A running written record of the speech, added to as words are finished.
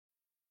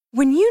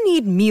When you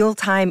need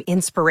mealtime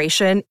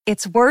inspiration,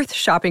 it's worth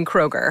shopping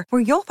Kroger,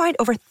 where you'll find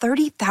over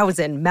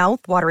 30,000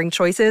 mouth-watering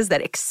choices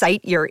that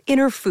excite your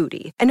inner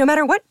foodie. And no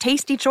matter what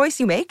tasty choice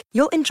you make,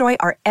 you'll enjoy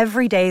our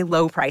everyday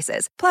low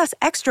prices, plus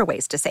extra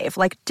ways to save,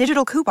 like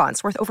digital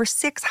coupons worth over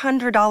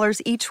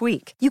 $600 each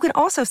week. You can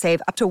also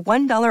save up to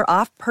 $1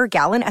 off per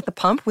gallon at the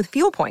pump with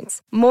fuel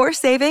points. More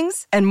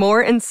savings and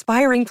more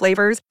inspiring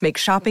flavors make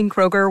shopping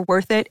Kroger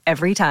worth it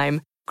every time.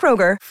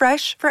 Kroger,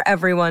 fresh for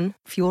everyone.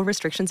 Fuel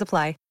restrictions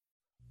apply.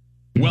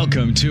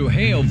 Welcome to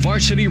Hail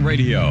Varsity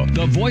Radio,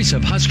 the voice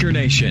of Husker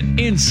Nation.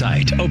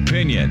 Insight,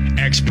 opinion,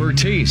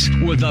 expertise,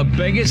 with the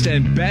biggest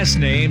and best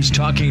names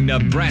talking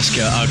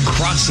Nebraska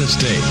across the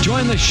state.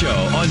 Join the show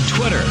on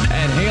Twitter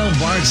at Hail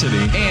Varsity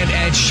and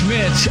at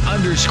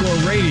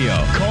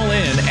Schmitz_radio. Call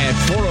in at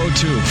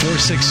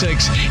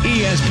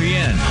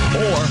 402-466-ESPN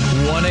or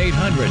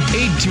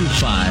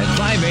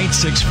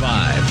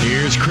 1-800-825-5865.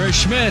 Here's Chris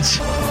Schmitz.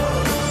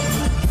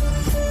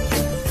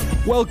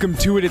 Welcome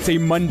to it. It's a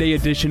Monday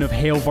edition of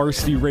Hail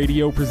Varsity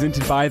Radio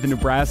presented by the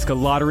Nebraska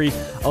Lottery.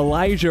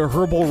 Elijah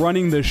Herbal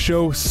running the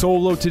show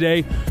solo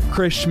today.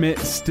 Chris Schmidt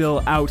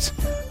still out,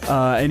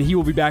 and he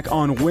will be back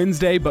on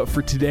Wednesday, but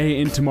for today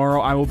and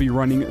tomorrow, I will be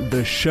running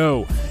the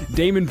show.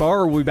 Damon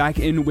Barr will be back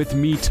in with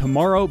me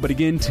tomorrow, but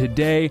again,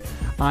 today,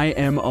 I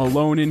am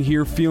alone in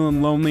here,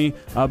 feeling lonely.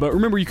 But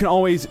remember, you can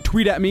always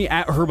tweet at me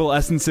at Herbal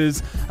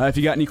Essences if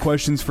you got any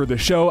questions for the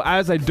show,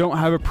 as I don't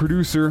have a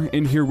producer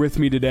in here with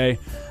me today.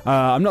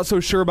 I'm not so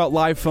sure about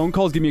live phone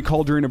calls. Give me a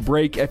call during a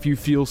break if you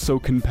feel so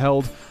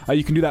compelled.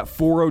 You can do that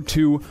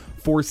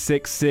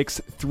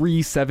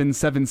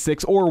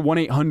 402-466-3776 or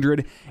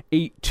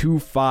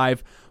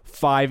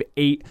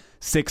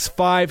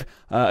 1-800-825-5865.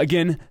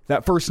 Again,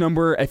 that first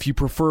number, if you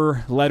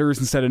prefer letters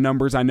instead of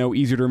numbers, I know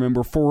easier to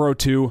remember,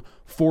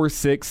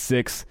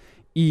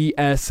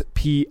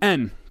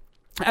 402-466-ESPN.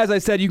 As I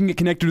said, you can get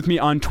connected with me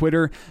on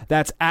Twitter.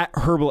 That's at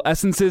Herbal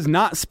Essences,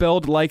 not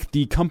spelled like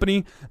the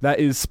company. That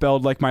is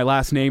spelled like my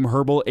last name,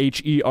 Herbal,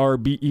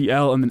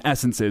 Herbel, and then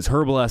Essences.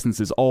 Herbal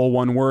Essences, all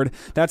one word.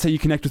 That's how you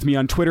connect with me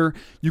on Twitter.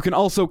 You can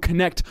also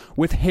connect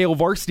with Hail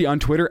Varsity on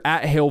Twitter,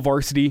 at Hail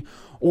Varsity,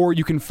 or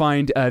you can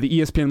find the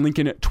ESPN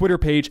Lincoln Twitter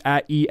page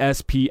at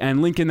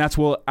ESPN Lincoln. That's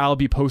where I'll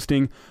be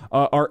posting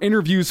our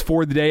interviews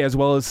for the day, as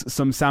well as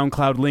some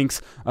SoundCloud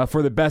links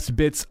for the best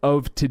bits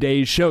of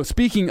today's show.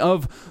 Speaking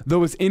of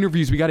those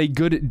interviews, we got a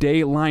good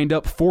day lined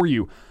up for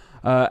you.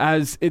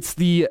 As it's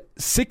the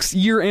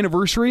 6-year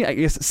anniversary, I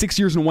guess 6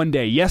 years in one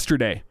day.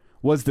 Yesterday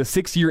was the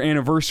 6-year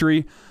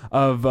anniversary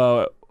of,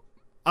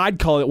 I'd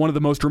call it one of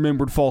the most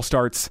remembered fall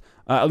starts,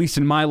 at least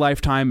in my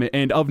lifetime,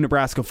 and of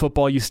Nebraska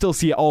football. You still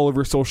see it all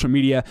over social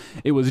media.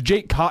 It was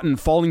Jake Cotton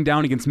falling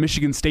down against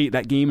Michigan State,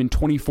 that game in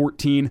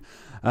 2014,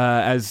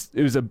 as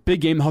it was a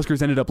big game. The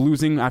Huskers ended up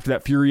losing after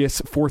that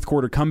furious fourth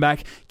quarter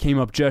comeback, came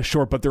up just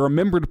short. But the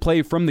remembered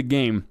play from the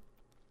game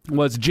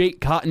was Jake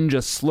Cotton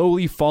just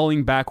slowly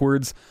falling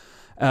backwards.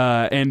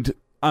 And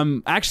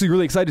I'm actually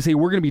really excited to say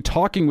we're going to be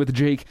talking with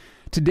Jake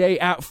today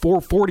at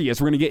 4:40 as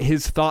we're going to get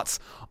his thoughts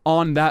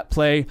on that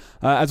play,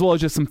 as well as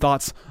just some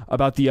thoughts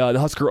about the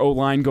Husker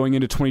O-line going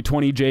into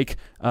 2020. Jake,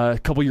 a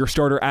couple-year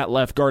starter at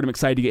left guard. I'm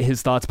excited to get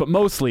his thoughts, but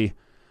mostly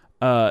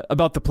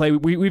about the play.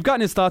 We've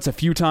gotten his thoughts a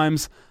few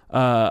times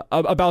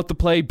about the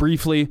play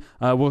briefly.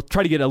 We'll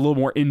try to get a little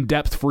more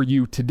in-depth for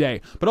you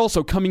today. But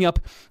also coming up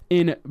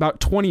in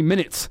about 20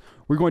 minutes,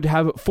 we're going to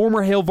have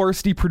former Hail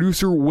Varsity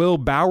producer Will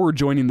Bauer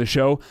joining the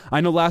show.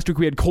 I know last week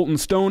we had Colton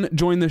Stone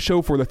join the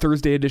show for the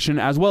Thursday edition,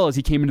 as well as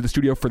he came into the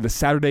studio for the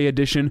Saturday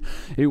edition.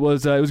 It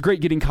was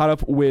great getting caught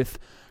up with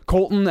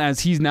Colton, as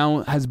he's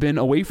now has been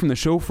away from the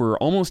show for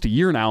almost a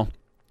year now.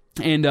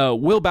 And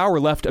Will Bauer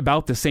left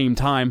about the same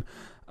time.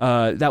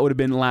 That would have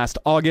been last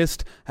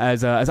August,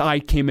 as I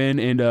came in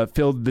and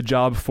filled the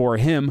job for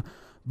him.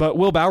 But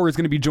Will Bauer is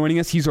going to be joining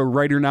us. He's a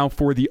writer now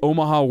for the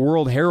Omaha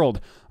World Herald,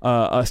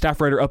 a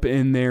staff writer up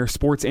in their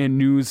sports and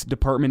news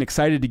department.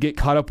 Excited to get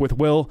caught up with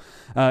Will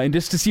and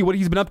just to see what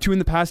he's been up to in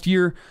the past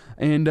year,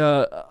 and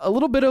a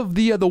little bit of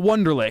the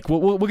Wonderlic.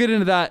 We'll get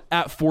into that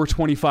at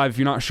 4:25 if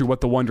you're not sure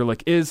what the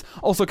Wonderlic is.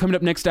 Also coming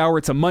up next hour,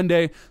 it's a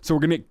Monday, so we're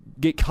going to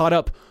get caught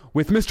up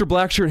with Mr.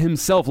 Blackshirt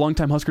himself.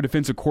 Longtime Husker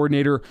defensive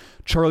coordinator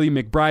Charlie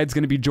McBride's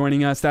going to be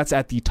joining us. That's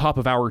at the top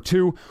of hour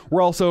 2.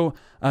 We're also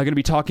going to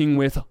be talking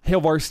with Hail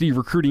Varsity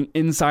recruiting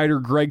insider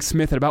Greg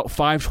Smith at about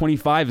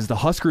 5:25 as the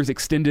Huskers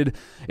extended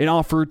an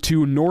offer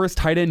to Norris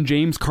tight end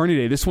James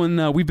Carnegie. This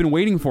one we've been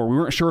waiting for. We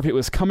weren't sure if it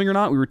was coming or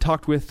not. We were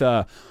talked with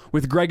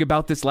Greg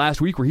about this last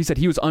week, where he said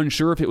he was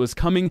unsure if it was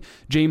coming.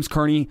 James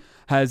Carney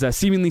has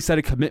seemingly set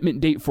a commitment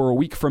date for a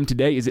week from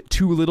today. Is it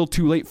too little,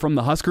 too late from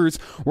the Huskers?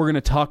 We're going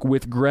to talk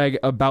with Greg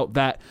about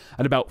that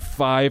at about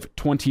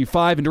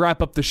 5:25. And to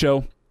wrap up the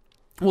show,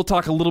 we'll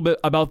talk a little bit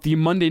about the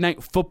Monday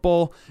Night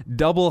Football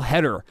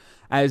doubleheader,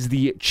 as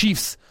the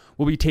Chiefs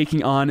will be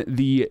taking on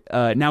the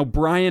now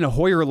Brian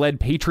Hoyer-led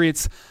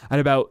Patriots at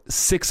about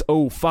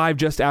 6:05,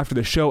 just after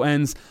the show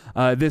ends.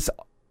 This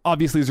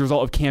obviously, as a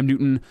result of Cam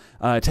Newton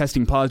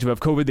testing positive of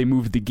COVID, they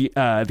moved the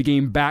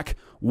game back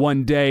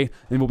one day,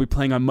 and we'll be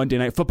playing on Monday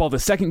Night Football. The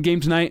second game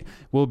tonight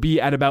will be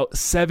at about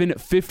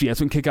 7:50. That's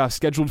when kickoff's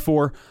scheduled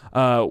for.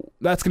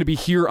 That's going to be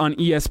here on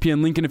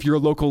ESPN Lincoln if you're a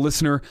local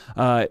listener.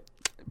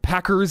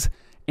 Packers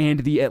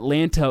and the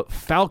Atlanta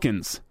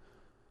Falcons.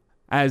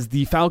 As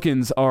the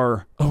Falcons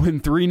are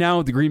 0-3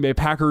 now, the Green Bay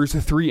Packers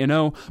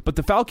 3-0. But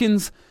the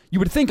Falcons, you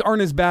would think,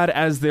 aren't as bad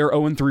as their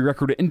 0-3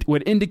 record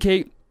would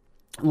indicate.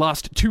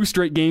 Lost 2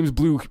 straight games,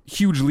 blew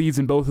huge leads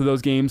in both of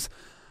those games.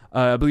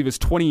 I believe it's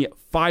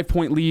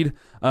 25-point lead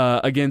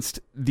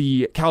against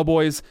the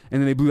Cowboys, and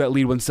then they blew that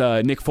lead once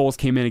Nick Foles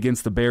came in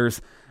against the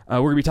Bears. We're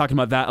going to be talking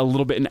about that a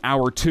little bit in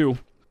hour 2.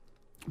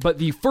 But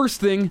the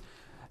first thing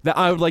that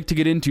I would like to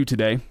get into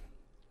today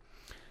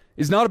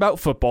is not about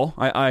football.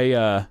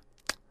 I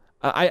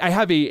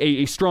have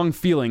a strong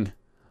feeling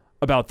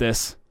about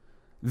this,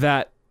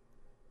 that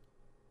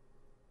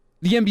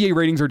the NBA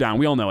ratings are down.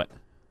 We all know it.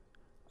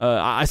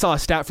 I saw a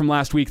stat from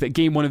last week that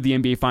Game 1 of the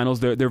NBA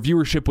Finals, their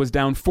viewership was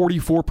down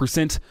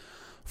 44%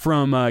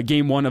 from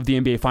Game 1 of the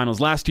NBA Finals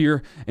last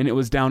year, and it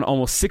was down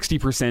almost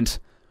 60%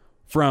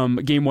 from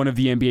Game 1 of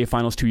the NBA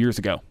Finals 2 years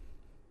ago.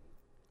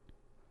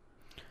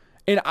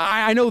 And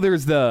I know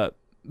there's the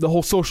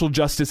whole social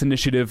justice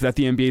initiative that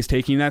the NBA is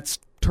taking. That's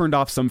turned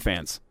off some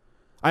fans.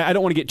 I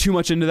don't want to get too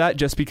much into that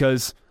just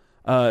because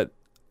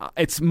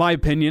it's my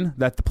opinion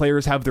that the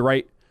players have the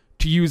right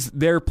to use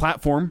their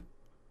platform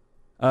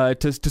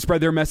to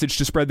spread their message,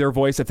 to spread their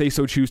voice if they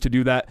so choose to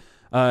do that.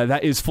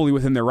 That is fully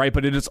within their right,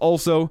 but it is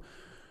also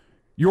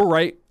your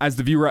right as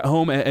the viewer at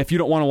home. If you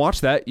don't want to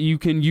watch that, you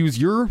can use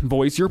your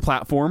voice, your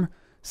platform,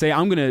 say,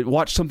 I'm going to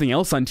watch something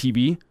else on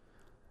TV,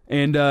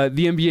 and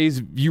the NBA's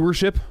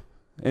viewership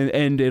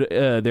and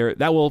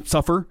that will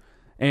suffer,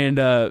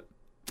 and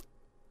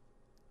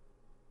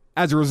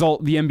as a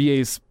result, the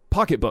NBA's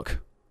pocketbook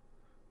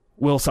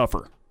will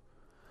suffer.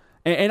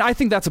 And I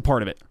think that's a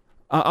part of it.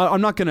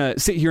 I'm not going to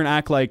sit here and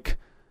act like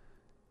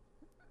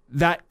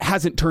that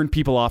hasn't turned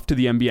people off to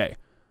the NBA.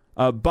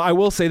 But I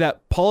will say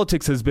that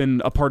politics has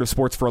been a part of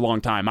sports for a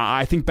long time.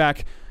 I think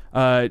back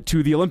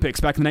to the Olympics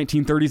back in the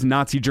 1930s in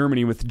Nazi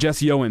Germany with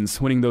Jesse Owens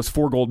winning those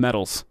 4 gold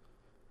medals.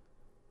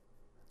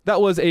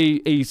 That was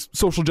a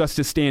social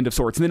justice stand of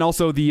sorts. And then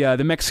also the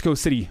Mexico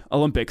City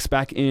Olympics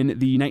back in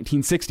the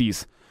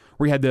 1960s,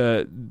 where you had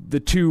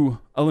the 2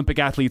 Olympic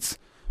athletes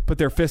put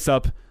their fists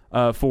up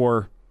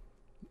for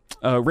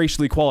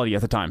racial equality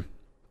at the time.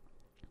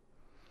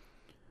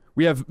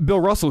 We have Bill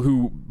Russell,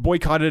 who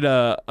boycotted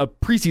a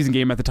preseason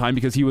game at the time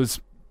because he was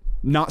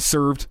not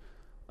served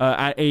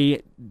at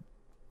a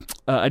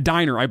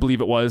diner, I believe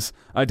it was,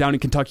 down in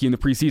Kentucky in the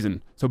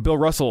preseason. So Bill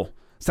Russell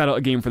sat out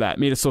a game for that,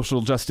 made a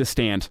social justice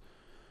stand.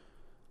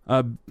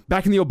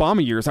 Back in the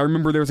Obama years, I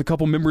remember there was a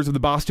couple members of the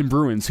Boston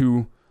Bruins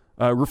who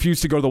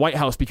refused to go to the White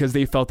House because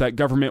they felt that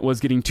government was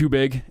getting too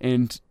big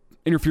and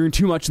interfering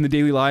too much in the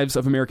daily lives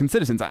of American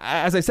citizens.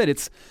 As I said,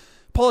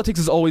 politics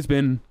has always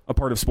been a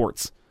part of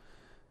sports.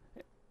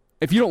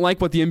 If you don't like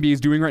what the NBA is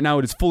doing right now,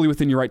 it is fully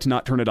within your right to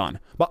not turn it on.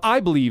 But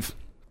I believe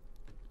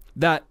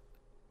that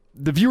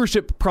the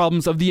viewership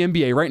problems of the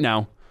NBA right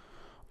now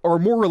are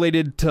more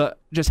related to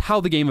just how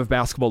the game of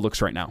basketball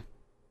looks right now.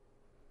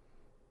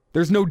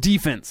 There's no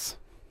defense.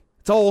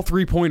 It's all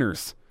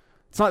 3-pointers.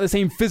 It's not the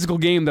same physical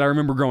game that I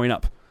remember growing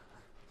up.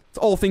 It's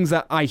all things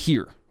that I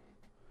hear.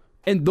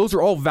 And those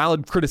are all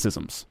valid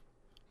criticisms.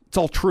 It's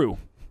all true.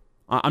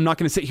 I'm not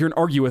going to sit here and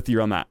argue with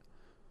you on that.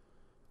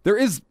 There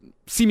is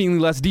seemingly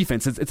less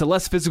defense. It's a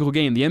less physical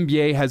game. The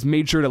NBA has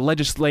made sure to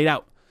legislate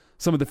out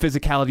some of the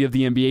physicality of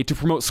the NBA to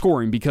promote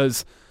scoring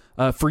because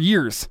for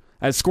years,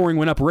 as scoring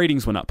went up,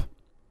 ratings went up.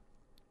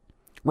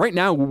 Right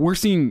now, we're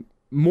seeing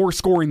more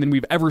scoring than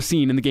we've ever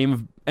seen in the game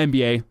of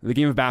NBA, the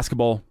game of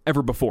basketball,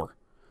 ever before.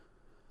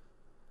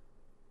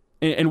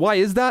 And why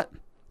is that?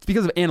 It's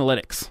because of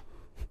analytics.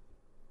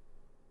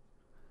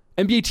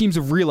 NBA teams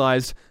have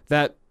realized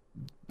that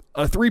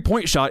a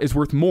 3-point shot is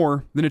worth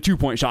more than a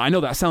 2-point shot. I know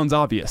that sounds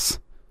obvious.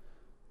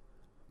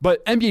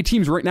 But NBA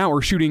teams right now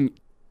are shooting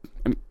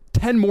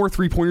 10 more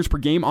 3-pointers per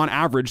game on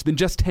average than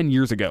just 10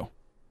 years ago.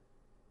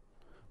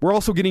 We're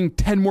also getting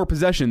 10 more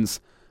possessions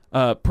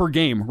per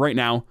game right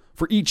now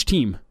for each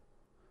team.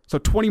 So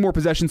 20 more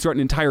possessions throughout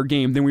an entire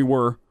game than we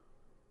were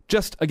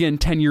just, again,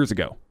 10 years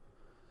ago.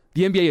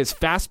 The NBA is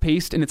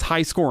fast-paced and it's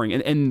high-scoring,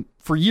 and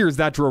for years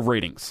that drove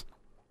ratings.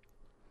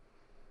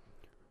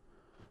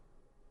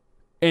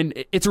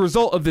 And it's a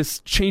result of this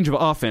change of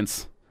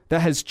offense that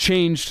has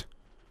changed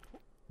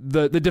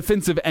the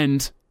defensive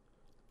end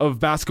of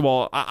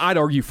basketball, I'd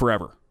argue,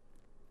 forever.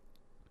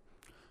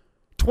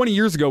 20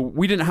 years ago,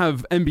 we didn't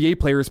have NBA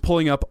players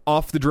pulling up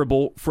off the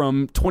dribble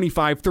from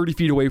 25, 30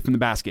 feet away from the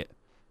basket.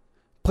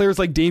 Players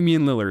like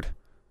Damian Lillard,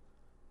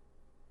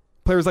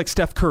 players like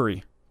Steph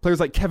Curry,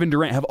 players like Kevin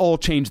Durant have all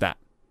changed that.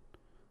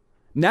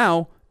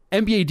 Now,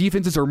 NBA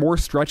defenses are more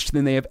stretched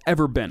than they have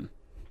ever been.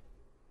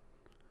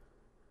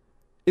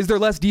 Is there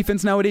less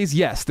defense nowadays?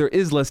 Yes, there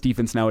is less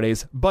defense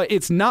nowadays, but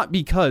it's not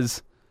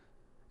because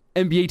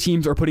NBA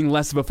teams are putting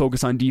less of a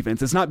focus on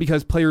defense. It's not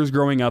because players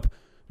growing up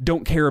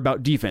don't care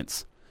about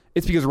defense.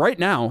 It's because right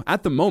now,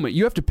 at the moment,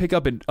 you have to pick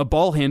up a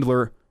ball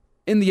handler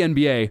in the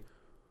NBA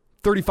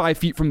 35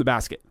 feet from the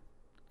basket.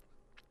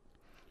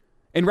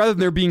 And rather than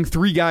there being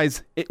 3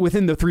 guys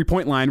within the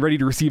 3-point line ready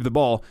to receive the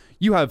ball,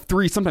 you have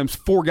 3, sometimes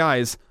 4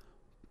 guys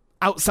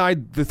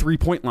outside the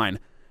 3-point line.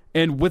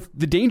 And with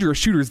the dangerous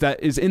shooters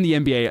that is in the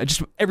NBA,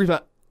 just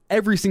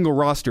every single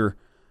roster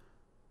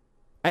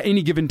at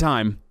any given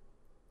time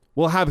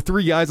will have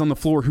 3 guys on the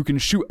floor who can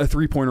shoot a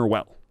 3-pointer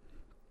well.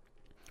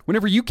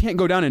 Whenever you can't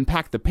go down and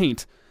pack the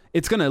paint,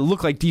 it's going to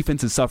look like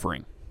defense is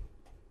suffering.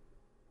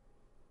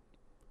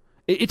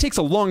 It takes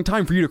a long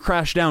time for you to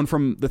crash down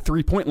from the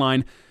 3-point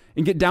line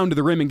and get down to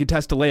the rim and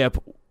contest a layup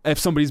if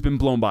somebody's been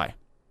blown by.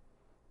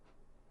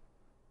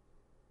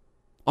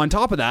 On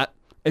top of that,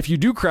 if you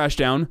do crash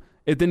down,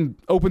 it then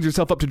opens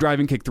yourself up to drive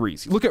and kick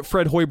threes. Look at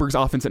Fred Hoiberg's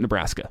offense at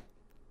Nebraska.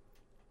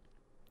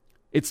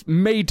 It's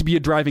made to be a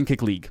drive and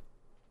kick league.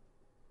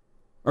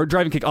 Or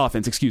drive and kick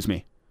offense, excuse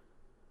me.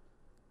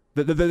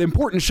 The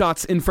important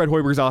shots in Fred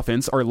Hoiberg's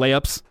offense are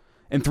layups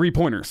and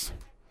 3-pointers.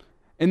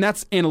 And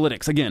that's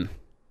analytics, again.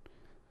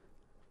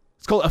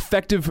 It's called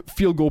effective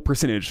field goal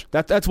percentage.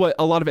 That's what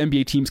a lot of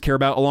NBA teams care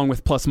about, along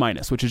with plus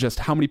minus, which is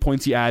just how many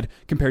points you add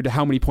compared to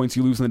how many points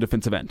you lose on the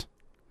defensive end.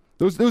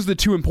 Those are the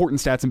 2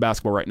 important stats in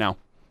basketball right now.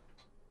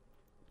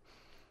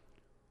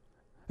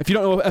 If you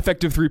don't know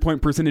effective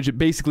 3-point percentage, it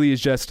basically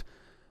is just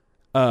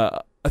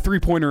a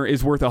 3-pointer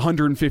is worth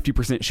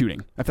 150%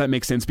 shooting, if that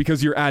makes sense,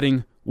 because you're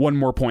adding 1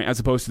 more point as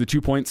opposed to the 2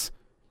 points.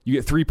 You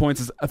get 3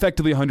 points, is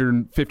effectively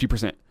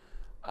 150%.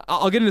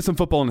 I'll get into some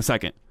football in a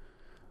second.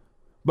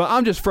 But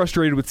I'm just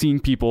frustrated with seeing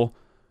people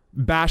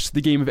bash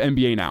the game of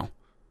NBA now.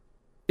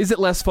 Is it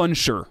less fun?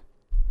 Sure.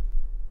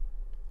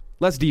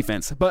 Less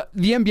defense. But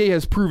the NBA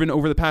has proven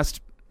over the past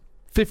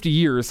 50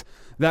 years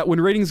that when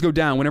ratings go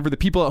down, whenever the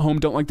people at home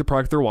don't like the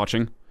product they're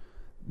watching,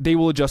 they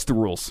will adjust the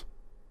rules.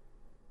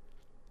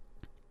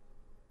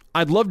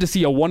 I'd love to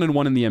see a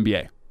 1-and-1 in the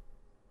NBA.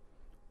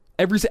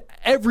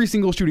 Every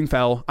single shooting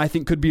foul, I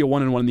think, could be a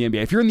 1-and-1 in the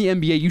NBA. If you're in the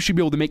NBA, you should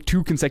be able to make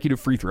 2 consecutive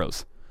free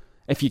throws.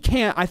 If you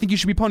can't, I think you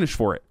should be punished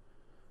for it.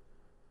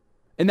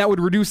 And that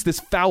would reduce this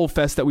foul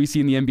fest that we see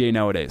in the NBA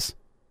nowadays.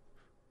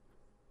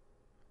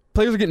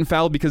 Players are getting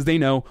fouled because they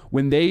know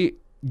when they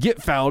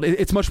get fouled,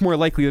 it's much more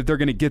likely that they're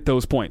going to get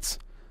those points.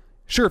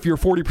 Sure, if you're a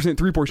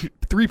 40%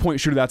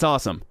 three-point shooter, that's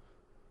awesome.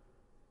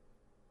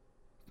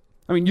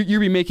 I mean, you'll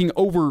be making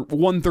over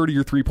 1/3 of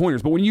your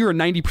 3-pointers, but when you're a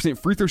 90%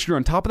 free throw shooter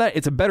on top of that,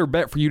 it's a better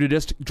bet for you to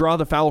just draw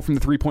the foul from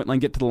the 3-point line,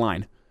 get to the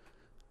line.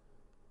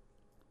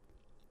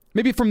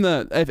 Maybe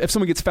if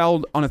someone gets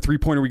fouled on a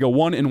 3-pointer, we go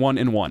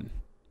 1-and-1-and-1.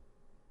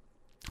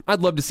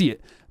 I'd love to see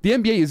it. The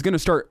NBA is going to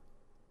start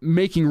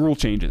making rule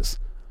changes.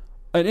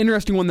 An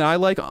interesting one that I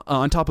like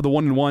on top of the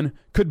 1-and-1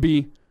 could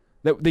be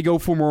that they go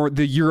for more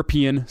the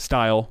European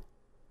style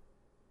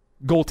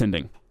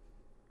goaltending.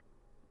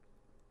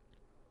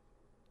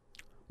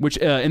 Which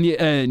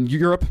in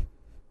Europe,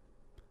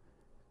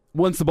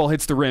 once the ball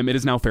hits the rim, it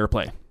is now fair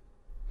play.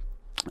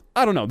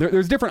 I don't know.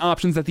 There's different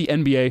options that the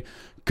NBA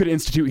could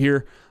institute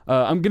here.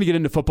 I'm going to get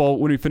into football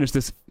when we finish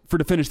this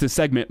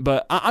segment,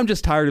 but I'm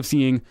just tired of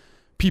seeing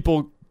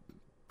people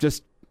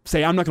just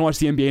say, I'm not going to watch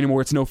the NBA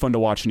anymore. It's no fun to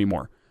watch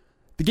anymore.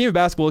 The game of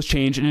basketball has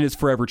changed, and it is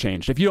forever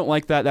changed. If you don't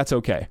like that, that's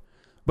okay.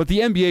 But the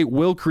NBA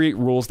will create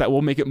rules that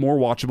will make it more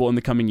watchable in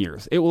the coming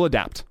years. It will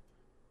adapt.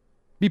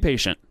 Be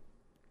patient.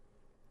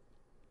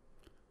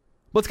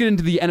 Let's get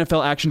into the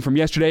NFL action from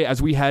yesterday,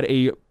 as we had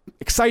a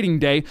exciting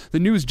day. The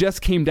news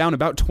just came down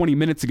about 20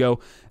 minutes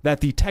ago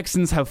that the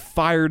Texans have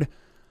fired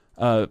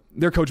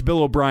their coach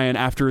Bill O'Brien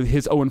after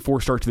his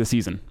 0-4 start to the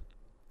season.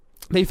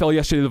 They fell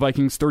yesterday to the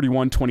Vikings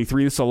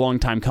 31-23. This is a long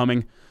time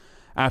coming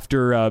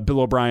after Bill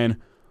O'Brien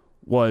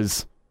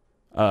was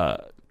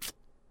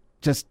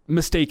just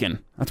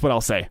mistaken. That's what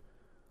I'll say.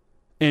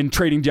 In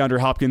trading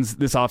DeAndre Hopkins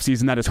this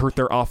offseason, that has hurt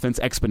their offense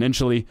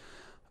exponentially.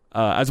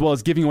 As well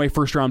as giving away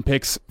first-round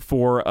picks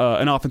for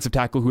an offensive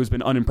tackle who has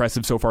been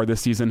unimpressive so far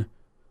this season.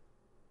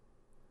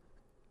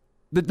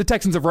 The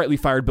Texans have rightly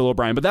fired Bill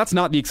O'Brien, but that's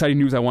not the exciting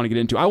news I want to get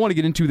into. I want to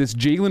get into this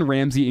Jalen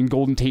Ramsey and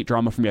Golden Tate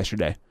drama from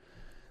yesterday.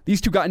 These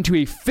two got into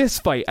a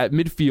fist fight at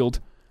midfield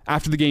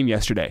after the game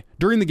yesterday.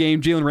 During the game,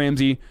 Jalen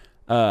Ramsey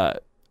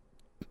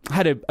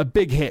had a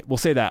big hit, we'll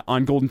say that,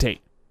 on Golden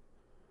Tate.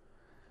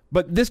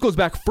 But this goes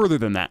back further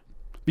than that,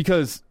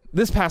 because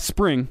this past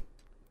spring,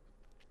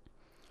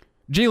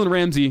 Jalen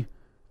Ramsey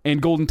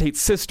and Golden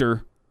Tate's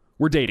sister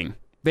were dating.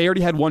 They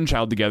already had one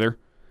child together,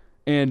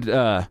 and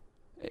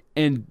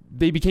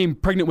they became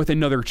pregnant with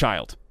another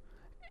child.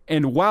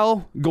 And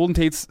while Golden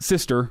Tate's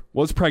sister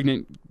was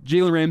pregnant,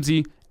 Jalen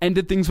Ramsey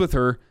ended things with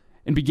her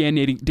and began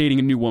dating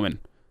a new woman.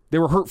 There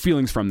were hurt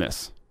feelings from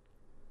this.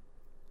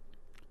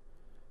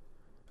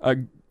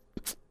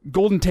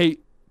 Golden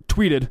Tate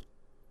tweeted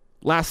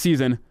last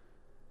season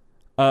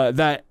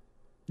that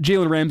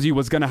Jalen Ramsey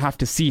was going to have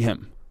to see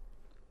him.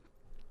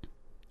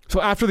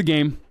 So after the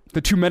game,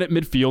 the two met at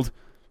midfield.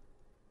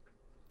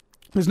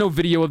 There's no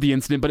video of the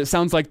incident, but it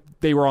sounds like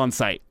they were on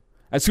site.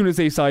 As soon as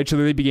they saw each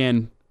other, they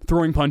began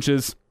throwing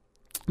punches.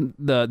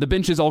 The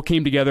benches all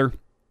came together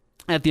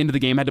at the end of the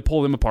game, had to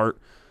pull them apart.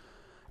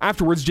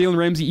 Afterwards, Jalen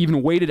Ramsey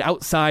even waited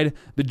outside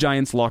the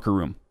Giants' locker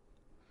room.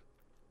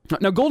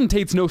 Now, Golden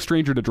Tate's no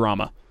stranger to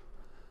drama.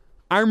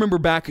 I remember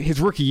back his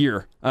rookie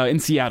year in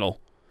Seattle.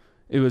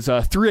 It was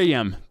 3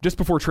 a.m., just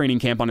before training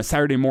camp on a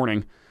Saturday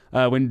morning,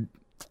 when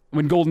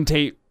Golden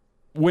Tate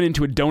went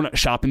into a donut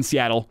shop in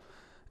Seattle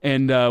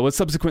and was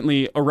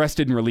subsequently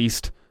arrested and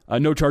released.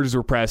 No charges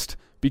were pressed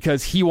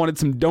because he wanted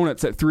some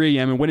donuts at 3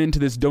 a.m. and went into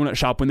this donut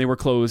shop when they were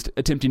closed,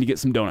 attempting to get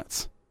some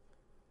donuts.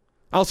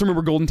 I also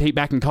remember Golden Tate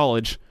back in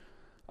college,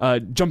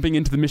 jumping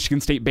into the Michigan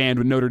State band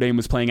when Notre Dame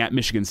was playing at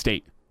Michigan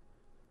State.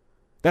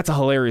 That's a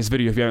hilarious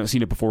video if you haven't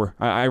seen it before.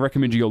 I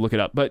recommend you go look it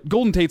up. But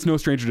Golden Tate's no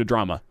stranger to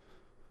drama.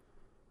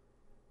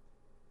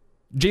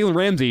 Jalen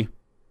Ramsey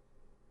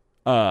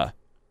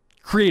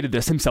created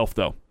this himself,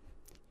 though.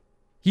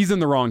 He's in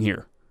the wrong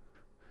here.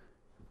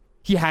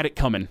 He had it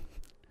coming.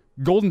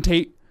 Golden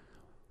Tate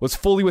was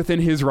fully within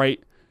his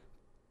right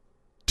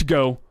to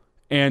go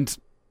and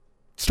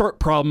start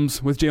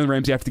problems with Jalen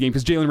Ramsey after the game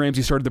because Jalen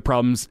Ramsey started the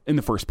problems in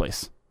the first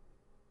place.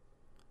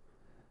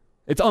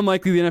 It's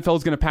unlikely the NFL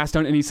is going to pass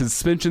down any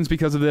suspensions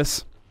because of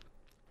this,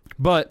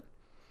 but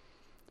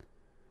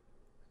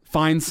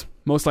fines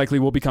most likely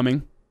will be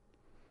coming.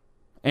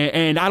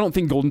 And I don't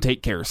think Golden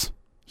Tate cares.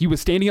 He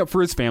was standing up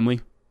for his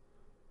family,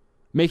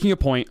 making a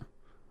point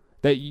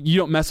that you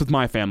don't mess with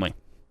my family.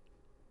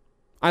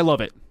 I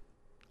love it.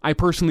 I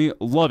personally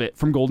love it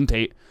from Golden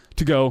Tate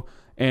to go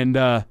and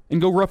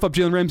go rough up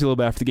Jalen Ramsey a little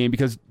bit after the game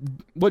because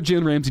what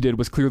Jalen Ramsey did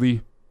was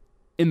clearly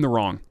in the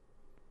wrong.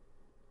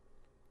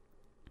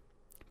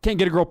 Can't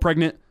get a girl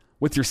pregnant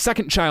with your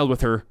second child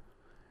with her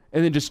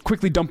and then just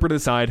quickly dump her to the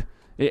side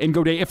and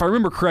go date. If I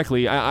remember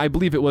correctly, I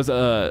believe it was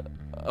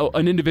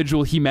an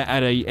individual he met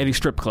at a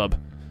strip club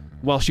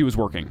while she was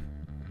working.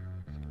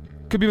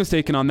 Could be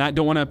mistaken on that.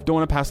 Don't want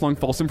to pass along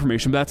false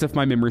information, but that's if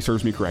my memory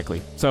serves me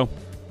correctly. So,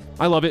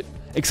 I love it.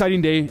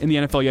 Exciting day in the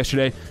NFL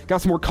yesterday.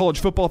 Got some more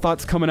college football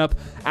thoughts coming up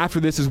after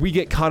this as we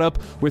get caught up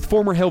with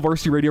former Hail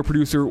Varsity Radio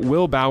producer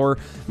Will Bauer.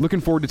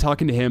 Looking forward to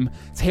talking to him.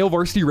 It's Hail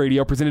Varsity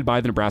Radio presented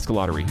by the Nebraska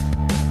Lottery.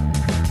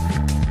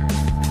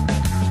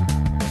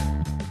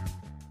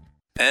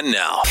 And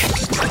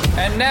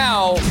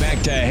now,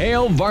 back to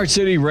Hail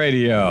Varsity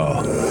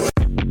Radio.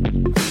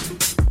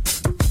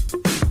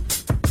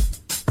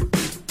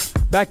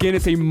 Back in,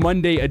 it's a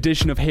Monday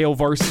edition of Hail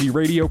Varsity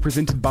Radio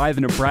presented by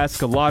the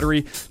Nebraska Lottery.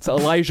 It's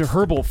Elijah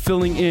Herbal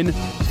filling in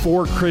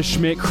for Chris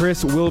Schmidt.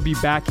 Chris will be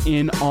back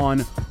in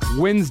on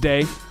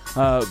Wednesday,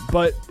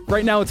 but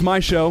right now it's my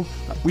show.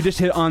 We just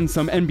hit on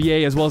some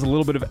NBA as well as a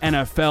little bit of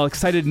NFL.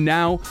 Excited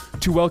now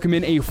to welcome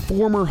in a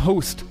former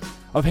host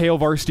of Hail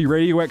Varsity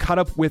Radio. I caught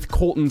up with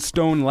Colton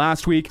Stone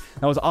last week.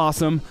 That was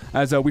awesome,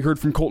 as we heard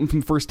from Colton for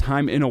the first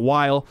time in a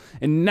while.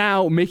 And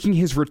now making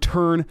his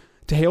return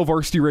to Hail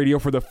Varsity Radio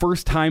for the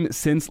first time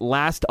since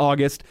last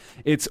August,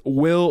 it's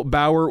Will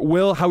Bauer.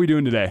 Will, how are we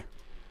doing today?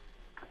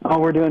 Oh,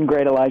 we're doing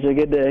great, Elijah.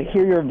 Good to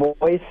hear your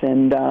voice,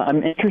 and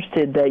I'm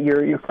interested that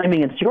you're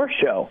claiming it's your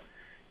show.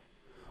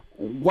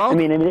 While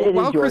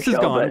Chris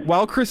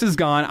is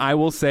gone, I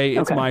will say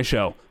it's my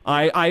show.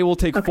 I will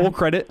take full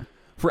credit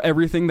for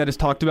everything that is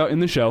talked about in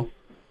the show.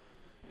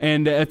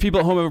 And if people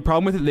at home have a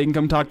problem with it, they can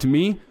come talk to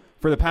me.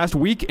 For the past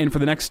week and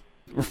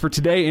for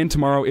today and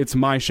tomorrow, it's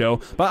my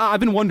show. But I've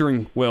been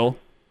wondering, Will,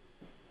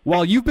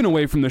 while you've been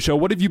away from the show,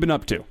 what have you been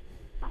up to?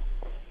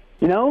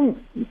 You know,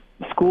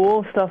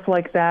 school, stuff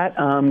like that.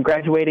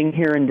 Graduating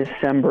here in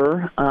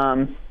December.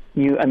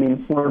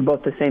 We're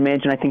both the same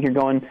age, and I think you're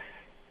going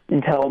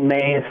until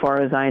May as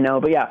far as I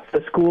know. But yeah,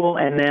 so school,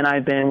 and then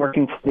I've been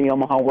working for the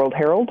Omaha World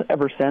Herald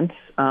ever since.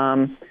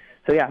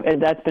 So yeah,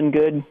 that's been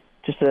good.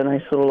 Just a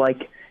nice little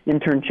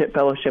internship,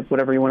 fellowship,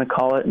 whatever you want to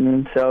call it.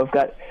 And so I've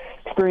got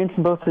experience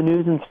in both the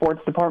news and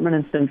sports department.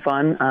 It's been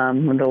fun.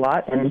 Learned a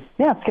lot, and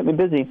yeah, it's kept me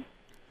busy.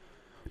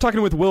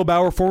 Talking with Will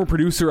Bauer, former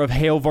producer of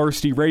Hail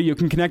Varsity Radio. You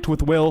can connect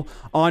with Will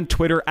on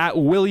Twitter at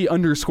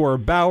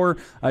Willie_Bauer.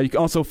 You can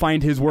also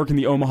find his work in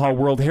the Omaha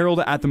World Herald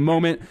at the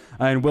moment.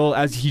 And Will,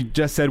 as he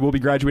just said, will be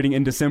graduating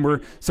in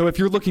December. So if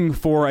you're looking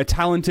for a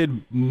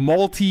talented,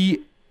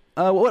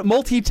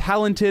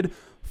 multi-talented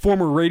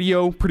former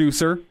radio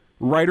producer,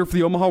 writer for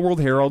the Omaha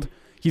World Herald,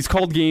 he's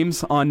called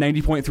games on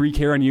 90.3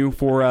 KRNU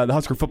for the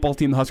Husker football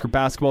team, the Husker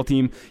basketball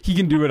team. He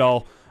can do it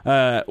all.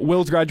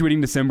 Will's graduating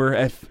in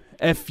December.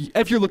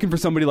 If you're looking for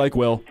somebody like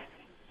Will,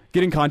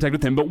 get in contact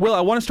with him. But Will,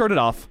 I want to start it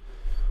off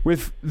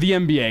with the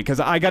NBA because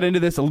I got into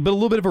this a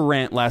little bit of a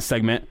rant last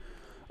segment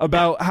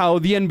about how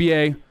the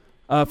NBA,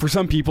 for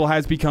some people,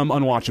 has become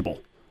unwatchable.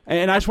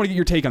 And I just want to get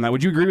your take on that.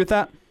 Would you agree with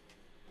that?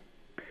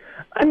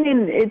 I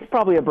mean, it's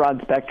probably a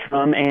broad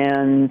spectrum,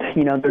 and,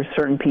 there's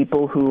certain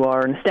people who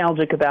are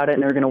nostalgic about it,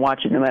 and they're going to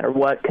watch it no matter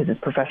what because it's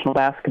professional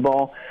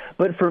basketball.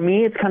 But for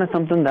me, it's kind of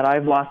something that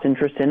I've lost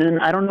interest in, and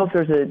I don't know if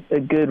there's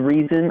a good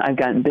reason. I've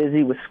gotten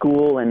busy with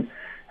school and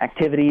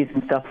activities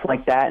and stuff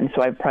like that, and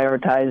so I've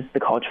prioritized the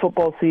college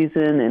football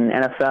season and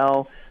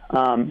NFL,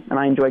 and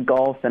I enjoy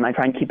golf, and I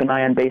try and keep an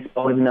eye on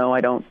baseball, even though I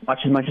don't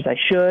watch as much as I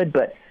should.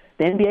 But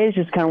the NBA is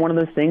just kind of one of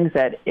those things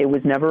that it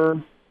was never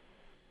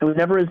It was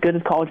never as good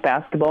as college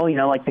basketball.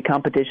 Like the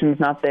competition's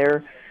not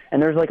there,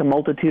 and there's like a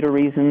multitude of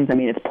reasons. I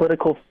mean, it's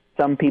political.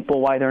 Some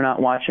people why they're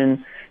not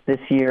watching this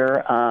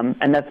year,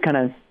 and that's kind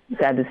of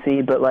sad to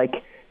see. But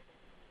like,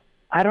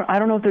 I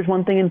don't know if there's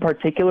one thing in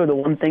particular. The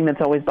one thing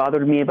that's always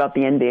bothered me about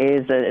the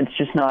NBA is that it's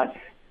just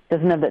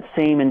doesn't have that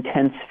same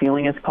intense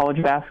feeling as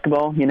college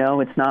basketball.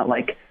 It's not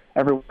like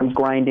everyone's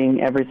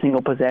grinding every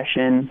single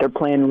possession. They're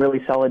playing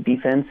really solid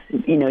defense.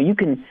 You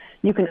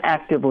can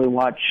actively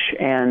watch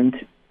and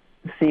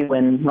see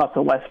when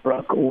Russell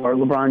Westbrook or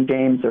LeBron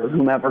James or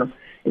whomever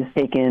is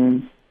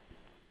taking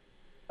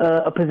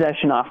a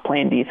possession off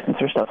playing defense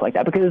or stuff like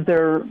that, because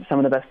they're some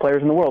of the best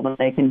players in the world and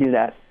they can do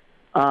that.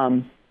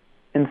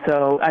 And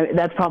so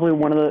that's probably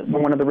one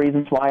of the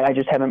reasons why I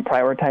just haven't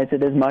prioritized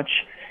it as much.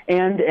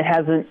 And it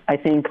hasn't, I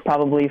think,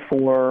 probably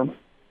for,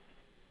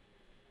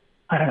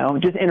 I don't know,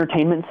 just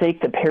entertainment's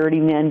sake, the parity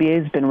in the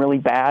NBA has been really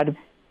bad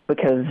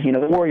because,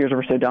 the Warriors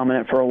were so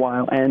dominant for a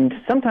while. And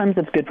sometimes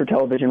it's good for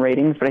television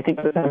ratings, but I think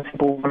sometimes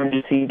people want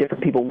to see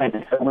different people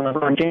win. So when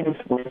LeBron James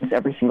wins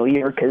every single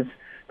year because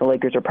the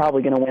Lakers are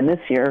probably going to win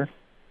this year,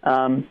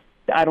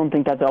 I don't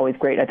think that's always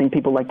great. I think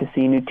people like to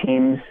see new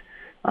teams,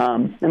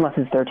 unless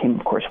it's their team,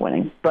 of course,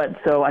 winning. But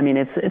so, I mean,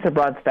 it's a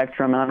broad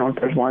spectrum. I don't know if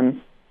there's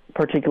one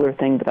particular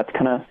thing, but that's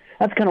kind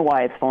of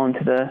why it's fallen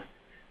to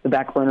the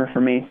back burner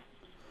for me.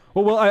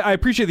 Well, I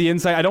appreciate the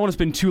insight. I don't want to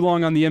spend too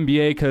long on the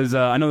NBA because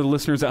I know the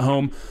listeners at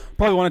home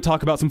probably want to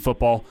talk about some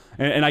football,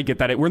 and I get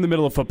that. We're in the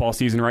middle of football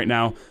season right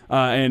now,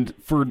 and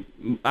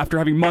after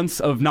having months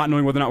of not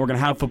knowing whether or not we're going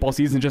to have football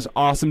season, just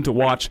awesome to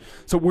watch.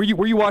 So were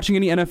you watching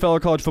any NFL or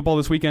college football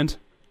this weekend?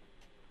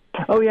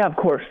 Oh, yeah, of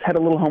course. Had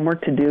a little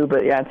homework to do,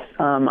 but yeah,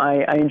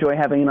 I enjoy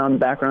having it on the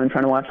background and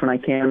trying to watch when I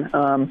can.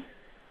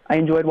 I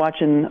enjoyed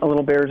watching a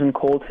little Bears and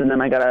Colts, and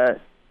then I got to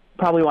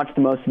probably watch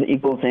the most of the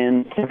Eagles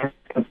and San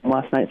Francisco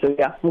last night. So,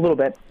 yeah, a little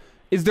bit.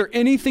 Is there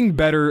anything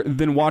better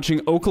than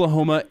watching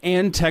Oklahoma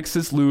and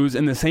Texas lose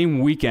in the same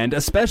weekend,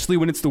 especially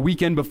when it's the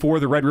weekend before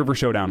the Red River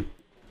Showdown?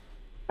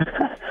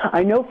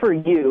 I know for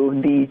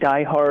you, the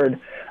diehard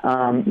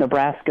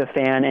Nebraska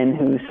fan, and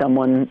who's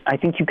someone I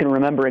think you can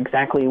remember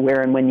exactly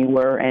where and when you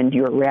were, and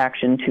your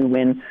reaction to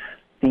when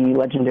the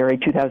legendary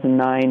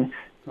 2009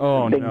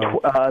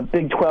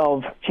 Big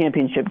 12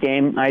 championship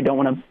game. I don't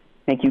want to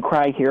make you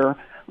cry here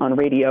on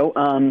radio,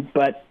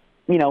 but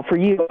for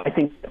you, I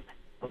think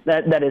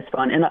that is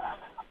fun, and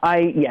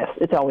yes,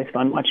 it's always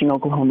fun watching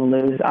Oklahoma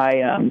lose.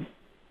 I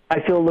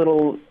feel a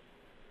little,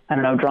 I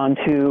don't know, drawn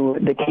to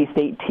the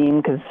K-State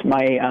team because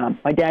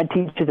my dad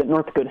teaches at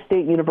North Dakota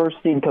State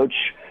University, and Coach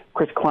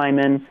Chris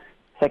Kleiman,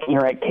 second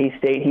year at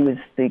K-State, he was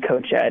the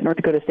coach at North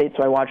Dakota State,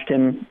 so I watched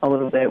him a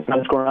little bit when I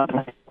was growing up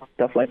and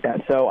stuff like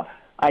that. So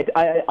I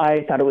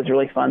thought it was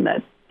really fun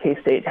that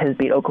K-State has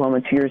beat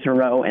Oklahoma 2 years in a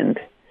row, and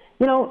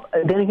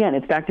then again,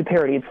 it's back to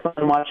parity. It's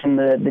fun watching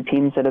the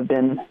teams that have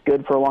been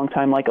good for a long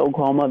time, like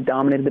Oklahoma, have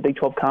dominated the Big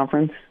 12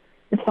 Conference.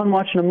 It's fun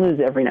watching them lose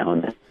every now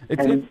and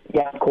then.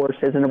 Yeah, of course,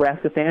 as a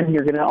Nebraska fan,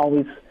 you're going to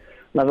always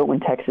love it when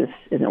Texas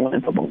isn't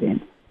winning football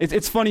games.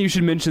 It's funny you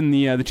should mention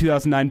the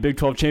 2009 Big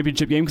 12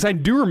 championship game because I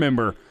do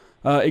remember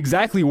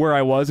exactly where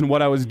I was and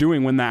what I was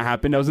doing when that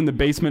happened. I was in the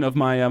basement of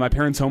my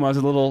parents' home. I was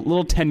a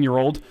little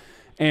 10-year-old,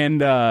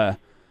 and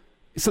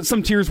so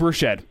some tears were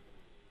shed.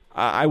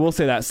 I will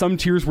say that some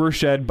tears were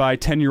shed by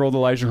 10-year-old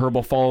Elijah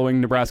Herbal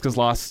following Nebraska's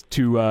loss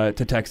to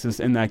Texas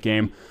in that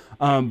game.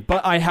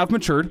 But I have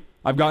matured.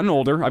 I've gotten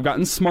older. I've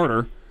gotten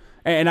smarter,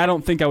 and I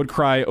don't think I would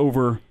cry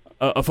over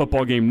a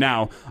football game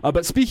now.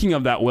 But speaking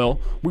of that, Will,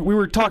 we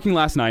were talking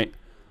last night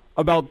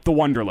about the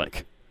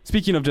Wonderlic.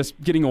 Speaking of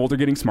just getting older,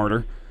 getting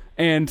smarter,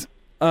 and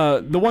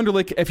the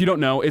Wonderlic, if you don't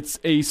know, it's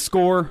a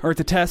score or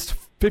it's a test,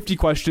 50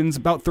 questions,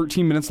 about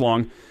 13 minutes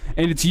long,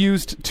 and it's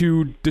used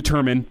to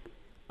determine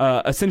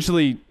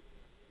essentially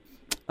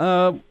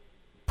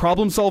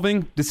problem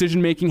solving,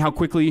 decision making, how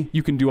quickly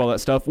you can do all that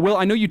stuff. Will,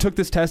 I know you took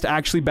this test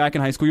actually back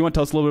in high school. You want to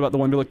tell us a little bit about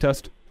the Wonderlic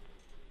test?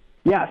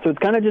 Yeah, so it's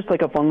kind of just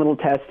like a fun little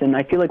test, and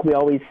I feel like we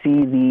always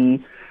see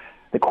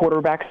the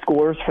quarterback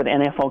scores for the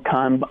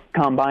NFL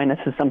Combine. This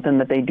is something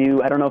that they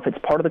do. I don't know if it's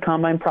part of the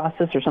Combine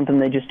process or something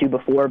they just do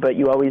before, but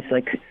you always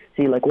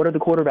see what are the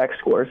quarterback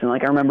scores? And I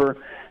remember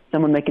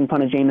someone making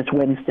fun of Jameis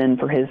Winston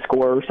for his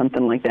score or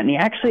something like that. And he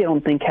actually, I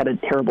don't think, had a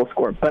terrible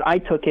score, but I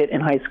took it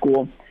in high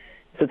school.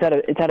 So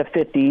it's at a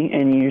 50,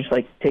 and you just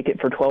take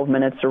it for 12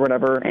 minutes or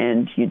whatever,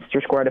 and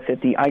your score at a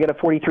 50. I got a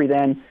 43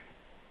 then.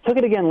 Took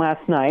it again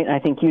last night, and I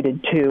think you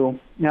did too.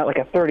 Got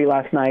a 30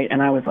 last night,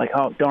 and I was like,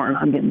 oh, darn,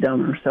 I'm getting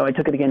dumber. So I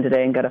took it again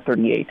today and got a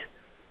 38.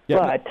 Yeah,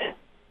 but,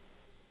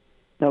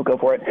 no, go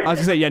for it. I was going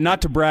to say, yeah,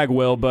 not to brag,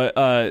 Will,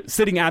 but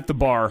sitting at the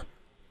bar,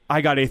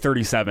 I got a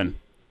 37.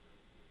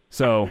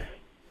 So.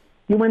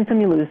 You win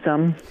some, you lose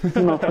some.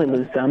 You mostly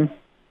lose some.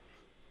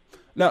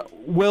 Now,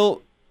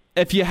 Will,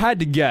 if you had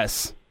to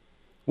guess,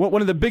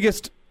 one of the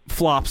biggest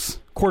flops,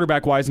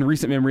 quarterback-wise, in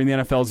recent memory in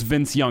the NFL is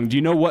Vince Young. Do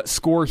you know what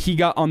score he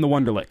got on the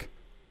Wonderlic?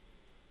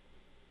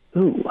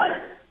 Ooh,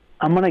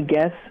 I'm going to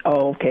guess.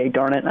 Oh, okay,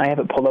 darn it. I have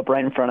it pulled up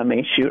right in front of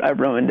me. Shoot, I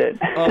ruined it.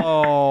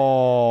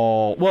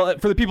 Oh. Well,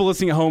 for the people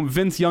listening at home,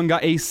 Vince Young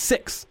got a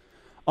 6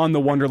 on the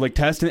Wonderlic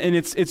test, and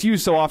it's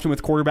used so often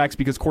with quarterbacks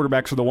because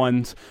quarterbacks are the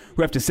ones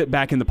who have to sit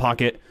back in the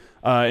pocket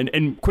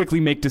and quickly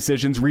make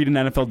decisions, read an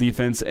NFL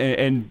defense,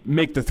 and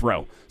make the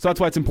throw. So that's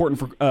why it's important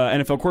for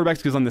NFL quarterbacks,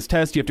 because on this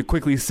test, you have to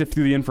quickly sift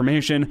through the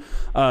information,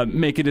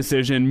 make a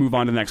decision, move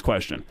on to the next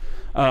question.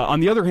 On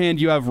the other hand,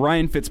 you have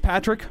Ryan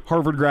Fitzpatrick,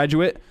 Harvard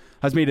graduate,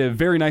 has made a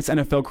very nice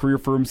NFL career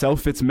for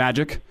himself,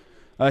 Fitzmagic.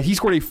 He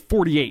scored a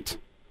 48,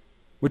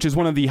 which is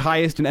one of the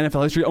highest in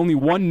NFL history. Only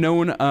one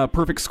known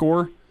perfect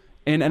score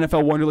in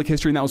NFL Wonderlic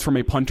history, and that was from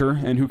a punter,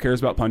 and who cares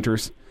about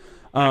punters?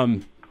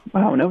 Wow,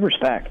 no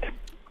respect.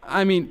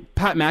 I mean,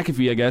 Pat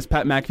McAfee, I guess.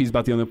 Pat McAfee's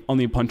about the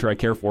only punter I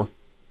care for.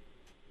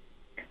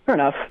 Fair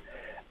enough.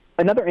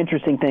 Another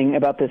interesting thing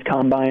about this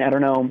combine, I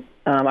don't know,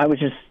 I was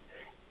just,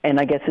 and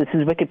I guess this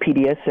is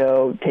Wikipedia,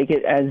 so take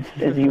it as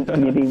you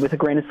maybe with a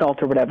grain of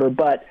salt or whatever,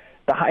 but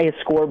the highest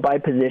score by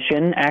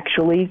position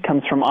actually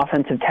comes from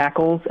offensive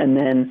tackles, and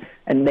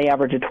they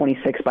average a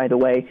 26, by the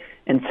way,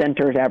 and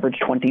centers average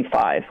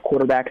 25.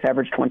 Quarterbacks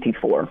average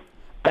 24.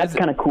 That's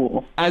kind of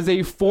cool. As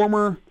a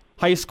former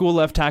high school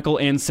left tackle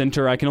and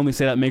center, I can only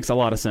say that makes a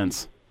lot of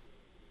sense.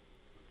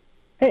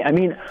 Hey, I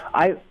mean,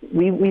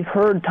 we've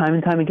heard time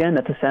and time again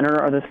that the center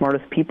are the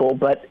smartest people,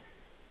 but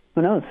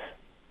who knows?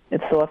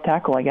 It's the left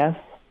tackle, I guess.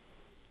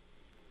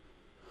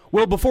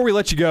 Well, before we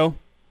let you go,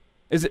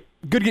 is it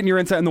good getting your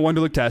insight on the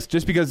Wonderlic test?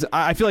 Just because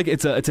I feel like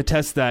it's a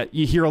test that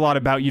you hear a lot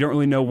about, you don't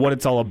really know what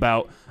it's all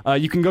about.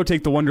 You can go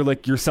take the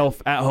Wonderlic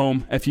yourself at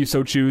home if you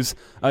so choose,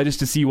 just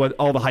to see what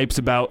all the hype's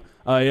about.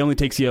 It only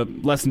takes you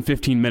less than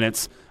 15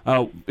 minutes.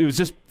 It was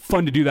just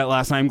fun to do that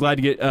last night. I'm glad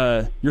to get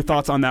your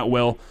thoughts on that,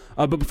 Will.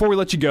 But before we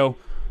let you go,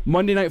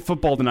 Monday Night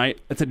Football tonight.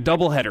 It's a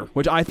doubleheader,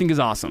 which I think is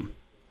awesome.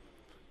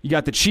 You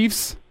got the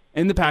Chiefs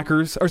and the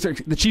Packers,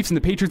 the Chiefs and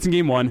the Patriots in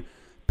Game 1,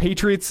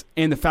 Patriots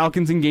and the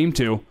Falcons in Game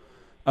 2.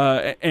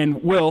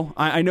 And Will,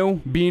 I know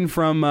being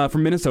from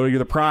Minnesota, you're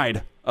the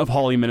pride of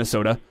Hawley,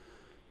 Minnesota.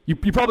 You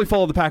probably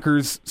follow the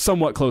Packers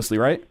somewhat closely,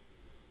 right?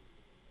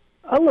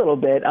 A little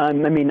bit. I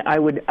mean, I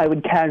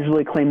would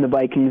casually claim the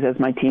Vikings as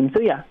my team. So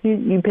yeah,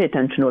 you pay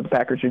attention to what the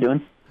Packers are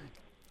doing.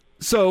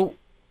 So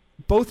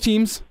both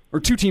teams,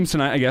 or two teams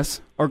tonight, I guess,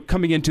 are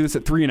coming into this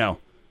at 3-0.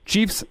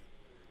 Chiefs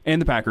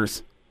and the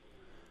Packers.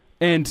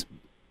 And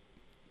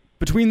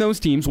between those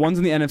teams, one's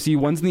in the NFC,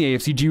 one's in the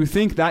AFC, do you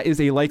think that is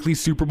a likely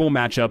Super Bowl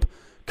matchup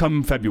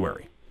come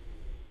February?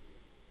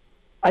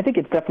 I think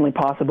it's definitely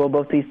possible.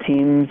 Both these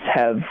teams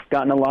have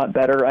gotten a lot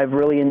better. I've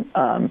really,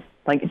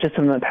 just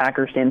from the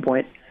Packers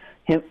standpoint,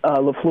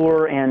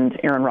 LaFleur and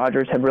Aaron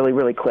Rodgers have really,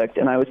 really clicked,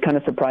 and I was kind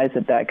of surprised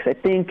at that because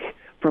I think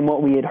from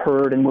what we had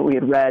heard and what we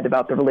had read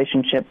about the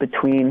relationship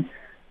between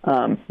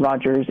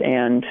Rodgers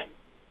and,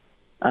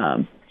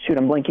 I'm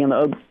blanking on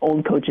the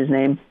old coach's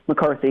name,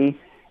 McCarthy,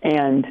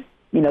 and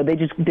they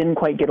just didn't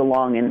quite get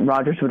along, and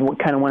Rodgers would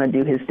kind of want to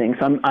do his thing.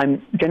 So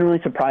I'm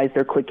genuinely surprised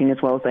they're clicking as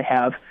well as they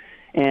have,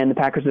 and the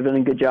Packers have done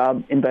a good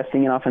job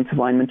investing in offensive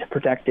linemen to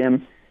protect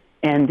him.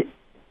 And,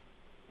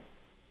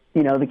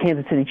 the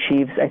Kansas City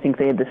Chiefs, I think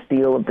they had the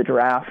steal of the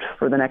draft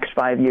for the next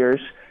 5 years.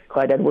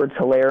 Clyde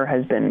Edwards-Helaire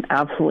has been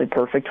absolutely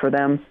perfect for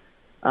them.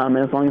 And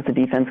as long as the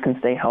defense can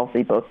stay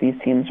healthy, both these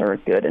teams are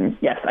good. And,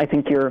 yes, I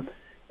think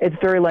it's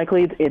very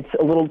likely. It's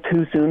a little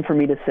too soon for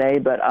me to say,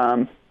 but,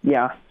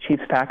 yeah,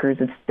 Chiefs-Packers,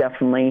 it's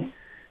definitely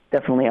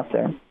up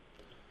there.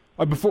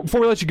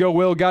 Before we let you go,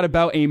 Will, got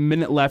about a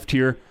minute left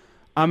here.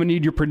 I'm going to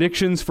need your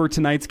predictions for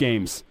tonight's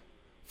games.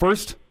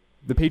 First,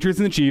 the Patriots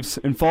and the Chiefs,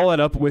 and follow that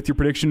up with your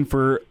prediction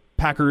for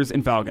Packers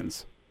and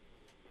Falcons.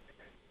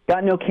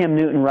 Got no Cam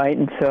Newton, right?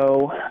 And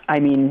so,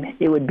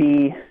 it would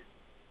be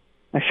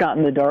a shot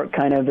in the dark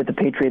kind of that the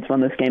Patriots won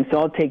this game. So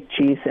I'll take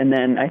Chiefs, and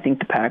then I think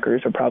the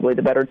Packers are probably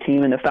the better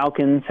team, and the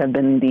Falcons have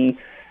been the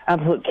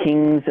absolute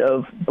kings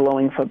of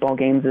blowing football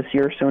games this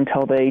year. So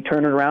until they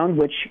turn it around,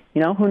 which,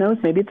 who knows,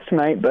 maybe it's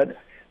tonight, but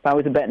if I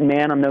was a betting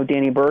man, I'm no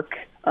Danny Burke,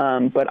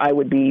 but I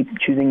would be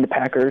choosing the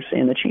Packers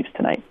and the Chiefs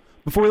tonight.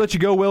 Before we let you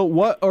go, Will,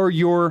 what are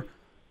your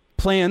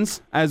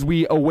plans as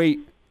we await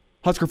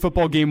Husker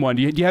football game 1?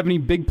 Do you have any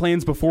big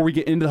plans before we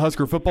get into the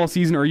Husker football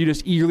season, or are you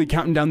just eagerly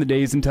counting down the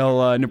days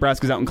until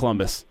Nebraska's out in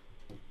Columbus?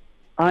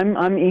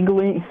 I'm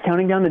eagerly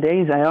counting down the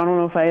days. I don't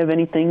know if I have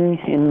anything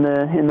in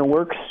the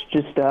works.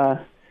 Just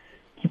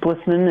keep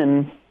listening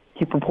and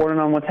keep reporting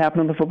on what's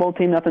happening with the football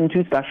team. Nothing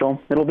too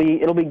special. It'll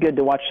be good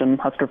to watch some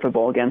Husker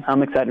football again.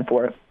 I'm excited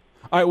for it.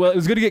 All right, well, it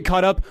was good to get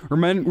caught up.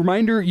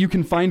 Reminder, you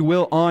can find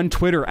Will on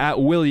Twitter at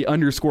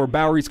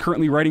Willie_Bauer. He's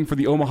currently writing for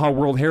the Omaha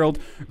World Herald,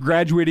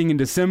 graduating in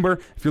December.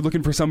 If you're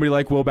looking for somebody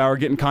like Will Bauer,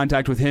 get in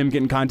contact with him,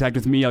 get in contact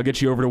with me. I'll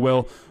get you over to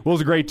Will. Will's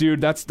a great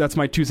dude. That's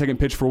my 2-second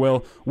pitch for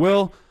Will.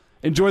 Will,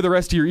 enjoy the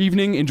rest of your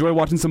evening. Enjoy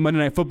watching some Monday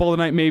Night Football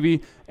tonight,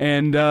 maybe.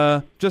 And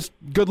just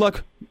good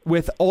luck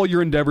with all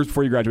your endeavors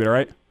before you graduate, all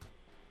right?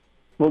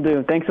 Will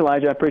do. Thanks,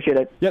 Elijah. I appreciate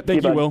it. Yep,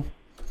 thank you, Will.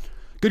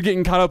 Good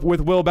getting caught up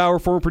with Will Bauer,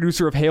 former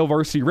producer of Hail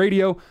Varsity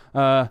Radio.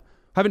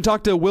 Haven't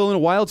talked to Will in a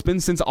while. It's been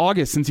since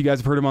August since you guys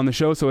have heard him on the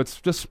show, so it's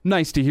just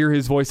nice to hear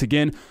his voice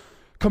again.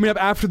 Coming up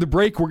after the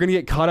break, we're going to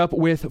get caught up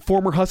with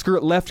former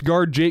Husker left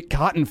guard Jake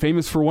Cotton,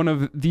 famous for one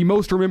of the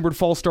most remembered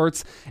false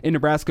starts in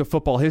Nebraska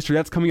football history.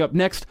 That's coming up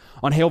next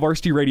on Hail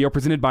Varsity Radio,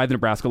 presented by the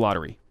Nebraska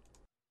Lottery.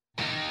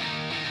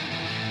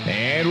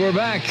 And we're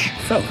back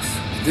Fellas,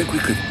 think we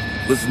could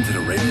listen to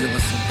the radio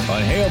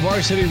on Hail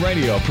Varsity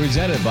Radio,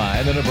 presented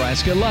by the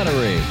Nebraska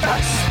Lottery.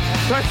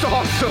 That's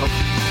awesome.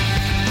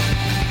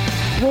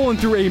 Rolling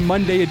through a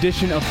Monday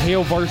edition of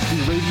Hail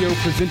Varsity Radio,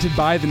 presented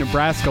by the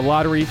Nebraska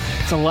Lottery.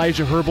 It's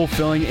Elijah Herbal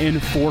filling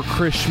in for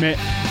Chris Schmidt,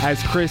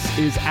 as Chris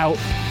is out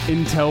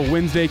until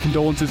Wednesday.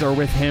 Condolences are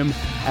with him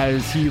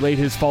as he laid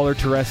his father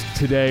to rest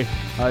today.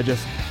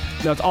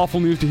 That's awful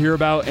news to hear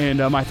about, and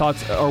my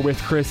thoughts are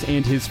with Chris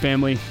and his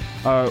family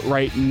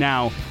right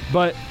now.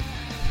 But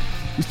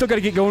we still got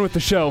to get going with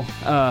the show,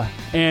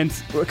 and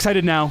we're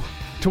excited now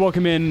to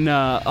welcome in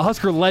a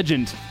Husker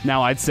legend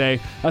now, I'd say,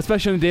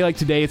 especially on a day like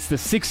today. It's the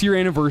 6-year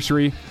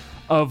anniversary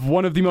of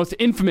one of the most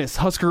infamous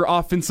Husker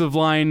offensive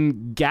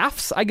line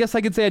gaffes, I guess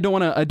I could say. I don't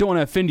want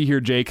to offend you here,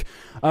 Jake,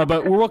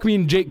 but we're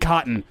welcoming Jake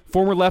Cotton,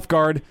 former left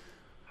guard.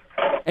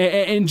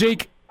 And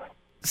Jake,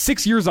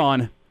 6 years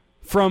on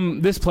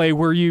from this play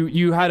where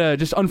you had a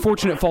just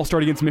unfortunate false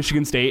start against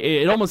Michigan State,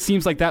 it almost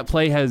seems like that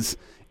play has,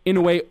 in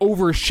a way,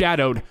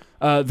 overshadowed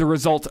the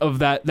result of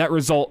that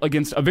result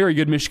against a very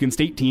good Michigan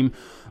State team.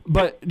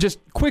 But just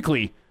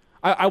quickly,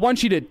 I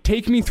want you to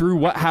take me through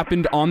what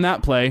happened on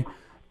that play.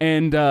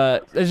 And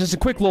as just a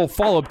quick little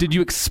follow-up, did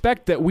you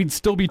expect that we'd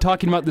still be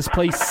talking about this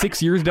play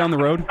 6 years down the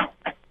road?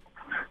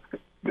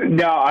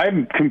 No,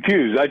 I'm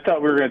confused. I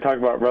thought we were going to talk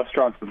about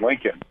restaurants in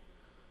Lincoln.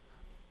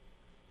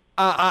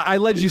 I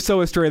led you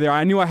so astray there.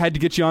 I knew I had to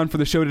get you on for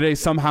the show today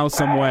somehow,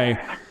 some way.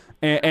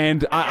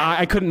 And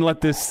I couldn't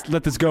let this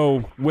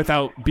go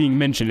without being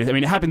mentioned. I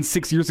mean, it happened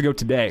 6 years ago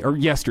today, or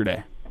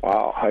yesterday.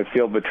 Wow, I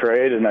feel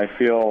betrayed, and I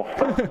feel,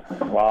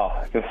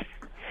 wow,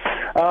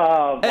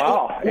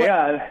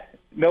 yeah,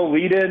 no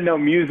lead-in, no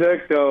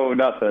music, no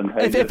nothing.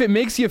 If it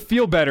makes you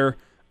feel better,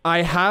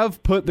 I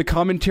have put the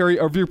commentary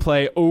of your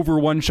play over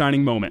One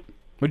Shining Moment.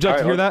 Would you like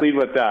to hear that?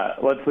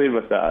 Let's lead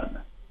with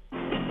that.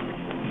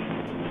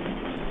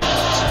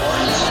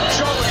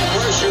 Showing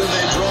pressure,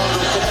 they draw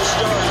the false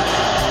start.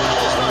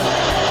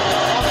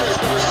 Offense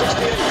number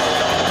 68.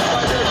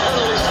 Five-yard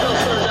penalty, still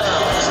third down.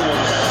 Excellent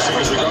passing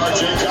as the guard,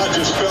 Jake Cotton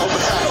just fell back.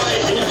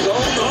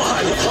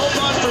 Hold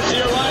on for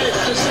dear life.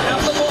 Just snap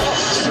the ball.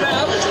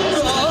 Snap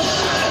the ball.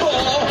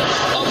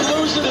 I'm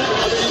losing it. I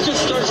mean, he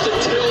just starts to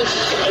tilt.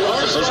 And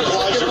Armstrong's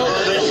looking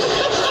over.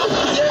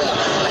 Yeah,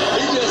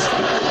 he just...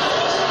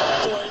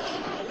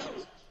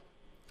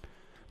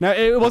 Now,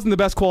 it wasn't the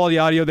best quality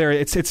audio there.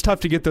 It's tough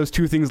to get those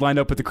two things lined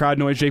up with the crowd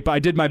noise, Jake, but I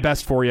did my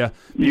best for you.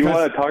 You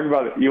want to talk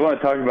about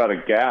a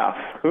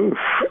gaffe? Oof.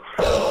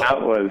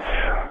 That was.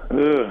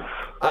 Ugh.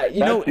 I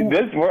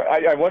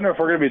wonder if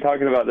we're going to be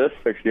talking about this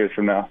 6 years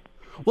from now.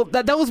 Well,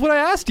 that was what I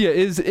asked you.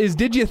 Is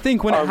did you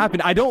think when it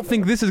happened? I don't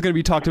think this is going to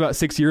be talked about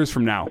 6 years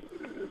from now.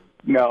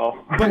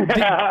 No, but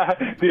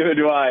neither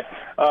do I.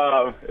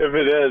 If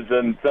it is,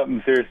 then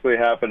something seriously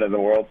happened in the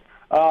world.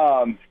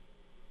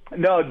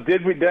 No,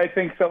 did I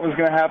think something was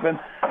going to happen?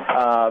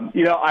 I'm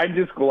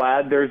just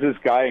glad there's this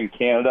guy in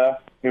Canada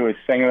who was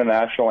singing the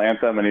national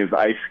anthem and he was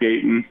ice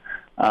skating,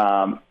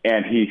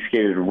 and he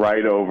skated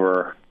right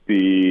over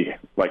the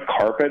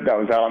carpet that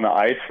was out on the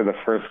ice for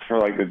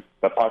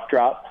the puck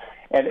drop.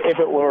 And if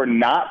it were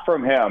not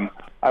from him,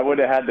 I would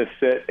have had to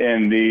sit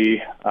in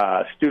the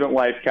Student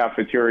Life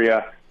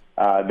cafeteria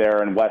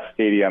there in West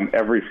Stadium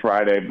every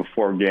Friday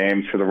before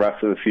games for the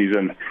rest of the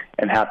season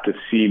and have to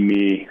see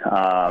me,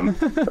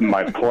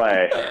 my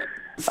play,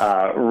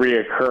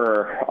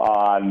 reoccur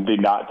on the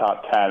Not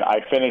Top 10.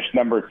 I finished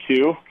number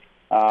 2.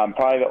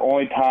 Probably the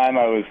only time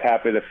I was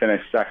happy to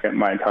finish second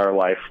my entire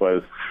life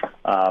was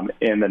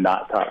in the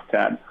Not Top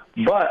 10.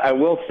 But I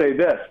will say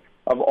this.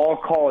 Of all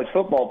college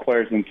football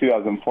players in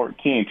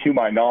 2014, to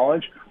my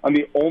knowledge, I'm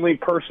the only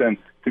person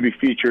to be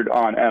featured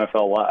on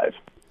NFL Live.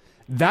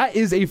 That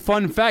is a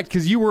fun fact,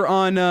 because you were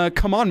on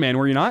Come On Man,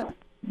 were you not?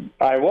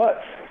 I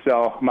was.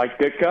 So Mike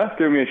Ditka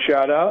threw me a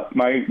shout-out,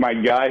 my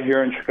guy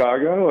here in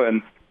Chicago,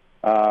 and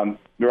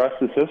the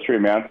rest is history,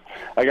 man.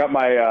 I got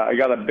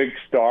a big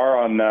star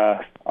on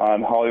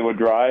Hollywood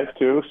Drive,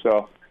 too,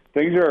 so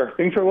things are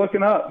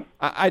looking up.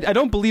 I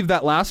don't believe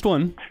that last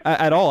one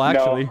at all,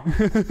 actually.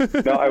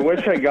 No, I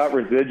wish I got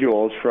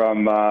residuals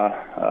from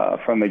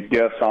the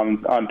gifts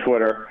on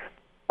Twitter.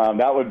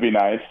 That would be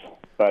nice,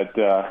 but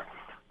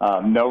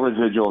no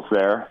residuals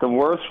there. The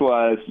worst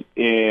was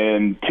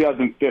in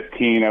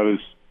 2015. I was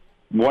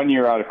 1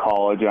 year out of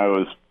college, and I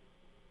was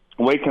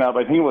waking up.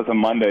 I think it was a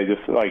Monday,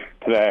 just like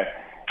today,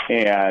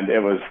 and it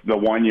was the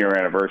 1 year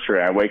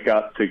anniversary. I wake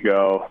up to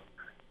go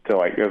to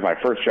it was my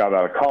first job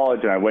out of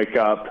college, and I wake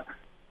up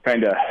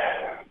kind of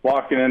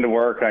walking into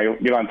work, and I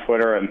get on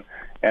Twitter,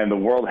 and the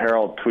World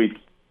Herald tweets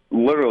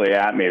literally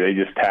at me. They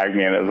just tagged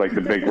me, and it was like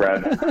the big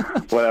red,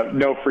 whatever,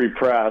 no free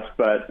press,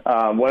 but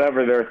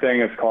whatever their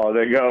thing is called.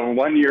 They go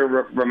 1 year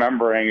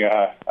remembering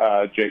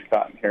Jake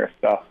Cotton here.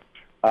 So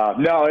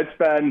no, it's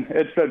been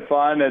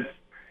fun.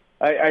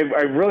 I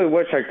really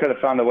wish I could have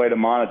found a way to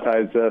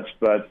monetize this,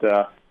 but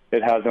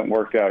it hasn't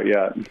worked out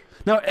yet.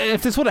 Now,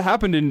 if this would have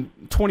happened in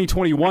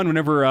 2021,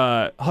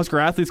 whenever Husker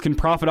athletes can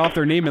profit off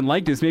their name and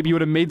likeness, maybe you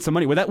would have made some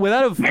money. Would that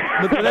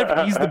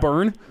have eased the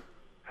burn?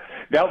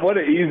 That would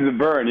have eased the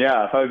burn,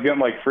 yeah. If I was getting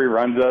like free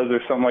Runzas or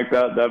something like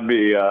that,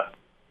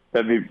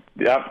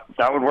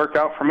 that would work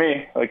out for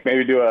me. Like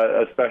maybe do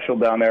a special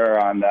down there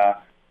on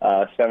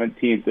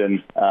 17th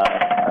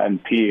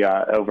and P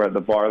over at the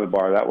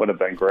bar. That would have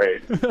been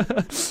great.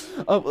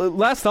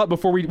 Last thought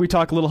before we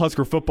talk a little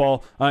Husker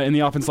football in the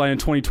offense line in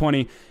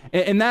 2020,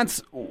 and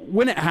that's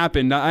when it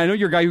happened. I know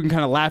you're a guy who can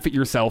kind of laugh at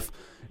yourself.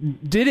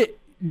 Did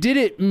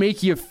it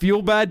make you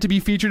feel bad to be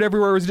featured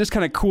everywhere, or was it just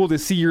kind of cool to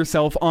see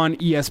yourself on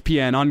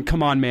ESPN, on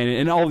Come On Man,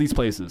 and all these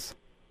places?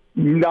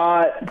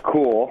 Not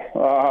cool.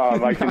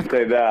 I can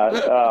say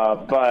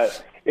that.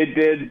 But it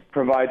did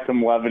provide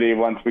some levity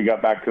once we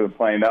got back to the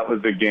plane. That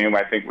was a game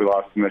I think we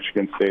lost to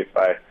Michigan State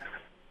by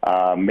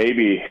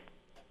maybe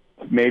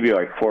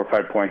like 4 or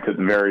 5 points at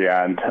the very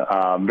end.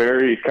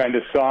 Very kind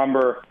of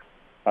somber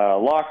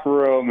locker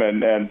room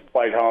and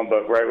flight home,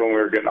 but right when we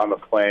were getting on the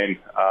plane,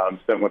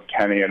 sitting with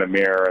Kenny and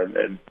Amir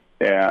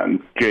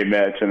and Jay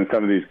Mitch and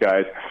some of these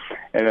guys,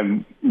 and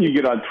then you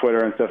get on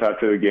Twitter and stuff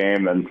after the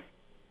game, and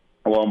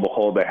lo and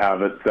behold, they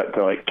have it set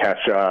to like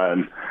Kesha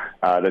and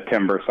the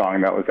Timber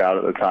song that was out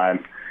at the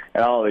time,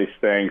 and all these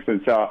things.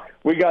 And so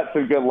we got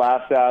some good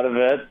laughs out of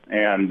it,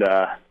 and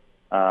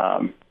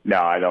no,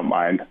 I don't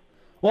mind.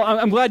 Well,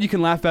 I'm glad you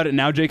can laugh at it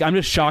now, Jake. I'm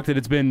just shocked that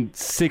it's been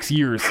 6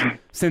 years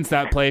since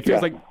that play. It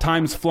feels like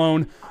time's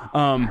flown.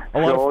 A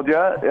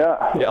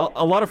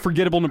lot of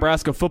forgettable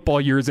Nebraska football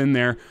years in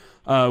there.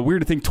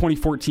 Weird to think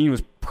 2014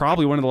 was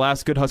probably one of the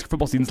last good Husker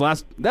football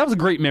seasons. That was a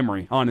great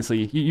memory,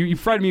 honestly. You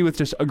frightened me with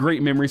just a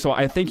great memory, so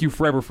I thank you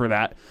forever for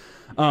that.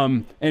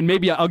 And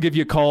maybe I'll give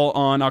you a call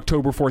on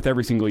October 4th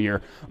every single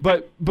year.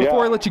 But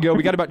before I let you go,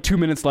 we got about 2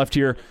 minutes left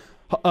here.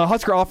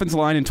 Husker offensive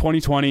line in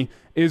 2020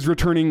 is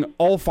returning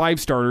all 5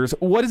 starters.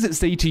 What does it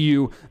say to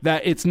you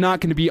that it's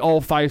not going to be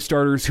all 5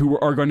 starters who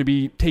are going to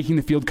be taking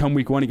the field come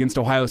week 1 against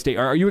Ohio State?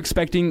 Are you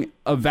expecting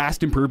a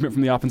vast improvement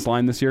from the offensive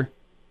line this year?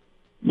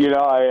 You know,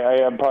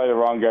 I am probably the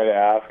wrong guy to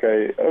ask.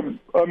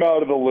 I'm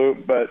out of the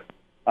loop, but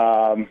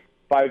 5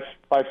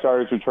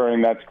 starters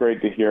returning, that's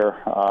great to hear.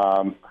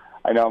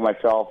 I know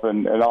myself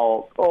and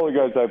all the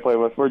guys I play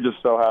with, we're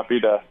just so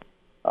happy to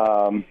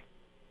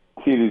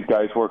see these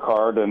guys work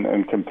hard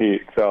and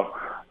compete. So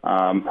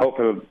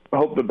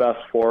hope the best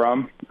for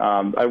them.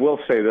 I will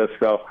say this,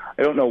 though.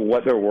 I don't know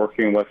what they're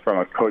working with from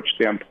a coach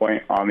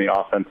standpoint on the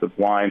offensive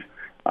line.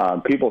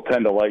 People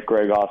tend to like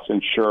Greg Austin,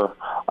 sure.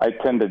 I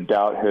tend to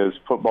doubt his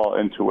football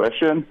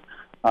intuition.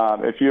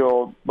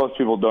 Most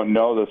people don't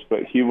know this,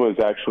 but he was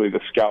actually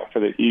the scout for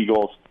the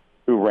Eagles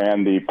who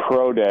ran the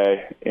pro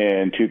day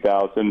in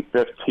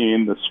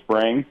 2015, the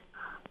spring.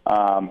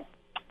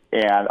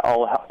 And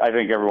I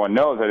think everyone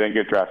knows I didn't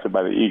get drafted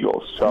by the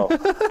Eagles. So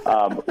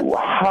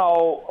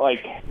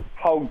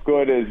how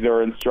good is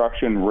their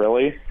instruction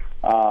really?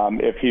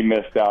 If he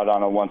missed out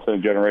on a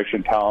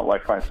once-in-a-generation talent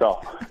like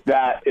myself,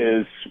 that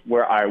is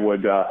where I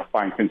would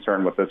find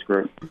concern with this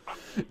group.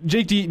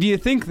 Jake, do you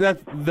think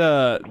that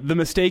the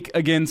mistake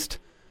against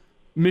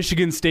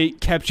Michigan State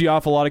kept you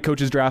off a lot of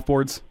coaches' draft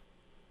boards?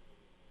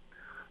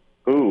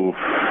 Ooh,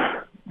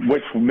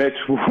 which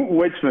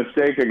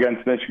mistake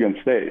against Michigan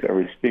State are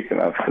we speaking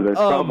of? There's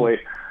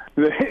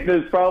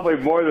probably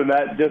more than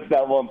that. Just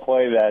that one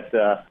play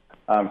that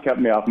kept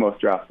me off most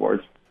draft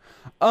boards.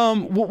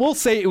 We'll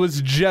say it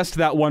was just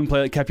that one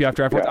play that kept you off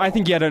draft boards. Yeah. I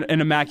think you had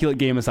an immaculate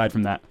game aside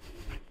from that.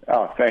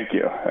 Oh, thank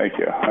you.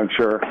 I'm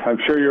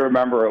sure you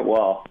remember it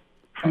well.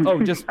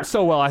 Oh, just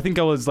so well. I think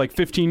I was like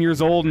 15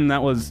 years old, and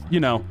that was,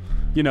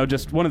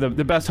 just one of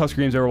the best Husker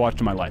games I ever watched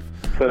in my life.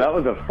 So that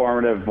was a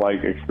formative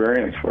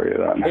experience for you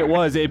then. It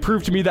was. It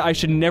proved to me that I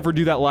should never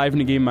do that live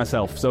in a game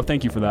myself. So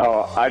thank you for that.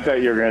 Oh, I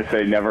thought you were going to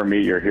say never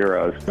meet your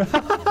heroes.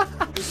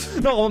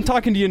 No, I'm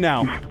talking to you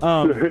now.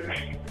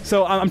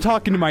 So I'm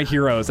talking to my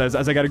heroes as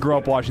I got to grow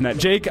up watching that.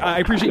 Jake, I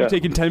appreciate you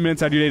taking 10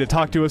 minutes out of your day to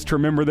talk to us, to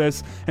remember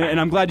this, and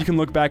I'm glad you can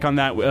look back on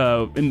that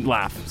and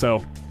laugh.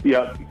 So.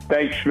 Yep.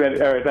 Thanks, Schmidt.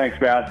 Thanks,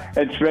 Matt.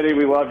 And Schmitty,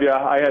 we love you.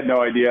 I had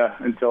no idea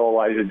until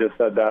Elijah just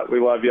said that. We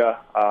love you.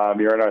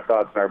 You're in our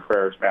thoughts and our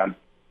prayers, man.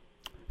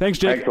 Thanks,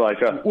 Jake. Thanks,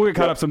 Elijah. We'll get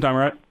caught up sometime, all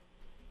right?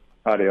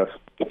 Adios.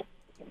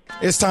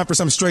 It's time for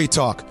some straight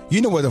talk. You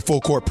know where the full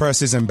court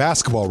press is in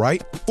basketball,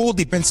 right? Full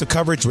defensive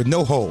coverage with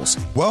no holes.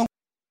 Well.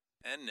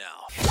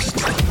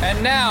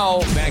 And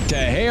now, back to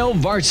Hail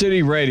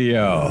Varsity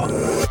Radio.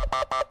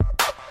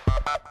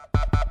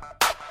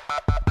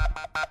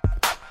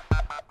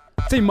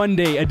 It's a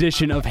Monday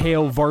edition of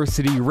Hail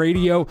Varsity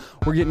Radio.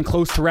 We're getting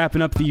close to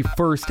wrapping up the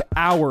first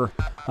hour.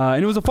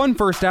 And it was a fun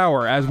first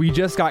hour as we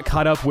just got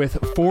caught up with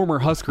former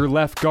Husker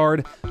left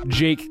guard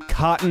Jake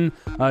Cotton.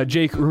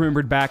 Jake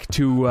remembered back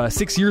to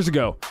 6 years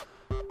ago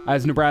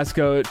as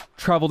Nebraska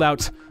traveled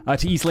out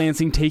to East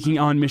Lansing taking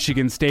on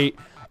Michigan State.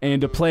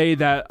 And a play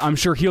that I'm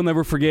sure he'll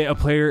never forget, a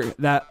player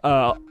that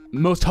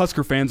most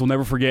Husker fans will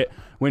never forget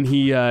when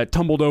he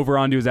tumbled over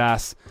onto his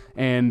ass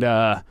and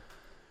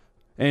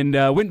and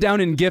went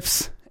down in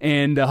gifs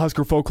and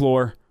Husker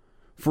folklore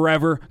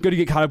forever. Good to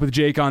get caught up with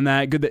Jake on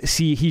that. Good to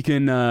see he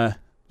can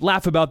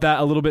laugh about that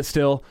a little bit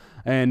still,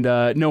 and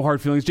no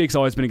hard feelings. Jake's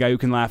always been a guy who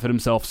can laugh at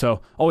himself,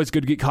 so always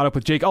good to get caught up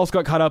with Jake. Also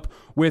got caught up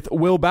with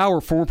Will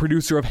Bauer, former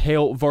producer of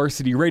Hail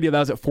Varsity Radio. That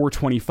was at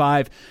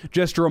 4:25.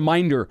 Just a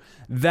reminder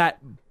that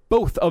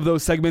both of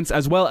those segments,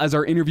 as well as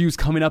our interviews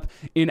coming up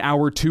in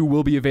Hour 2,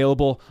 will be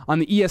available on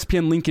the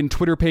ESPN Lincoln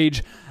Twitter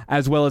page,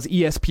 as well as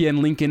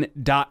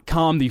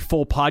ESPNLincoln.com. The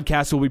full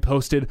podcast will be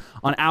posted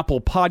on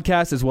Apple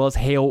Podcasts, as well as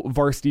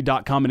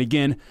HailVarsity.com. And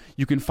again,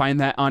 you can find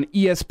that on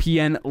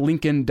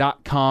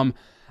ESPNLincoln.com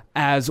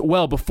as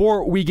well.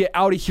 Before we get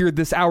out of here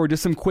this hour,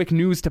 just some quick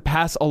news to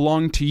pass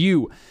along to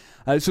you.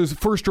 This was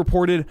first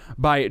reported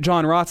by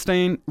John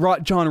Rothstein,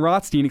 and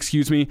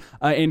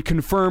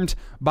confirmed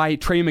by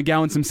Trey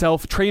McGowens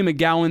himself. Trey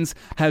McGowens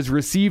has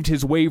received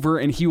his waiver,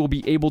 and he will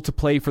be able to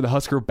play for the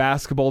Husker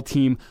basketball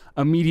team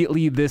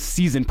immediately this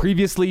season.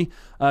 Previously,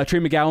 Trey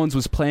McGowens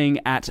was playing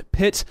at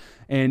Pitt,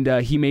 and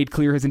he made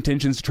clear his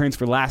intentions to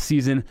transfer last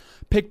season,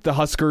 picked the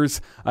Huskers.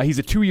 He's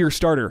a 2-year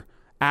starter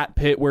at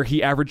Pitt, where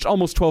he averaged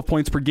almost 12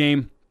 points per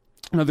game,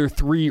 another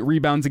 3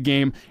 rebounds a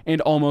game,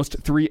 and almost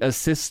 3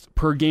 assists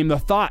per game. The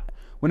thought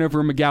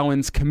whenever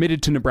McGowens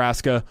committed to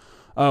Nebraska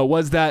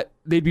was that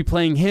they'd be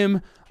playing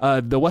him,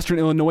 the Western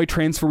Illinois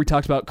transfer. We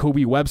talked about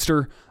Kobe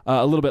Webster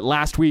a little bit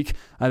last week,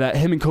 that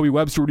him and Kobe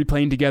Webster would be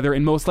playing together,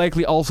 and most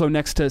likely also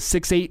next to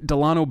 6'8"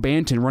 Delano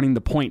Banton running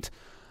the point.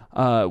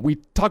 We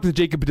talked with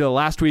Jacob Padilla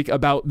last week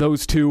about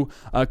those two,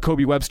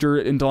 Kobe Webster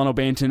and Delano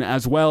Banton,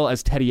 as well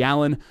as Teddy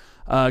Allen.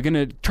 Going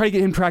to try to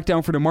get him tracked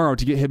down for tomorrow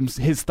to get him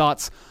his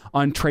thoughts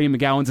on Trey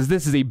McGowens, as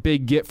this is a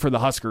big get for the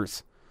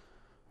Huskers.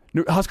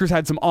 Huskers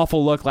had some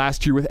awful luck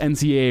last year with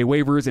NCAA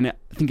waivers, and I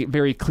think it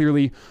very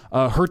clearly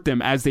hurt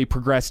them as they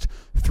progressed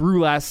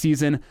through last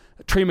season.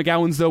 Trey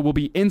McGowens, though, will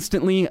be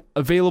instantly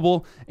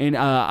available, and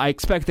I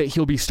expect that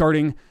he'll be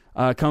starting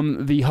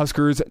come the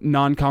Huskers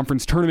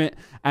non-conference tournament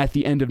at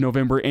the end of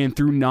November and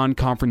through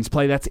non-conference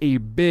play. That's a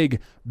big,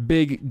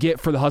 big get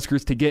for the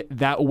Huskers to get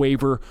that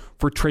waiver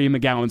for Trey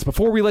McGowens.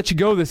 Before we let you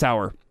go this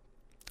hour,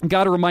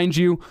 got to remind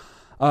you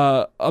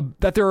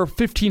that there are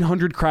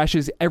 1,500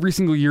 crashes every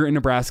single year in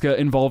Nebraska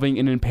involving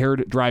an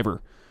impaired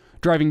driver.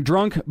 Driving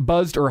drunk,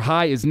 buzzed, or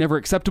high is never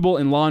acceptable,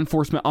 and law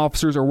enforcement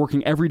officers are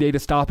working every day to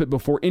stop it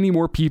before any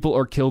more people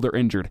are killed or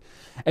injured.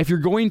 If you're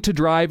going to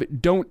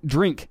drive, don't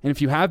drink. And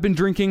if you have been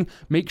drinking,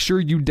 make sure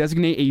you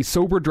designate a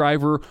sober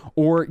driver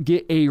or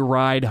get a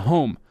ride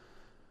home.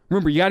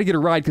 Remember, you got to get a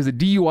ride because a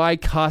DUI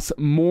costs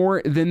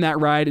more than that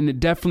ride, and it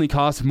definitely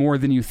costs more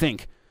than you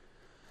think.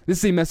 This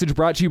is a message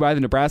brought to you by the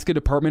Nebraska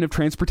Department of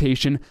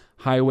Transportation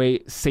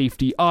Highway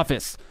Safety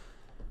Office.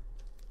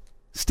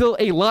 Still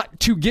a lot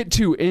to get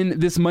to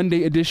in this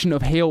Monday edition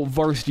of Hail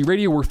Varsity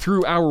Radio. We're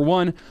through Hour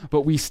 1,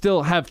 but we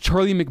still have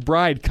Charlie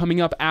McBride coming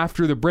up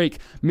after the break.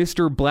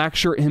 Mr.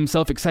 Blackshirt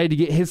himself, excited to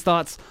get his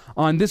thoughts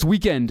on this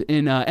weekend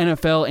in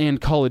NFL and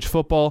college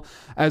football,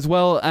 as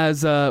well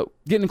as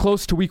getting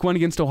close to Week 1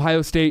 against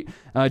Ohio State.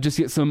 Just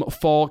get some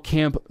fall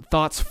camp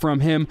thoughts from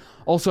him.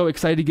 Also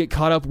excited to get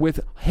caught up with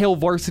Hail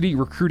Varsity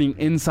recruiting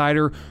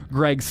insider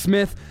Greg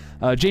Smith.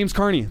 James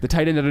Carney, the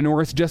tight end out of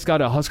Norris, just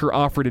got a Husker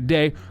offer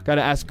today. Got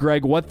to ask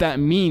Greg what that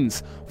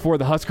means for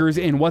the Huskers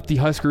and what the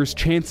Huskers'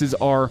 chances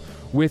are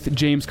with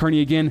James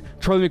Carney. Again,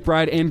 Charlie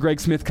McBride and Greg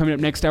Smith coming up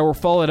next hour.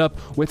 Follow it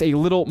up with a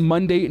little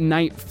Monday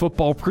Night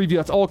Football preview.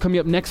 That's all coming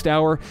up next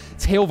hour.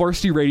 It's Hail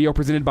Varsity Radio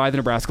presented by the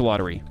Nebraska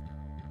Lottery.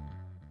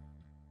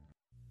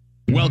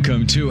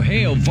 Welcome to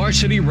Hail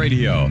Varsity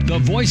Radio, the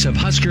voice of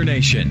Husker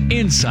Nation.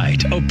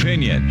 Insight,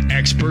 opinion,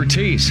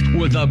 expertise,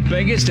 with the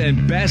biggest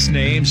and best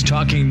names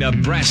talking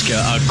Nebraska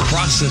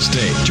across the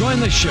state. Join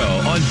the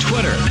show on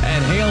Twitter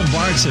at Hail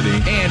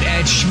Varsity and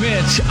at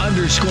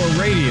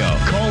Schmitz_radio.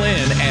 Call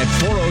in at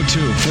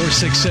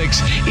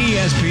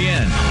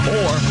 402-466-ESPN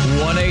or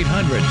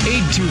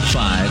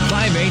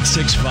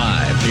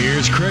 1-800-825-5865.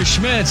 Here's Chris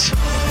Schmitz.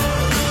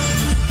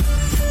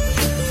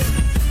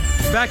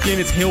 Back in,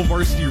 it's Hail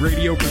Varsity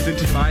Radio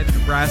presented by the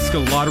Nebraska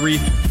Lottery.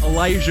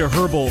 Elijah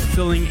Herbal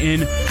filling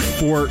in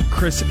for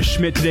Chris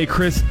Schmidt today.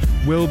 Chris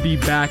will be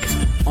back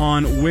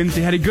on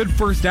Wednesday. Had a good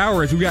first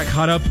hour as we got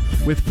caught up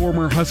with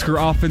former Husker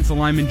offensive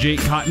lineman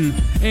Jake Cotton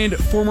and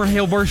former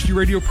Hail Varsity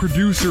Radio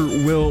producer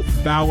Will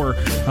Bauer.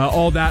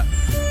 All that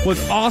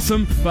was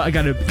awesome, but I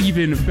got an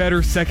even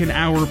better second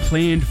hour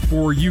planned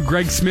for you.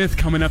 Greg Smith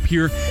coming up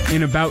here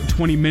in about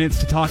 20 minutes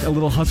to talk a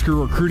little Husker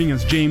recruiting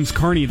as James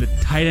Carney, the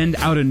tight end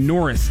out of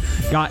Norris,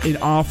 got an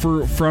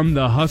offer from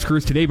the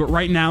Huskers today. But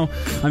right now,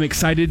 I'm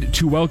excited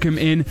to welcome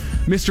in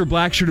Mr.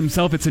 Blackshirt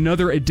himself. It's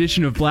another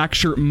edition of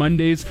Blackshirt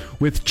Mondays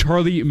with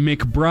Charlie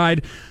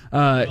McBride.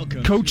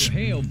 Coach,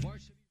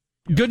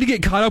 good to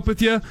get caught up with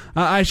you.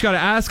 I just got to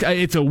ask,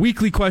 it's a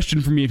weekly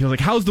question for me. It feels like,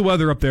 how's the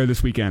weather up there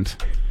this weekend?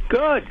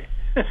 Good.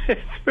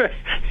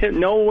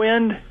 No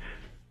wind,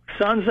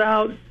 sun's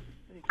out.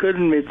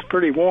 It's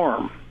pretty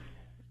warm,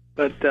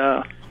 but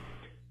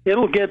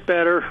it'll get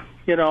better.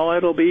 You know,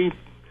 it'll be,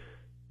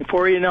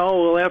 before you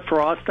know, we'll have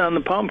frost on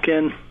the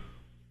pumpkin.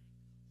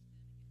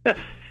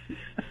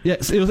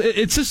 Yes,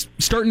 it's just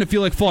starting to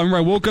feel like fall. I remember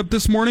I woke up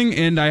this morning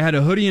and I had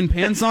a hoodie and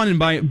pants on, and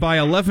by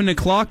 11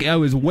 o'clock, I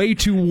was way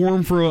too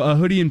warm for a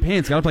hoodie and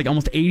pants. Got up like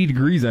almost 80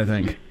 degrees, I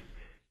think.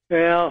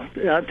 Well,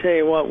 I'll tell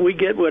you what, we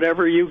get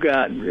whatever you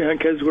got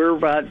because we're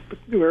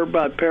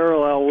about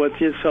parallel with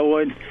you.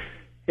 So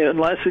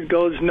unless it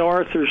goes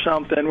north or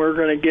something, we're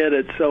going to get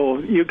it. So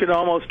you can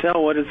almost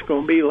tell what it's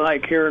going to be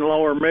like here in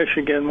Lower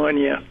Michigan when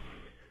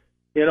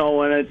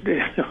when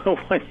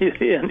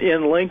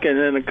in Lincoln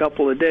in a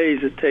couple of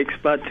days. It takes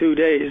about 2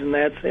 days, and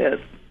that's it.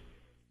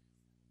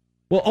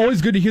 Well,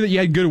 always good to hear that you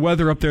had good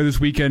weather up there this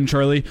weekend,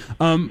 Charlie.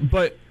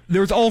 But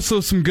there was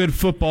also some good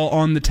football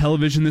on the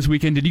television this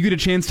weekend. Did you get a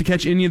chance to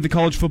catch any of the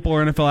college football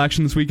or NFL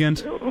action this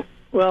weekend?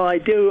 Well, I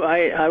do.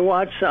 I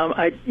watch some.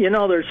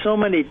 There's so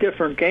many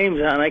different games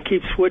on. I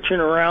keep switching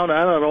around.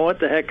 I don't know what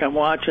the heck I'm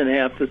watching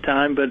half the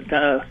time, but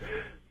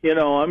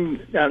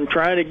I'm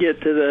trying to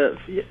get to the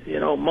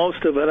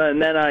most of it,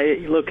 and then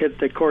I look at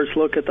the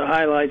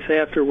highlights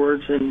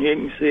afterwards, and you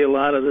can see a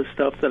lot of the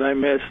stuff that I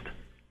missed.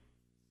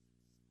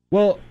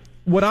 Well,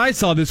 what I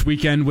saw this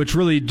weekend, which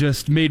really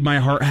just made my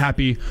heart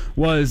happy,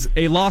 was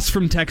a loss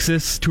from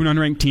Texas to an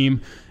unranked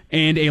team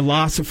and a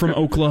loss from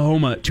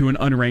Oklahoma to an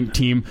unranked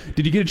team.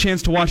 Did you get a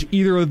chance to watch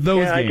either of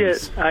those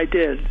games? I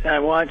did. I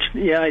watched.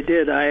 Yeah, I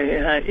did.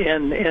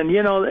 And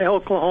the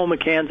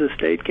Oklahoma-Kansas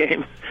State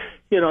game.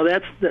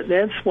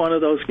 That's one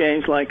of those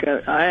games. Like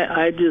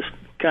I just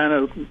kind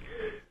of,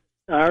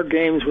 our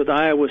games with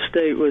Iowa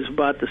State was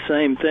about the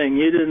same thing.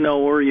 You didn't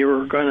know how you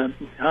were going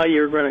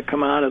to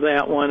come out of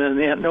that one.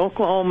 And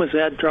Oklahoma's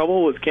had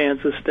trouble with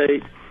Kansas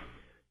State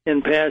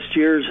in past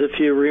years, if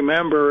you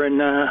remember. And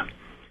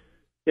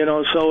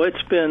so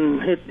it's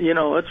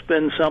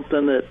been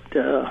something that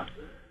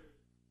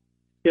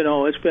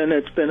it's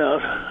been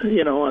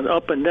an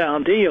up and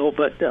down deal.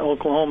 But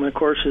Oklahoma, of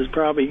course, has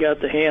probably got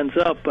the hands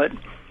up. But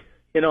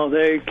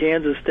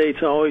Kansas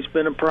State's always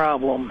been a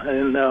problem,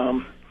 and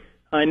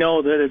I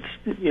know that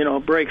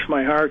it breaks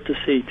my heart to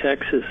see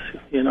Texas,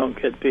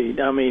 get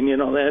beat. I mean,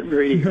 that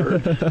really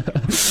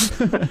hurts.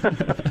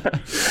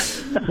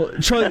 Well,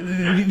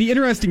 Charlie, the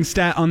interesting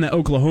stat on the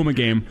Oklahoma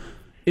game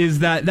is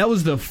that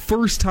was the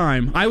first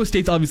time. Iowa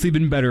State's obviously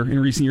been better in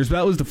recent years, but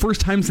that was the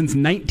first time since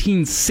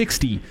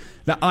 1960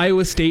 that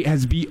Iowa State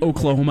has beat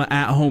Oklahoma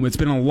at home. It's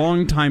been a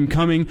long time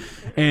coming,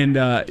 and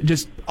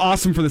just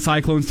awesome for the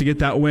Cyclones to get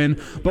that win.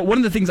 But one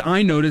of the things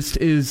I noticed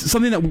is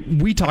something that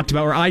we talked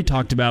about, or I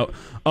talked about,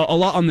 a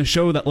lot on the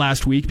show that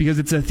last week, because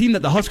it's a theme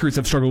that the Huskers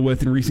have struggled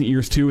with in recent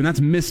years too, and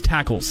that's missed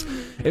tackles.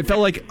 It felt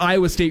like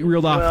Iowa State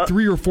reeled off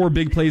 3 or 4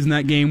 big plays in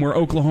that game where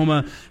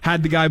Oklahoma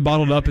had the guy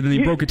bottled up, and then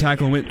he broke a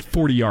tackle and went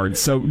 40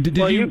 yards. So did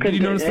you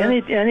notice that?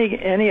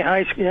 Any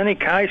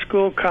high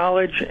school,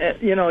 college,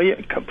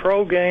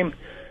 pro game,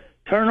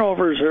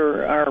 turnovers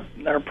are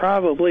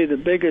probably the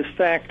biggest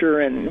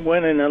factor in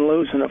winning and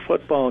losing a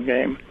football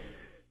game.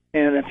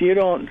 And if you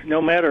don't,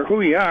 no matter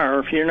who you are,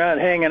 if you're not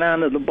hanging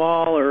on to the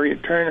ball, or you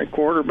turn at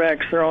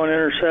quarterbacks throwing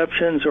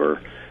interceptions, or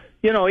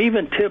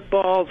even tip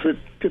balls that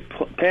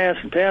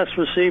pass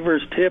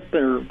receivers tip,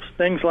 or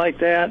things like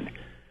that,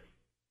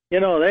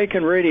 they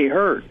can really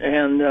hurt.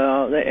 And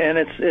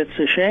it's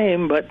a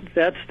shame, but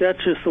that's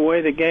just the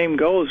way the game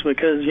goes,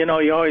 because you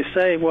always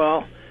say,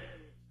 well,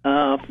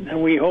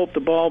 we hope the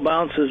ball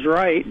bounces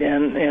right,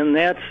 and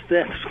that's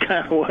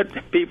kind of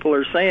what people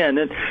are saying.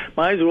 And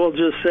might as well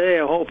just say,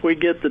 I hope we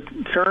get the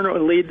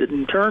lead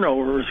in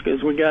turnovers,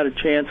 because we got a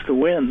chance to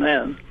win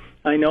then.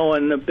 I know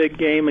in the big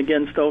game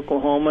against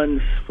Oklahoma,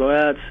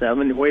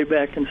 way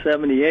back in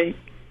 '78,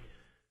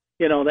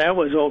 that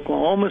was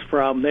Oklahoma's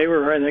problem. They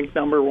were, I think,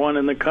 number 1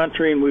 in the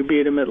country, and we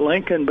beat them at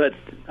Lincoln, but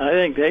I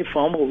think they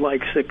fumbled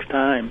like 6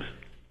 times.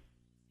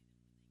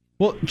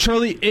 Well,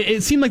 Charlie,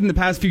 it seemed like in the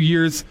past few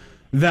years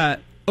that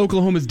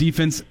Oklahoma's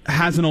defense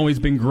hasn't always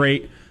been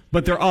great,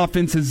 but their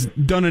offense has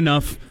done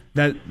enough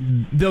that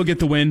they'll get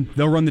the win,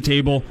 they'll run the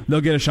table,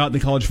 they'll get a shot at the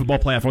college football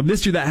playoff. Well,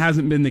 this year that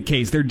hasn't been the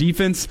case. Their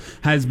defense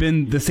has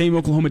been the same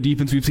Oklahoma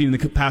defense we've seen in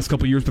the past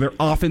couple of years, but their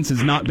offense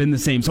has not been the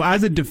same. So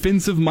as a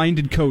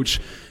defensive-minded coach,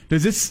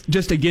 does this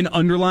just again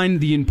underline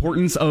the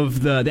importance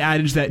of the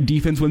adage that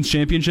defense wins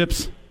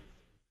championships?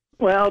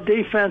 Well,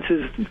 defense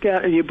has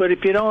got you, but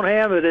if you don't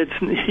have it,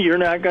 you're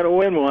not going to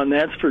win one.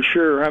 That's for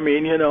sure. I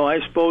mean, I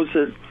suppose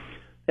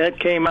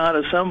that came out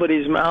of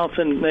somebody's mouth,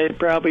 and they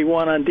probably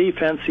won on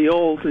defense. The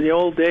old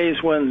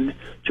days when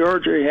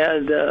Georgia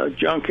had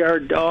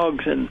junkyard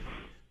dogs and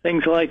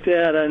things like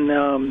that. And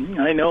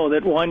I know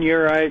that one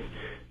year,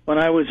 when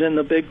I was in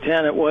the Big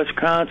Ten at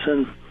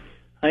Wisconsin,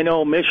 I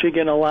know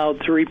Michigan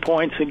allowed 3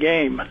 points a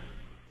game.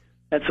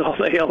 That's all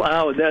they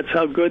allowed. That's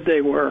how good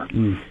they were.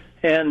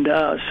 And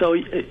so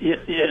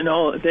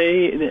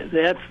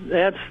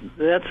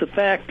that's a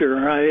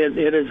factor.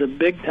 It is a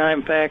big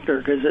time factor,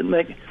 because it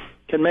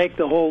can make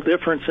the whole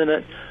difference in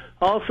it.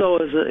 Also,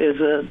 is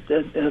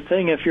a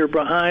thing, if you're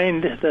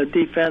behind, the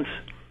defense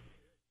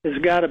has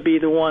got to be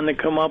the one to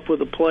come up with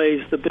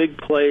the big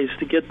plays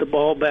to get the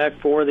ball back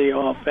for the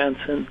offense.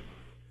 And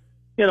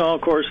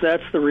of course,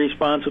 that's the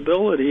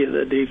responsibility of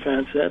the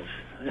defense.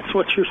 That's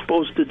what you're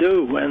supposed to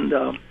do. And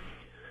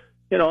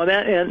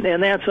that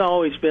and that's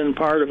always been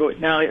part of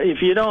it. Now,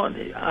 if you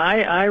don't,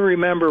 I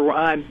remember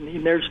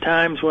there's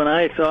times when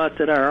I thought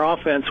that our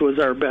offense was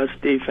our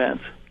best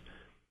defense,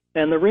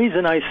 and the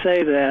reason I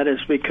say that is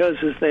because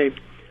as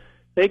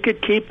they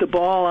could keep the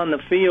ball on the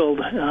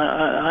field.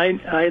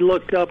 I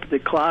looked up at the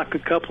clock a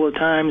couple of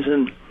times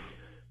and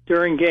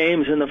during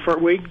games, and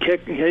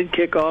he'd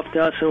kick off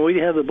to us, and we'd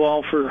have the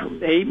ball for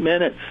 8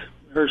 minutes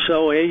or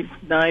so,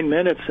 8-9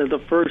 minutes of the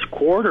first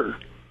quarter.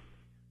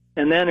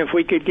 And then if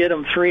we could get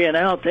them 3 and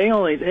out, they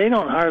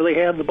don't hardly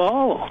have the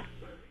ball.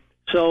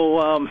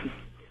 So,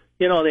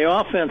 the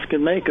offense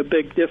can make a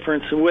big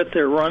difference with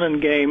their running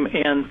game.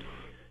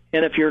 And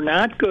if you're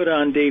not good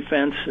on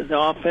defense, the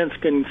offense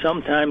can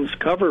sometimes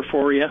cover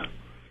for you,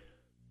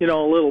 a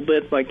little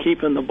bit by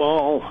keeping the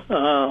ball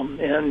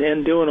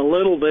and doing a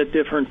little bit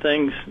different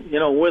things,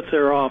 with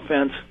their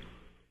offense.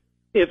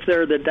 If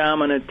they're the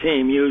dominant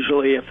team,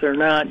 usually. If they're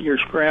not, you're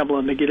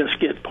scrambling to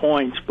get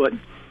points. But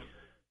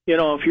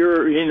if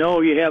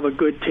you have a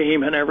good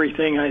team and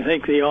everything, I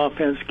think the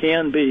offense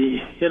can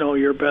be,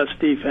 your best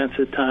defense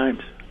at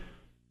times.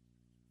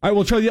 All right,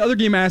 well, Charlie, the other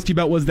game I asked you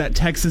about was that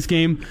Texas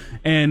game,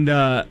 and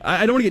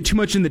I don't want to get too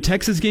much in the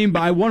Texas game,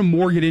 but I want to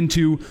more get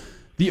into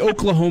the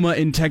Oklahoma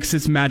and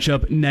Texas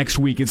matchup next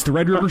week. It's the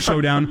Red River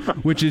Showdown,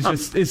 which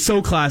is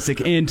so classic,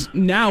 and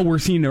now we're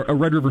seeing a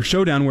Red River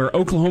Showdown where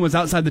Oklahoma's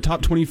outside the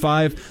top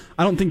 25.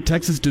 I don't think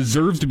Texas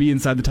deserves to be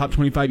inside the top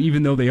 25,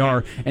 even though they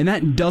are, and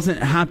that doesn't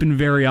happen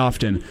very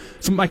often.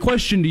 So my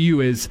question to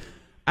you is,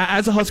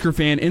 as a Husker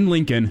fan in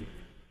Lincoln,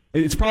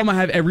 it's a problem I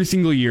have every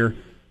single year.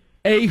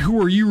 A,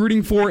 who are you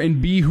rooting for,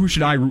 and B, who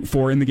should I root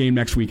for in the game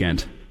next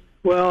weekend?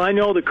 Well, I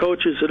know the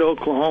coaches at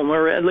Oklahoma,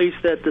 or at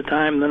least at the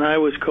time that I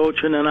was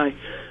coaching, and I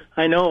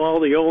know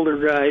all the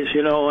older guys,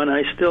 and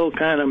I still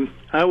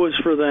I was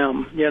for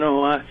them.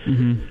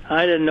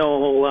 I didn't know a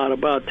whole lot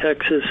about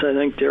Texas. I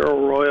think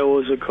Darrell Royal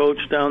was a coach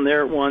down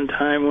there at one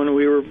time when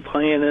we were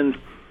playing, and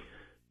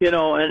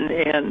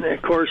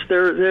of course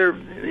they're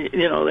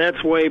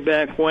that's way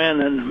back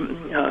when,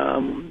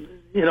 and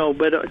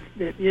but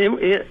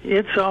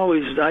it's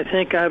always, I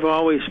think I've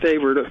always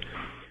favored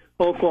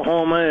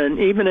Oklahoma, and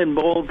even in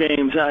bowl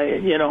games,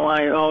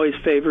 I always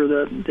favor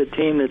the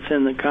team that's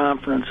in the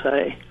conference.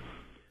 I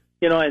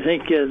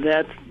think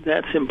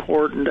that's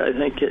important. I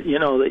think that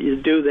you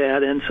do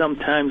that, and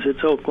sometimes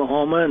it's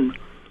Oklahoma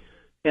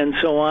and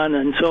so on,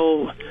 and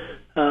so.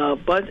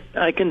 But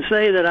I can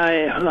say that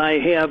I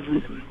have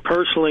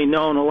personally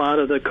known a lot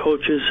of the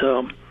coaches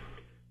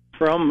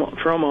from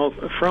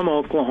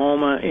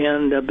Oklahoma,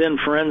 and I've been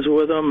friends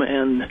with them,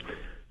 and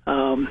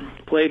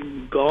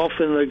played golf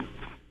in the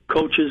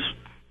coaches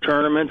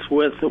tournaments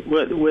with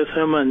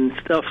him and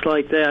stuff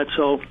like that.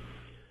 So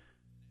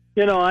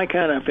I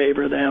kind of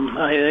favor them.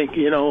 I think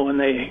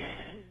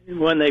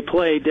when they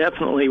play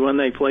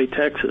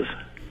Texas.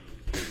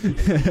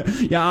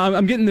 Yeah,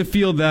 I'm getting the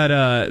feel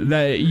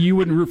that you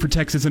wouldn't root for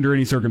Texas under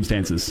any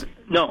circumstances.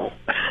 No.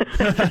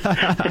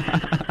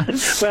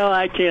 Well,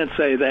 I can't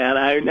say that.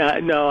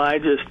 I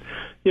just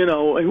they've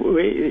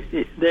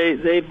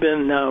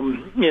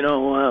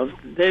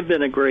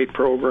been a great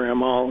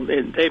program.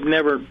 They've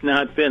never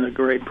not been a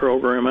great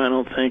program. I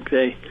don't think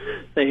they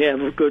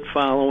have a good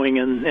following,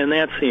 and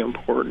that's the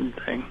important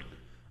thing.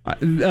 I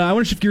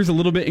want to shift gears a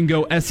little bit and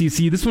go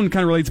SEC. This one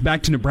kind of relates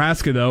back to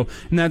Nebraska, though,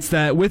 and that's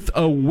that with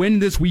a win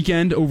this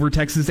weekend over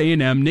Texas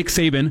A&M, Nick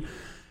Saban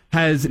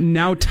has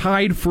now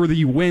tied for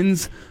the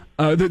wins,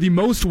 the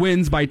most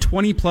wins by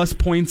 20-plus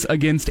points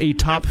against a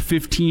top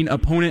 15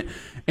 opponent,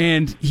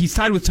 and he's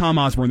tied with Tom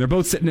Osborne. They're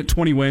both sitting at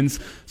 20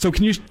 wins. So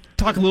can you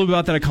talk a little bit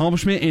about that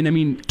accomplishment? And,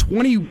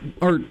 20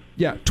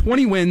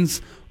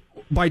 wins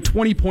by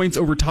 20 points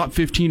over top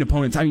 15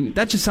 opponents.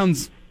 That just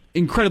sounds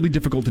incredibly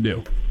difficult to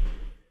do.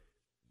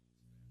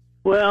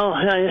 Well,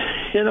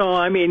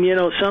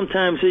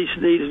 sometimes these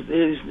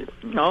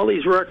all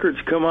these records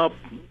come up,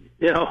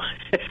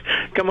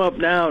 come up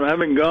now. I've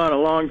been gone a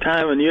long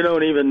time, and you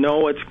don't even know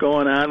what's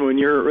going on when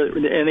you're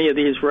any of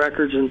these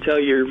records until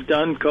you're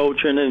done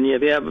coaching and you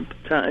have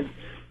time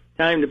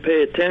to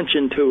pay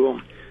attention to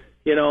them.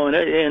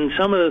 And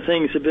some of the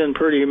things have been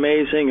pretty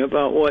amazing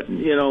about what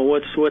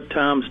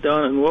Tom's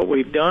done and what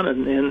we've done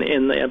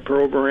in that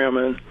program.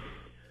 And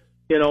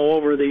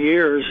over the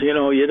years, you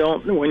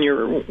don't, when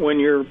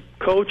you're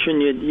coaching,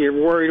 you're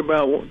worried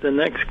about the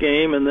next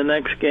game and the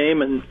next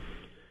game, and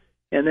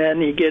then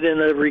you get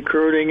into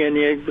recruiting, and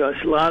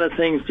a lot of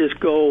things just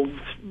go,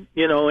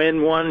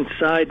 in one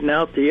side and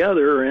out the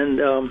other,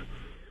 and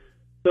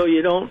so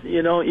you don't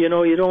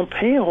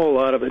pay a whole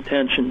lot of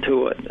attention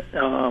to it.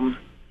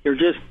 You're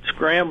just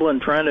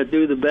scrambling, trying to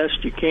do the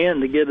best you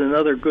can to get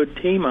another good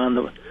team on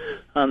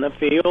the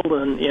field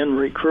and in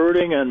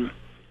recruiting. And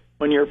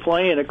when you're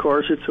playing, of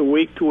course, it's a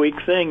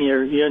week-to-week thing.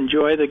 You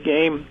enjoy the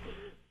game,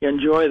 you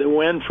enjoy the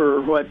win for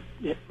a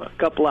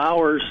couple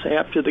hours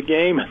after the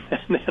game, and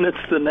then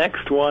it's the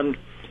next one.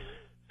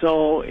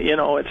 So,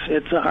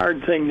 it's a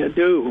hard thing to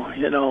do,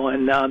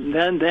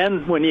 and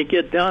then when you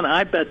get done,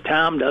 I bet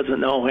Tom doesn't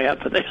know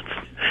half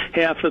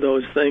of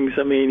those things.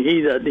 I mean,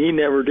 he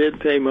never did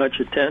pay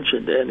much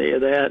attention to any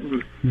of that.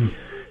 And,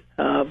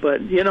 but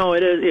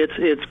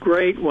it's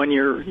great when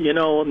you're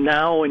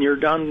now when you're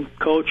done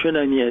coaching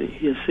and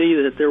you see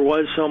that there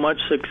was so much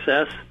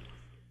success.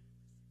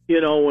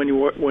 When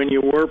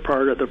you were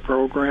part of the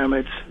program,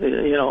 it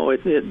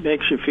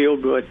makes you feel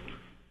good.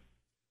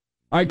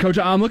 All right, Coach,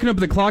 I'm looking up at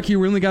the clock here.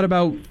 We only got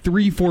about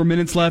 3-4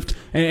 minutes left,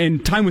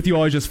 and time with you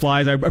always just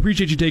flies. I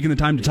appreciate you taking the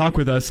time to talk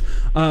with us.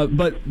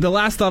 But the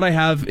last thought I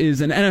have is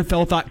an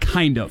NFL thought,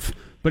 kind of.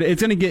 But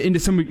it's going to get into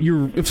some of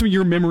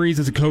your memories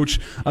as a coach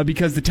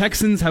because the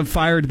Texans have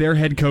fired their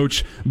head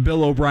coach,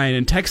 Bill O'Brien,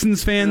 and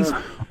Texans fans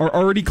are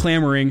already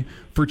clamoring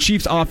for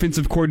Chiefs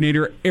offensive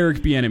coordinator Eric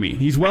Bieniemy.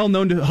 He's well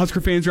known to Husker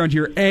fans around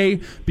here, A,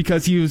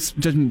 because he was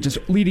just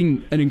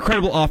leading an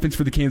incredible offense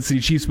for the Kansas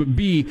City Chiefs, but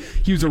B,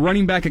 he was a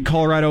running back at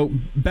Colorado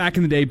back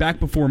in the day, back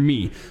before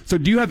me. So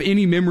do you have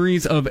any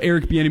memories of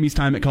Eric Bieniemy's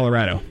time at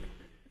Colorado?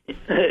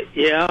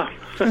 Yeah.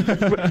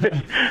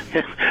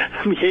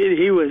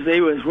 he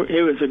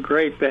was a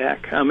great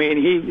back. I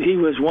mean, he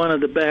was one of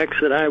the backs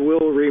that I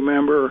will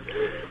remember.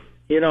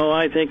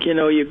 I think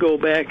you go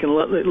back and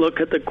look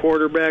at the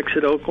quarterbacks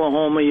at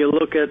Oklahoma. You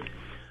look at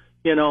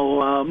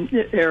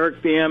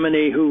Eric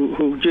Bieniemy,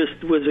 who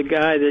just was a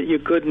guy that you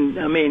couldn't.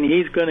 I mean,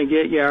 he's going to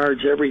get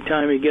yards every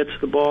time he gets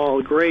the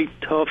ball. Great,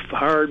 tough,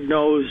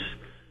 hard-nosed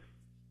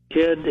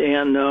kid,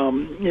 and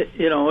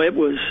it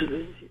was.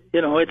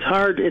 It's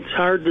hard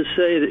to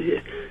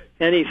say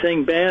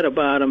anything bad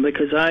about him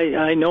because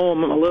I know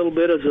him a little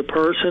bit as a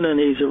person, and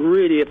he's a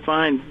really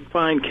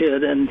fine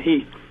kid, and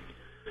he's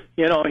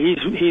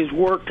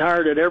worked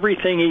hard at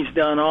everything he's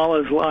done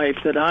all his life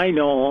that I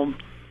know him,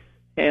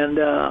 and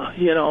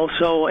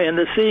and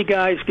to see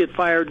guys get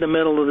fired in the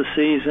middle of the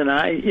season,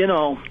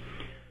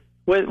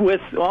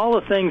 with all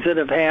the things that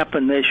have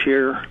happened this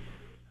year,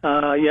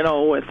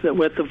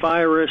 with the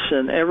virus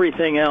and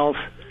everything else.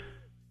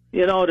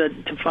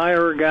 To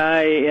fire a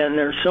guy, and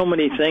there's so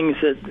many things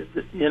that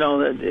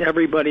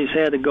everybody's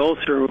had to go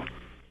through.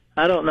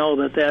 I don't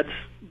know that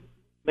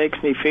makes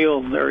me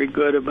feel very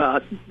good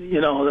about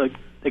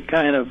the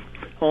kind of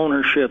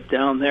ownership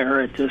down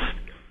there. It just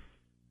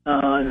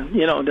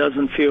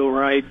doesn't feel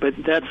right. But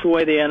that's the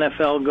way the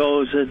NFL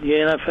goes. The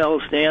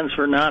NFL stands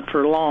for not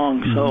for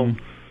long. Mm-hmm. So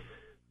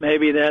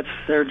maybe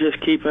they're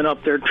just keeping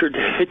up their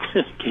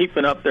tradition.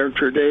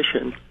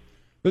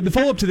 But the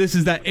follow-up to this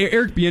is that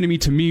Eric Bieniemy,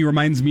 to me,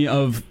 reminds me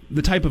of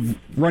the type of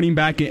running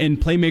back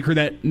and playmaker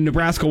that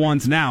Nebraska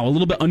wants now. A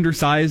little bit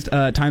undersized,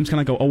 at times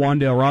kind of like a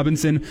Wan'Dale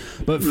Robinson,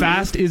 but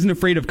fast, isn't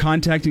afraid of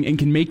contact, and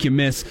can make you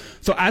miss.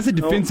 So as a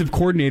defensive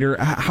coordinator,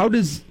 how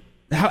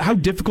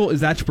difficult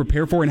is that to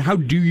prepare for, and how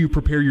do you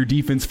prepare your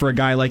defense for a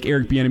guy like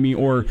Eric Bieniemy,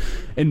 or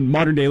in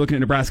modern day, looking at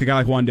Nebraska, a guy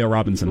like Wan'Dale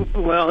Robinson?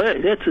 Well,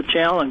 it's a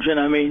challenge,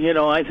 and I mean,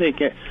 I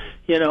think...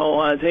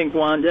 I think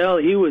Wan'Dale,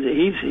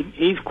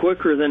 he's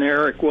quicker than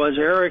Eric was.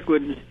 Eric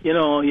would,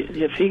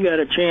 if he got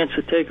a chance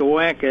to take a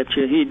whack at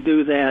you, he'd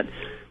do that.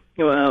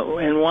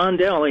 And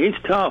Wan'Dale, he's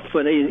tough,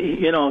 but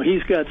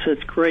he's got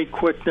such great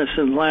quickness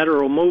and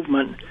lateral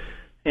movement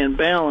and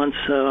balance.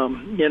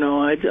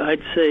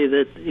 I'd say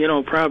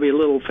that probably a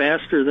little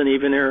faster than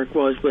even Eric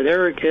was, but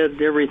Eric had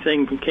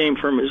everything came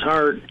from his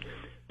heart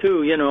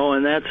too,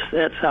 and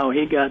that's how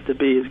he got to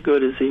be as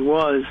good as he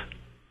was.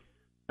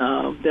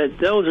 That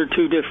those are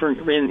two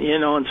different.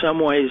 In some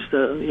ways,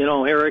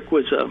 Eric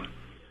was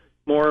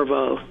more of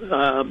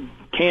a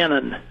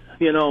cannon.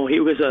 He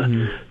was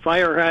a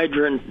fire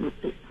hydrant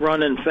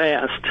running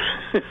fast.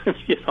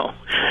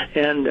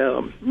 And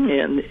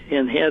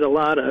had a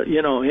lot of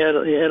had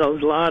a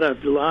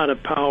lot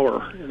of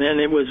power. And then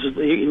he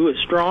was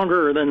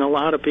stronger than a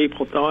lot of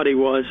people thought he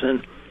was,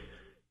 and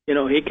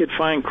he could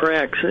find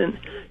cracks. And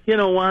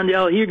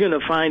Wan'Dale, you're going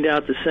to find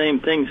out the same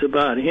things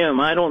about him.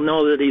 I don't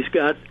know that he's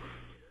got.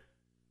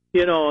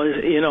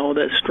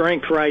 The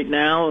strength right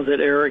now that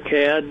Eric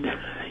had,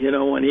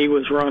 when he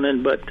was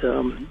running, but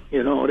down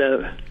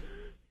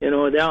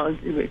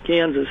in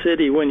Kansas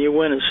City, when you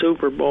win a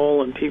Super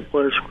Bowl and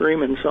people are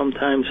screaming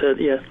sometimes at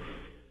you,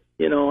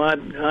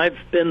 I've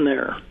been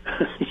there.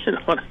 You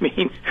know what I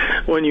mean?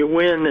 When you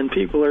win and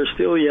people are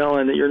still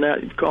yelling that you're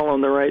not calling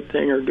the right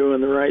thing or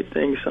doing the right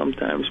thing,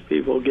 sometimes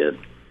people get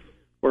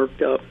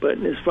worked up. But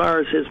as far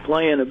as his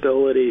playing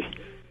ability,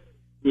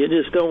 you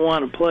just don't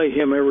want to play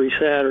him every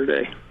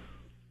Saturday.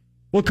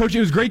 Well, Coach, it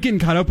was great getting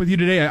caught up with you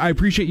today. I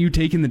appreciate you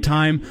taking the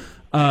time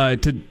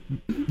to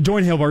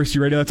join Hail Varsity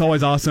Radio. That's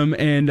always awesome.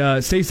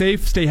 And stay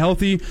safe, stay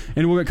healthy,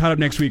 and we'll get caught up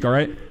next week, all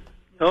right?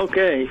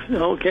 Okay.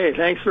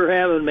 Thanks for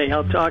having me.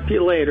 I'll talk to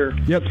you later.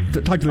 Yep,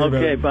 talk to you later.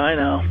 Okay, bye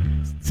now.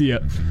 See ya.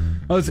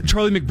 It's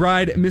Charlie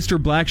McBride, Mr.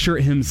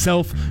 Blackshirt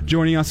himself,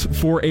 joining us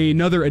for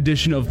another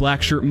edition of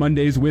Blackshirt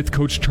Mondays with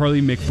Coach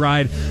Charlie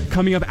McBride.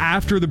 Coming up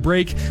after the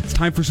break, it's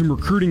time for some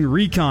recruiting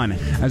recon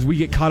as we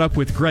get caught up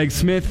with Greg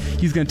Smith.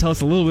 He's going to tell us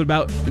a little bit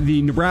about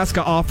the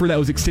Nebraska offer that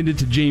was extended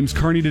to James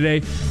Carney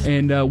today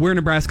and where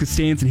Nebraska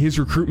stands in his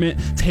recruitment.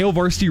 It's Hail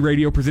Varsity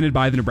Radio presented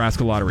by the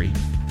Nebraska Lottery.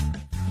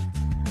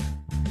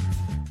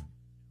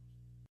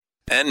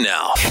 And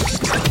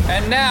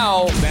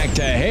now, back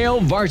to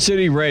Hail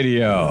Varsity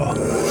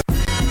Radio.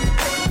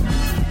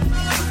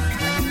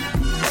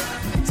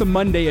 It's a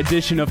Monday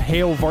edition of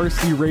Hail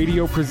Varsity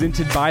Radio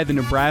presented by the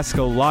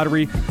Nebraska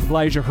Lottery.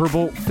 Elijah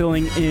Herbal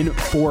filling in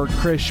for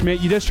Chris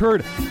Schmidt. You just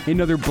heard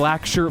another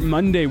Blackshirt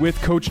Monday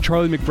with Coach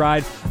Charlie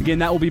McBride. Again,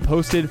 that will be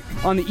posted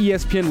on the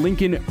ESPN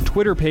Lincoln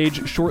Twitter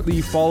page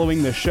shortly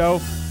following the show.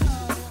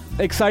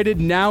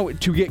 Excited now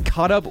to get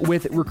caught up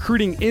with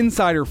recruiting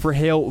insider for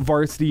Hail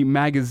Varsity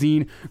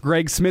Magazine,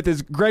 Greg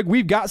Smith. Greg,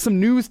 we've got some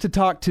news to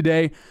talk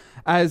today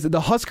as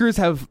the Huskers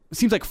have,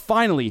 seems like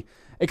finally,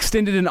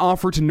 extended an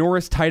offer to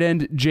Norris tight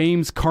end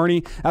James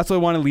Carney. That's what I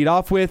want to lead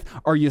off with.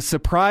 Are you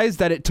surprised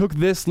that it took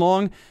this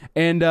long?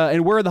 And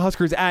where are the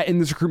Huskers at in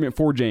this recruitment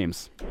for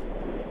James?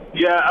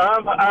 Yeah,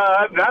 I'm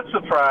not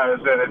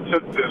surprised that it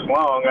took this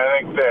long.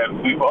 I think that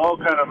we've all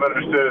kind of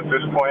understood at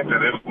this point that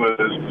it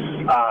was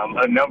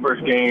a numbers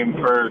game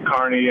for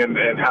Carney and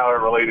how it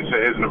related to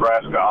his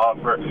Nebraska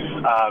offer.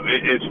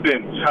 It's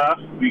been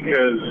tough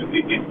because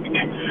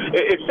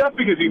it's tough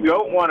because you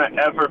don't want to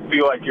ever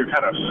feel like you're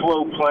kind of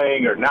slow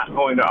playing or not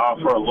going to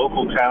offer a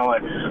local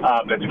talent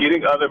that's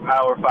getting other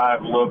Power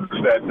 5 looks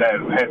that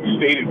had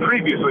stated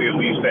previously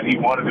at least that he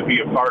wanted to be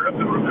a part of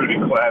the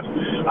recruiting class.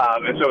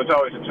 And so it's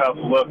always a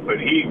tough look. But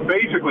he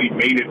basically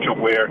made it to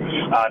where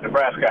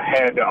Nebraska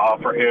had to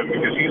offer him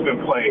because he's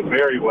been playing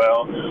very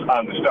well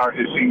to start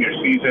his senior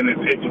season. And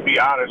to be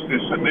honest,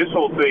 this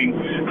whole thing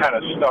kind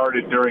of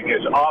started during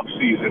his off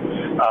season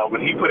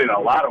when he put in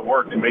a lot of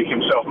work to make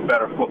himself a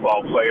better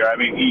football player. I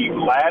mean, he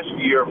last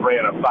year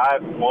ran a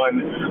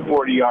 5.1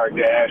 40-yard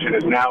dash and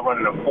is now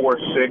running a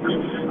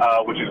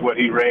 4.6, which is what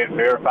he ran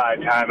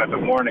verified time at the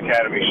Warren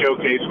Academy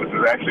Showcase, which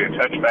was actually a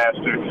touch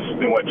faster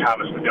than what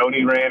Thomas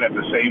Fedoni ran at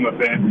the same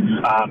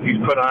event. He's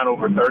put on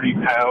over 30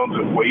 pounds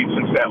of weight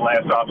since that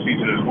last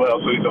offseason as well,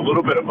 so he's a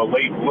little bit of a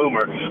late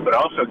bloomer, but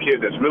also a kid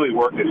that's really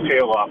worked his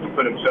tail off to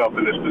put himself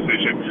in this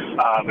position.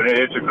 And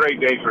it's a great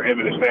day for him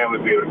and his family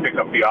to be able to pick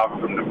up the offer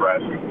from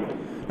Nebraska.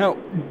 Now,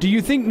 do you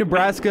think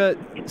Nebraska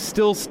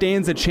still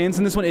stands a chance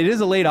in this one? It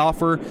is a late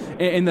offer,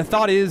 and the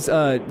thought is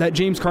that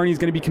James Carney is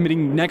going to be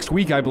committing next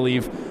week, I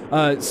believe.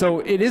 So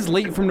it is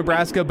late from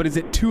Nebraska, but is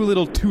it too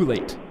little too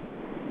late?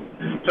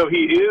 So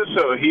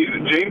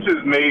James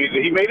has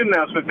made an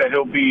announcement that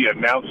he'll be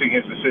announcing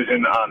his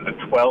decision on the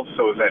 12th,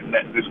 so is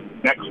that this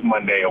next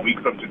Monday, a week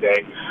from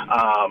today.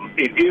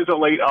 It is a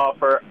late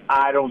offer.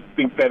 I don't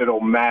think that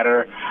it'll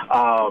matter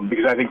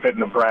because I think that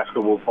Nebraska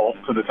will vault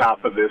to the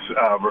top of this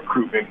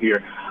recruitment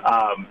here.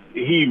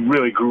 He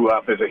really grew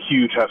up as a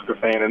huge Husker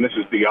fan, and this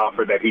is the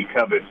offer that he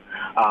covets.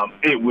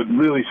 It would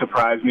really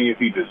surprise me if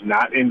he does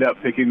not end up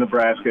picking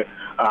Nebraska.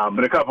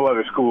 But a couple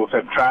other schools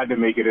have tried to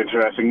make it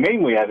interesting,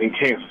 namely, I think,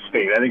 Kansas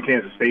State. I think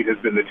Kansas State has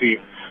been the team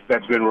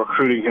that's been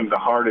recruiting him the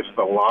hardest,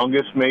 the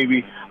longest,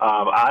 maybe.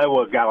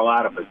 Iowa got a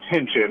lot of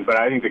attention, but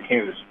I think that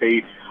Kansas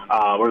State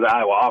or the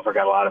Iowa offer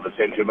got a lot of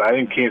attention, but I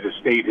think Kansas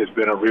State has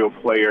been a real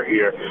player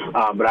here.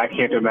 But I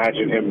can't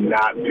imagine him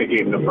not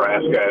picking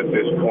Nebraska at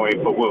this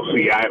point, but we'll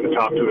see. I haven't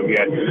talked to him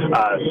yet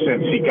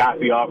since he got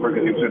the offer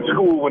because he was in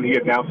school when he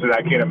announced it.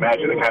 I can't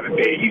imagine the kind of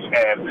day he's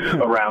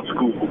had around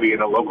school being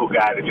a local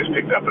guy that just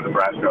picked up a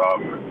Nebraska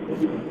offer.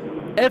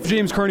 If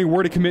James Carney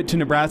were to commit to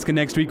Nebraska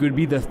next week, it would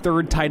be the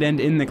third tight end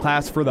in the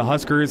class for the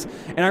Huskers.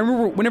 And I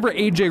remember whenever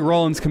A.J.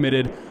 Rollins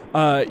committed,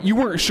 you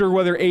weren't sure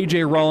whether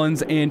A.J.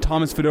 Rollins and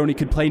Thomas Fedoni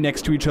could play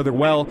next to each other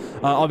well.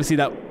 Obviously,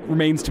 that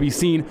remains to be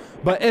seen.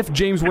 But if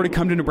James were to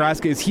come to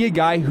Nebraska, is he a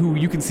guy who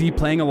you can see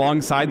playing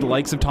alongside the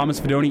likes of Thomas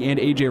Fedoni and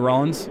A.J.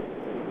 Rollins?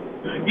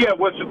 Yeah,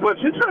 what's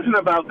interesting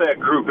about that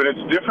group, and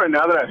it's different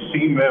now that I've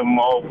seen them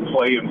all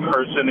play in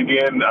person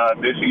again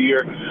this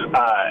year.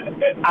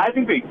 I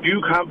think they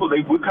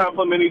would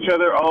complement each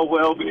other all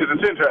well because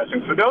it's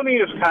interesting.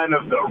 Fedoni is kind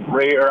of the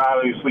rare,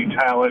 obviously,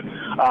 talent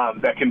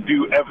that can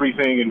do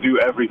everything and do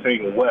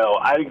everything well.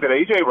 I think that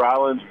A.J.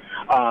 Rollins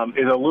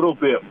is a little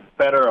bit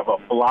better of a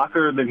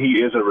blocker than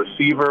he is a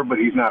receiver, but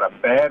he's not a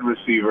bad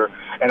receiver.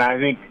 And I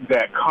think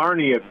that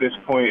Carney at this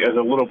point is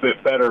a little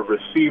bit better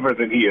receiver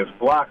than he is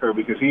blocker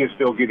because he is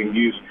still getting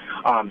used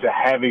to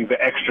having the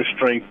extra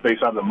strength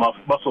based on the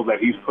muscle that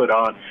he's put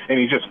on, and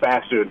he's just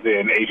faster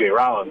than A.J.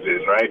 Rollins is,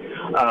 right?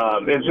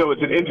 And so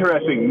it's an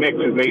interesting mix,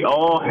 and they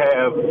all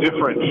have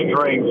different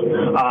strengths.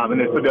 And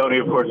then Fedoni,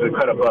 of course, is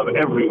cut above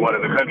everyone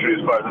in the country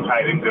as far as the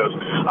tight end goes.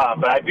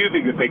 But I do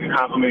think that they can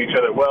complement each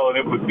other well,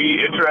 and it would be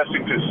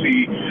interesting to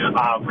see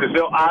because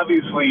they'll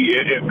obviously,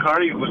 if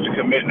Kearney was to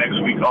commit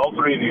next week, all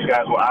three of these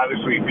guys will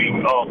obviously be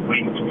all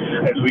linked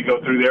as we go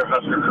through their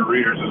Husker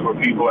careers, is where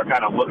people are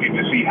kind of looking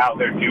to see how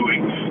they're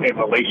doing in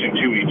relation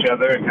to each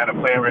other and kind of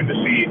clamoring to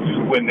see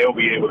when they'll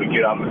be able to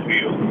get on the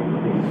field.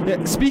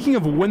 Yeah, speaking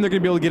of when they're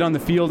going to be able to get on the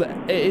field,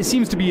 it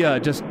seems to be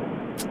just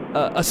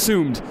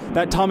assumed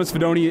that Thomas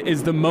Fidone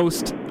is the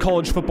most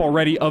college football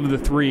ready of the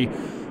three.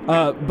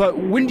 But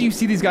when do you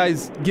see these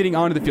guys getting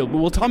onto the field?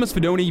 Will Thomas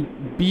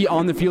Fidone be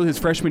on the field his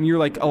freshman year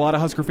like a lot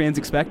of Husker fans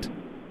expect?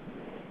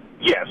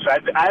 Yes,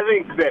 I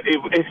think that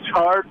it's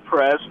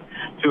hard-pressed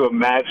to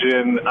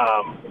imagine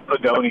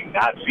Fidone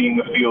not seeing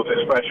the field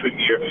his freshman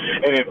year,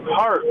 and in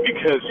part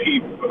because he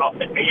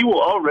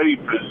will already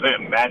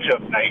present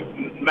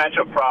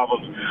matchup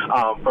problems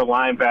for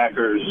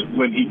linebackers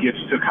when he gets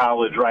to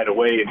college right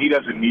away, and he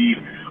doesn't need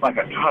like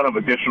a ton of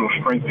additional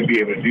strength to be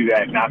able to do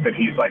that. Not that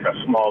he's like a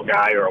small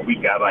guy or a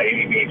weak guy by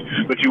any means,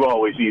 but you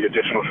always need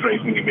additional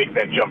strength when you make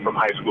that jump from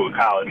high school to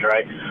college,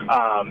 right?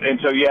 And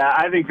so, yeah,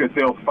 I think that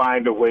they'll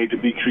find a way to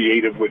be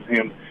creative with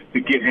him to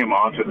get him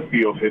onto the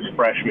field his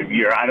freshman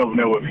year. I don't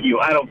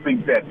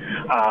think that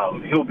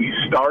he'll be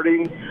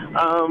starting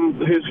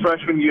his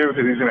freshman year,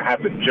 because he's going to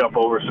have to jump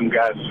over some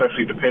guys,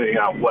 especially depending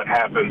on what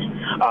happens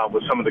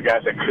with some of the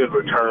guys that could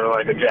return,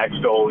 like a Jack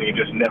Stoll. You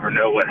just never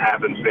know what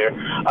happens there.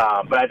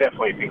 But I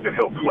definitely think that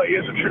he'll play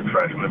as a true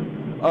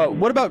freshman.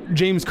 What about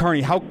James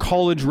Kearney? How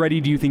college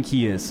ready do you think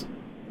he is?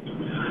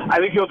 I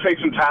think he'll take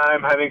some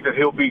time. I think that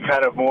he'll be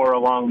kind of more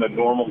along the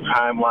normal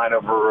timeline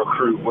of a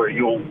recruit, where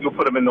you'll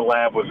put him in the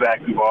lab with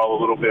Zach Duval a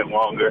little bit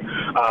longer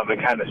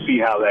and kind of see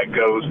how that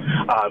goes.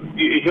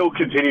 He'll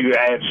continue to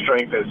add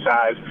strength and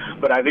size,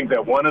 but I think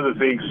that one of the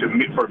things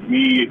for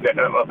me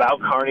about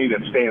Kearney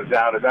that stands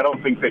out is I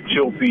don't think that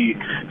you'll be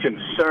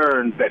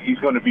concerned that he's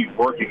going to be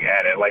working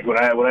at it. Like when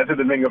I said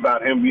the thing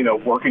about him,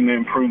 working to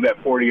improve that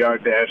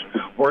 40-yard dash,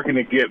 working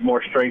to get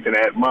more strength and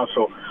add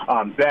muscle,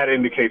 that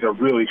indicates a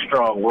really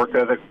strong work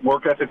ethic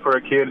for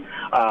a kid,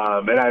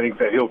 and I think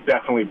that he'll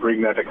definitely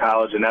bring that to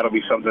college, and that'll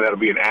be something that'll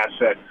be an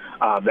asset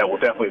that will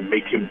definitely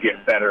make him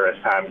get better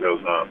as time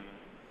goes on.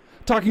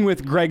 Talking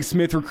with Greg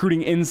Smith,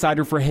 recruiting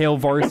insider for Hail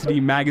Varsity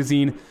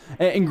Magazine.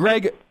 And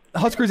Greg,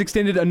 Huskers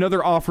extended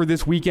another offer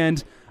this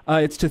weekend.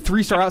 It's to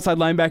three-star outside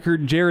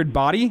linebacker Jared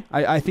Body.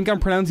 I think I'm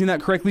pronouncing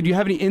that correctly. Do you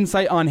have any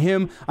insight on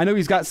him? I know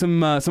he's got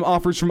some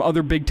offers from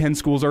other Big Ten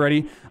schools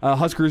already.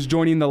 Huskers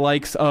joining the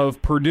likes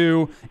of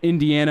Purdue,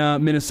 Indiana,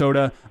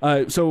 Minnesota.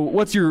 So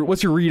what's your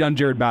read on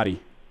Jared Body?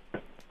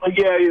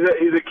 Yeah,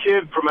 he's a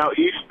kid from out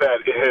east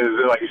that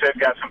has, like you said,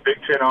 got some Big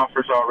Ten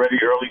offers already.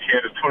 Early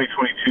kid, a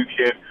 2022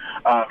 kid.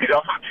 He's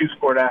also a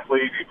two-sport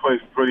athlete. He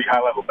plays pretty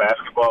high-level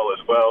basketball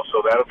as well,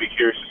 so that'll be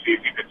curious to see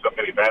if he picks up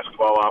any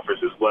basketball offers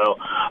as well.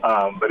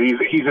 But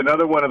he's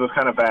another one of those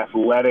kind of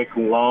athletic,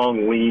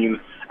 long, lean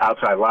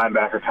outside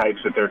linebacker types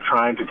that they're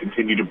trying to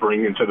continue to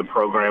bring into the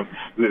program.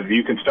 If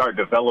you can start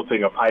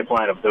developing a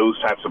pipeline of those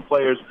types of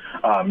players,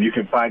 you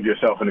can find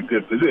yourself in a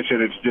good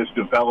position. It's just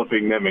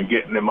developing them and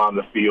getting them on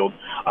the field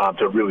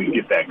to really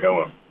get that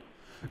going.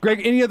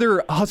 Greg, any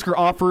other Husker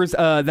offers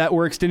that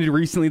were extended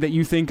recently that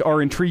you think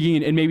are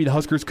intriguing and maybe the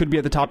Huskers could be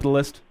at the top of the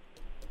list?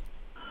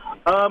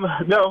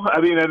 No,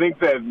 I mean, I think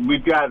that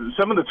we've got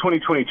some of the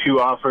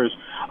 2022 offers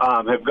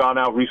have gone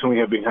out recently,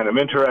 have been kind of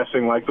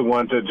interesting, like the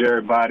one to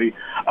Jared Body.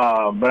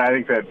 But I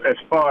think that as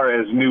far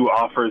as new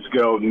offers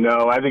go,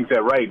 no. I think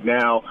that right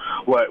now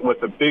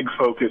what the big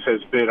focus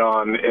has been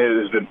on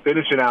has been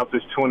finishing out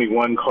this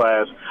 21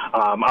 class.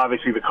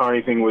 Obviously, the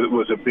Kearney thing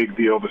was a big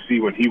deal to see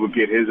when he would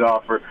get his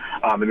offer,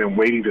 and then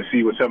waiting to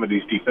see what some of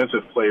these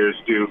defensive players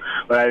do.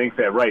 But I think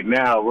that right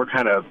now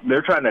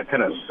they're trying to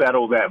kind of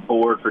settle that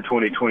board for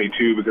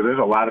 2022, because there's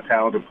a lot of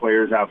talented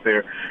players out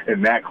there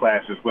in that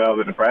class as well.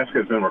 The Nebraska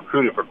has been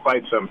recruited for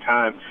quite some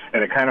time,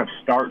 and it kind of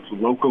starts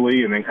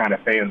locally and then kind of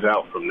fans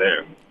out from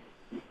there.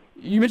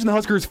 You mentioned the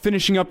Huskers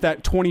finishing up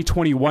that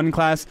 2021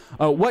 class.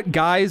 What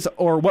guys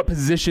or what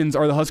positions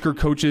are the Husker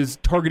coaches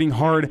targeting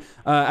hard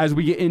as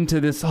we get into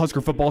this Husker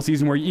football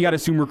season, where you got to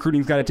assume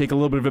recruiting's got to take a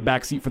little bit of a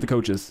backseat for the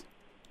coaches?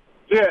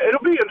 Yeah,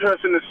 it'll be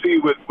interesting to see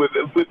with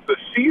the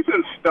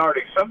season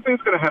starting.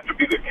 Something's going to have to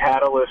be the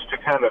catalyst to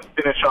kind of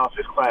finish off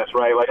this class,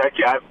 right? Like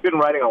I've been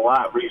writing a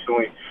lot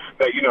recently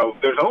that,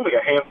 there's only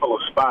a handful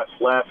of spots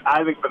left.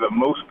 I think for the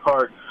most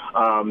part,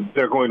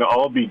 they're going to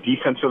all be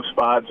defensive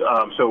spots.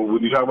 So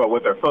when you talk about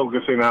what they're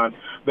focusing on,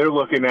 they're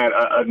looking at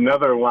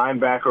another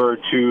linebacker or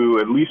two,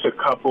 at least a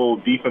couple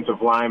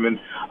defensive linemen,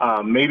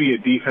 maybe a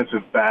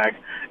defensive back.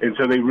 And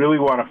so they really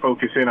want to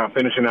focus in on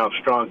finishing out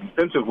strong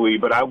defensively.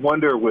 But I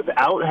wonder,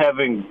 without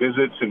having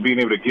visits and being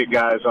able to get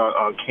guys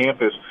on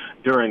campus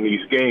during these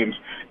games,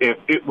 if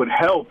it would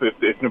help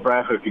if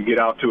Nebraska could get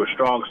out to a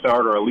strong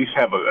start, or at least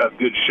have a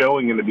good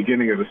showing in the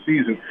beginning of the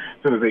season,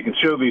 so that they can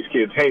show these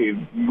kids, hey,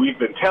 we've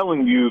been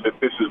telling you that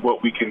this is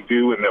what we can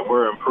do and that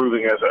we're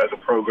improving as a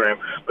program,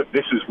 but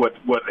this is what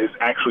is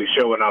actually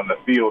showing on the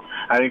field.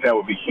 I think that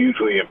would be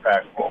hugely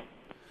impactful.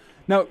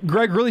 Now,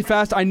 Greg, really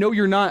fast, I know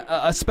you're not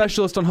a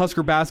specialist on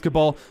Husker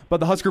basketball, but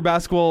the Husker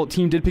basketball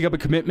team did pick up a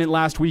commitment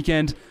last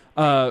weekend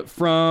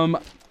from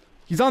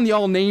He's on the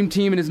all-name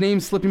team, and his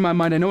name's slipping my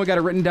mind. I know I got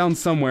it written down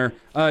somewhere.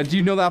 Do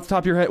you know that off the top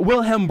of your head?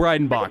 Wilhelm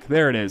Breidenbach.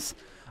 There it is.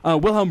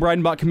 Wilhelm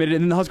Breidenbach committed,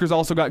 and then the Huskers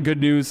also got good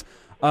news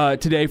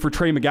today for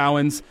Trey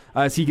McGowens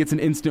as he gets an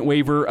instant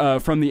waiver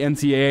from the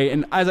NCAA.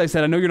 And as I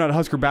said, I know you're not a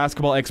Husker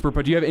basketball expert,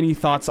 but do you have any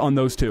thoughts on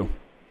those two?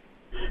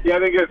 Yeah,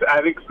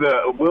 I think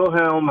the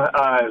Wilhelm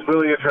is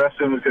really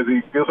interesting because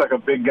he feels like a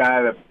big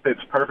guy that fits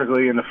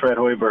perfectly in the Fred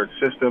Hoiberg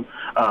system.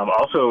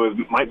 Also,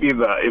 he's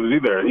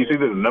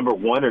either the number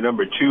 1 or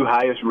number 2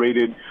 highest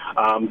rated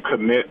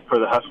commit for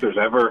the Huskers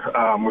ever,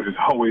 which is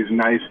always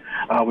nice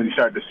when you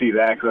start to see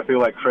that, because I feel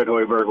like Fred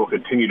Hoiberg will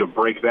continue to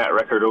break that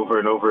record over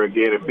and over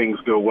again if things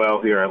go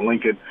well here at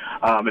Lincoln.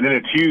 And then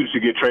it's huge to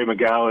get Trey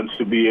McGowens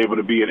to be able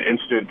to be an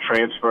instant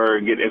transfer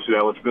and get instant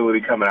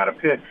eligibility coming out of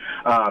Pitt,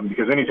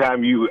 because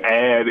anytime you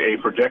add a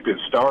projected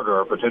starter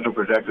or potential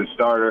projected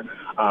starter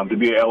to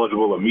be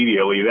eligible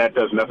immediately, that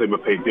does nothing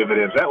but pay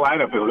dividends. That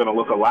lineup is going to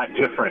look a lot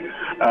different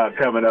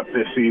coming up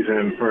this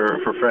season for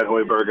Fred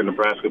Hoiberg and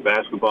Nebraska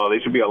basketball. They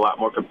should be a lot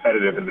more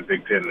competitive in the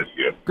Big Ten this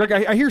year. Greg,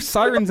 I hear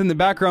sirens in the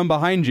background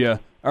behind you.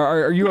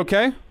 Are you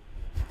okay?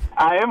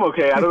 I am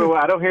okay. I don't know.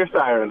 I don't hear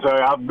sirens.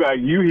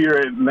 You hear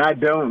it and I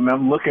don't, and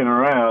I'm looking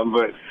around,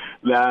 but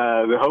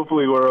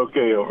hopefully we're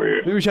okay over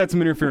here. Maybe we should have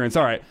some interference.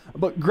 All right.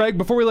 But, Greg,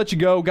 before we let you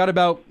go, got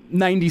about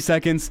 90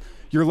 seconds.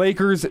 Your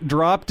Lakers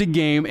dropped a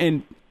game,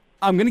 and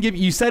I'm going to give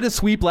you said a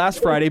sweep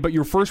last Friday, but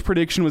your first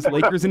prediction was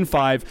Lakers in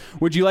 5.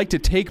 Would you like to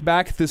take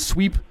back the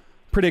sweep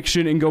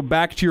prediction and go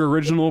back to your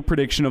original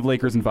prediction of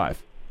Lakers in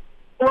 5?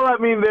 Well, I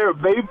mean,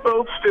 they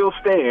both still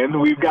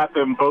stand. We've got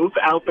them both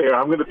out there.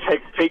 I'm going to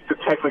take the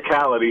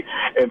technicality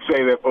and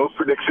say that both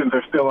predictions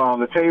are still on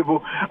the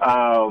table.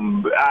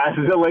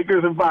 The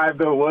Lakers in 5,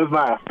 though, was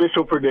my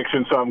official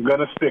prediction, so I'm going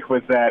to stick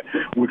with that,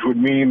 which would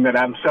mean that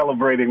I'm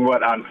celebrating,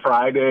 on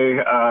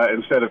Friday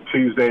instead of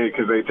Tuesday,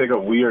 because they take a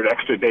weird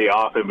extra day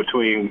off in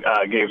between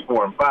games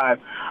 4 and 5.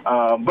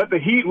 But the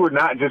Heat were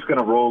not just going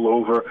to roll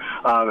over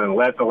and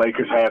let the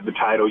Lakers have the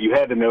title. You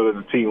had to know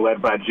that the team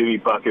led by Jimmy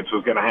Buckets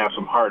was going to have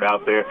some heart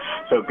out there.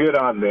 So good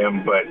on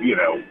them, but,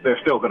 they're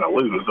still going to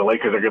lose. The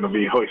Lakers are going to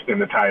be hoisting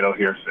the title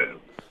here soon.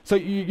 So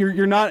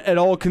you're not at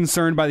all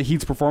concerned by the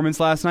Heat's performance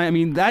last night? I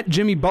mean, that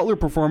Jimmy Butler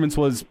performance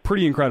was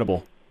pretty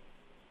incredible.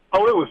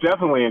 Oh, it was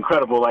definitely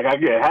incredible. I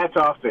get hats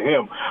off to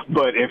him.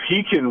 But if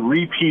he can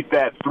repeat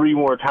that 3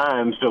 more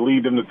times to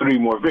lead them to 3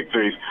 more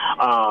victories,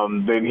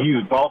 then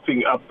he's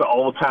vaulting up the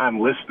all-time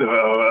list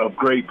of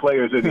great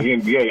players in the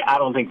NBA. I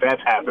don't think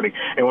that's happening.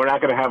 And we're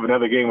not going to have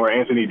another game where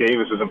Anthony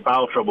Davis is in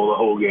foul trouble the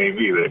whole game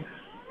either.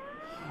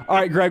 All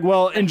right, Greg.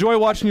 Well, enjoy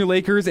watching your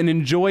Lakers and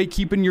enjoy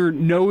keeping your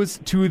nose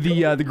to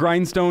the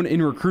grindstone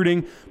in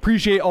recruiting.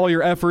 Appreciate all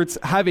your efforts.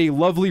 Have a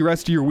lovely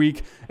rest of your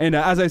week. And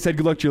as I said,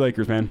 good luck to your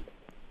Lakers, man.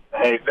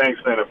 Hey, thanks,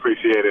 man.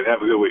 Appreciate it.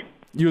 Have a good week.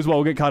 You as well.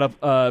 We'll get caught up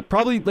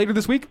probably later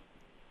this week.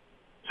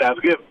 Sounds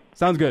good.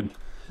 Sounds good.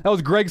 That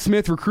was Greg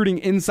Smith, recruiting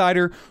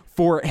insider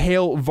for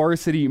Hail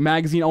Varsity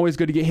Magazine. Always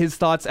good to get his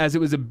thoughts, as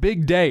it was a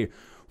big day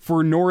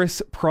for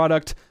Norris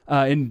product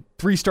and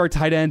 3-star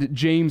tight end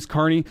James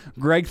Carney.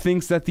 Greg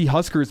thinks that the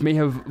Huskers may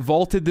have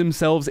vaulted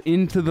themselves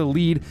into the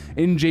lead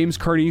in James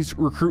Carney's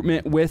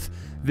recruitment with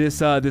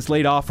this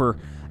late offer.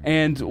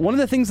 And one of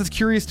the things that's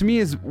curious to me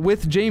is,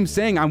 with James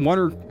saying, I want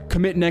to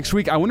commit next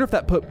week, I wonder if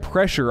that put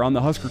pressure on the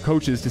Husker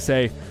coaches to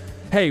say,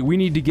 hey, we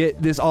need to get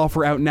this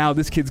offer out now.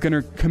 This kid's going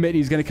to commit.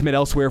 He's going to commit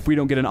elsewhere. If we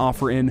don't get an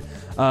offer in,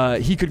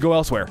 he could go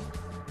elsewhere.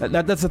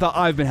 That's the thought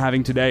I've been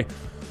having today.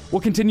 We'll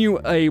continue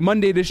a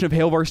Monday edition of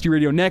Hail Varsity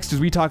Radio next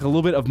as we talk a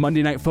little bit of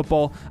Monday Night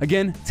Football.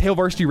 Again, it's Hail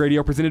Varsity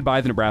Radio, presented by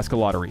the Nebraska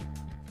Lottery.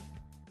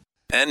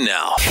 And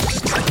now,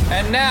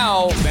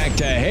 back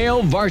to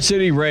Hail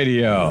Varsity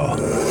Radio.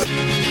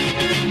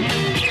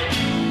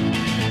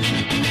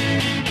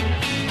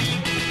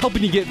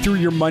 Helping you get through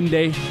your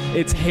Monday,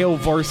 it's Hail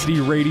Varsity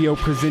Radio,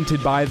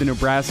 presented by the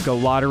Nebraska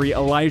Lottery.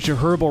 Elijah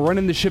Herbal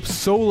running the ship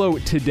solo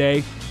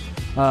today.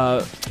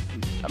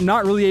 I'm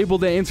not really able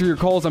to answer your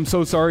calls. I'm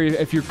so sorry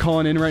if you're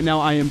calling in right now.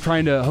 I am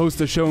trying to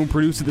host a show and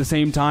produce at the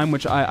same time,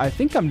 which I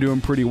think I'm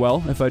doing pretty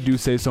well, if I do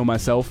say so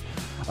myself.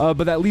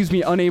 But that leaves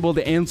me unable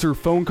to answer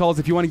phone calls.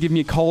 If you want to give me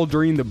a call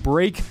during the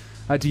break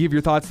to give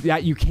your thoughts,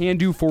 that you can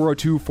do.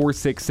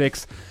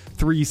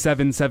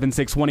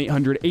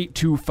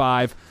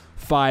 402-466-3776,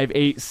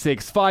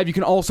 1-800-825-5865. You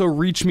can also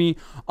reach me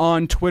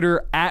on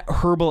Twitter at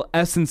Herbal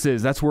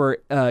Essences. That's where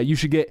you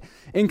should get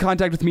in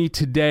contact with me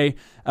today.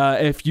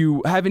 If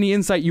you have any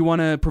insight you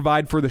want to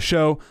provide for the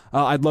show,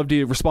 I'd love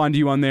to respond to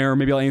you on there, or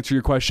maybe I'll answer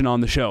your question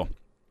on the show.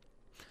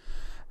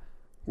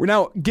 We're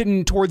now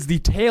getting towards the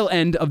tail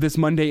end of this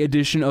Monday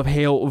edition of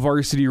Hail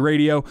Varsity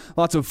Radio.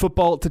 Lots of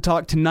football to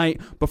talk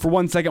tonight, but for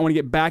 1 second, I want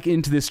to get back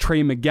into this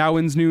Trey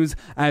McGowens news,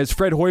 as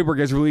Fred Hoiberg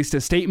has released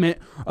a statement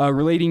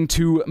relating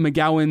to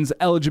McGowens'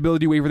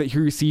 eligibility waiver that he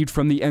received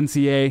from the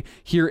NCAA.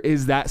 Here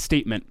is that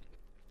statement.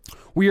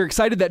 We are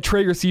excited that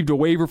Trey received a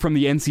waiver from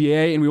the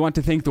NCAA, and we want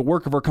to thank the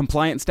work of our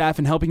compliance staff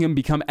in helping him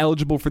become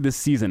eligible for this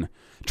season.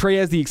 Trey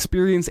has the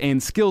experience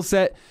and skill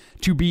set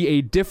to be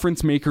a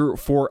difference maker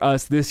for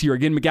us this year.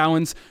 Again,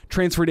 McGowan's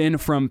transferred in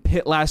from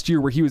Pitt last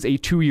year, where he was a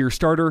 2-year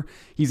starter.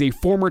 He's a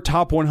former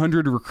top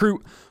 100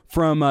 recruit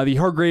from the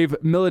Hargrave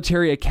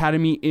Military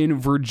Academy in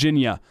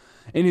Virginia.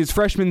 In his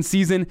freshman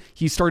season,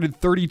 he started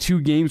 32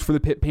 games for the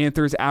Pitt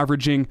Panthers,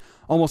 averaging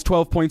almost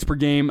 12 points per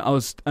game. I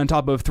was on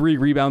top of 3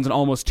 rebounds and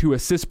almost 2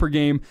 assists per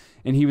game,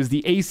 and he was the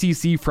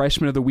ACC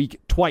Freshman of the Week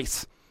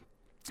twice.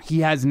 He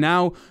has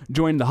now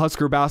joined the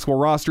Husker basketball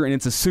roster, and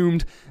it's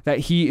assumed that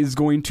he is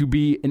going to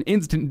be an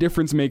instant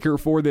difference maker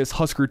for this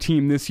Husker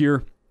team this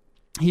year.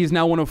 He is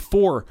now one of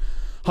 4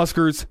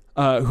 Huskers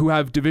who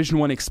have Division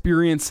I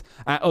experience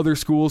at other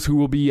schools who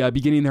will be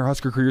beginning their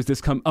Husker careers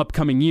this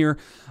upcoming year.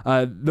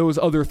 Those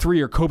other 3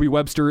 are Kobe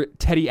Webster,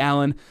 Teddy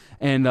Allen,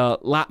 and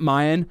Lat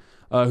Mayan,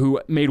 who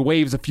made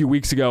waves a few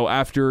weeks ago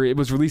after it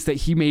was released that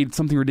he made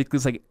something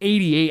ridiculous like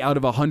 88 out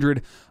of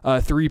 100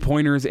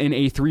 three-pointers in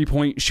a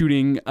three-point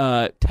shooting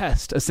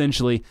test,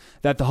 essentially,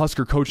 that the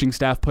Husker coaching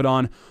staff put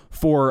on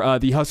for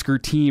the Husker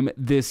team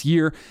this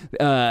year.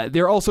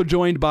 They're also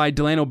joined by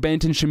Delano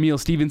Benton, Shamil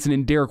Stevenson,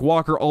 and Derek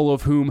Walker, all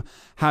of whom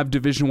have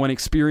Division I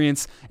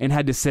experience and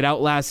had to sit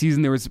out last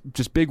season. There was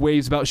just big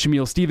waves about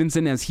Shamil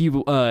Stevenson as he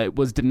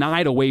was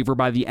denied a waiver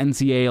by the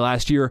NCAA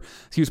last year.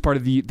 So he was part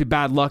of the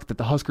bad luck that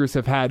the Huskers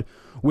have had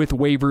with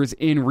waivers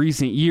in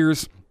recent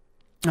years.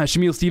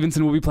 Shamil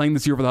Stevenson will be playing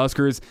this year for the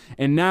Huskers,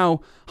 and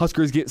now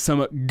Huskers get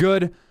some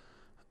good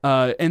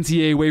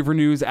NCAA waiver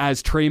news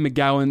as Trey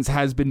McGowan's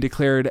has been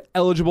declared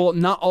eligible.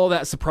 Not all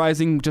that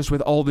surprising, just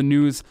with all the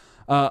news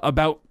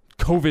about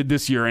COVID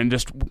this year and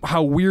just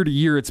how weird a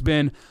year it's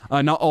been.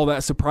 Not all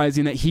that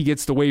surprising that he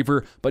gets the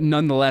waiver, but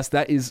nonetheless,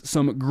 that is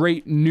some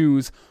great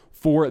news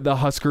for the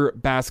Husker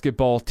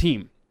basketball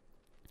team.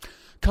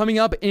 Coming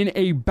up in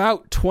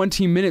about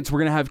 20 minutes, we're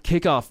going to have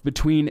kickoff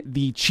between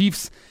the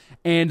Chiefs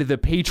and the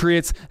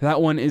Patriots.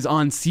 That one is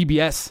on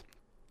CBS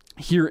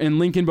here in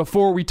Lincoln.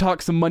 Before we talk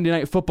some Monday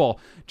Night Football,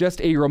 just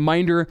a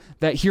reminder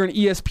that here on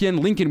ESPN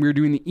Lincoln, we're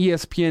doing the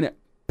ESPN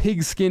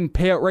Pigskin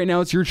Payout right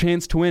now. It's your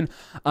chance to win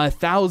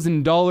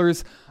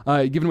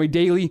 $1,000 given away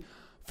daily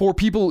for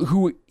people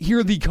who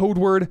hear the code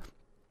word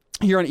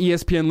here on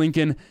ESPN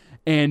Lincoln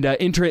and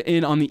enter it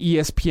in on the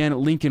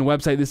ESPN Lincoln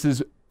website. This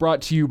is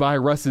brought to you by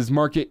Russ's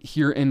Market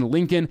here in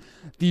Lincoln.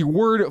 The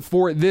word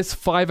for this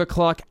 5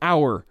 o'clock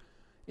hour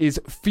is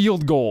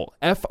field goal.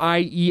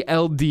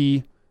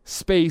 FIELD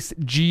space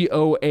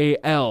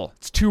GOAL.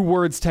 It's 2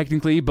 words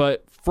technically,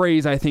 but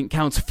phrase I think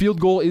counts. Field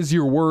goal is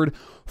your word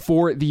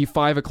for the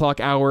 5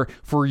 o'clock hour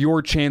for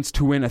your chance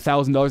to win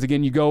 $1,000.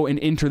 Again, you go and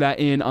enter that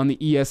in on the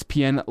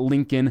ESPN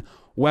Lincoln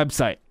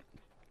website.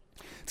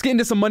 Let's get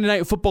into some Monday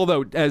Night Football,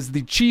 though, as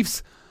the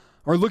Chiefs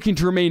are looking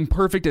to remain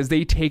perfect as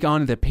they take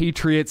on the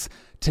Patriots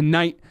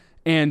tonight.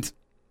 And,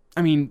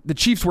 I mean, the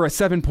Chiefs were a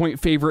 7-point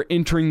favorite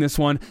entering this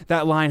one.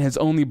 That line has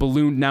only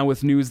ballooned now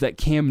with news that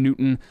Cam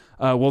Newton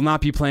will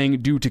not be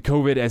playing due to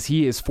COVID as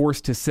he is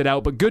forced to sit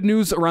out. But good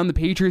news around the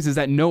Patriots is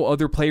that no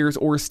other players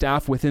or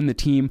staff within the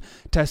team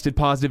tested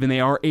positive, and they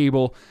are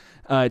able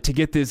to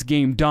get this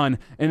game done.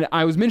 And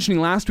I was mentioning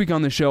last week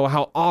on the show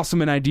how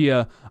awesome an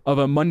idea of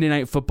a Monday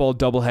Night Football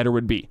doubleheader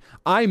would be.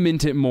 I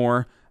meant it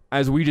more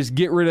as we just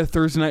get rid of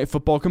Thursday Night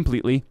Football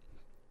completely,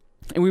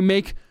 and we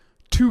make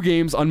 2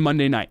 games on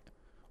Monday night.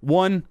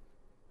 One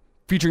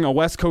featuring a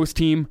West Coast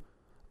team.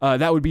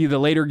 That would be the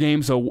later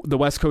game, so the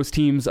West Coast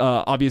teams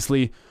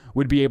obviously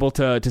would be able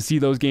to see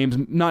those games.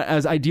 Not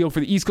as ideal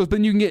for the East Coast, but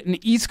then you can get an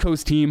East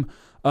Coast team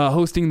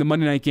hosting the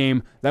Monday night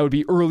game. That would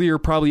be earlier,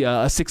 probably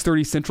a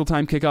 6:30 Central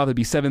Time kickoff. That'd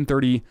be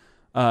 7:30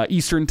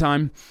 Eastern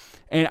Time.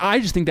 And I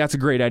just think that's a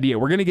great idea.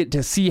 We're going to get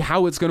to see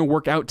how it's going to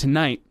work out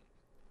tonight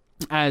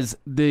as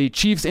the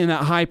Chiefs in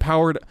that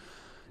high-powered,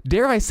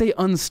 dare I say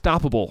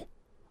unstoppable,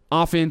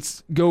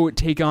 offense go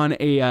take on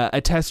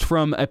a test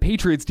from a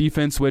Patriots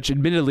defense, which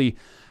admittedly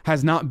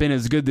has not been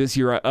as good this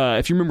year.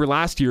 If you remember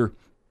last year,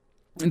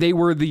 they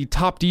were the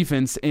top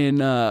defense in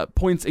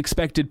points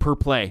expected per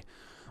play,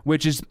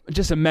 which is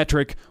just a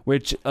metric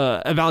which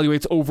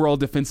evaluates overall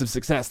defensive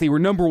success. They were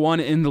number 1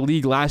 in the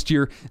league last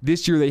year.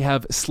 This year they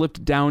have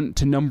slipped down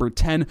to number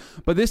 10.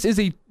 But this is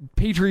a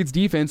Patriots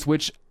defense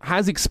which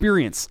has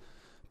experience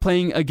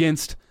playing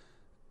against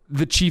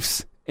the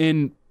Chiefs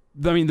in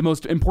the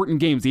most important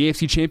games, the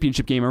AFC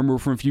Championship game, I remember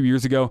from a few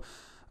years ago,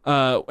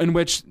 in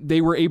which they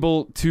were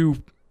able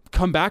to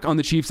come back on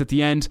the Chiefs at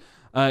the end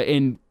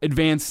and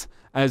advance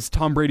as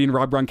Tom Brady and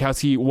Rob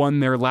Gronkowski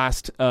won their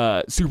last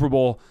Super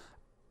Bowl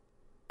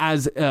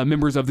as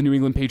members of the New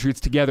England Patriots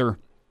together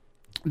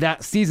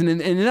that season.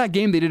 And in that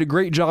game, they did a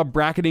great job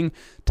bracketing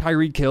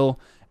Tyreek Hill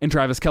and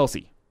Travis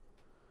Kelce.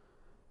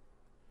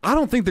 I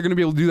don't think they're going to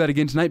be able to do that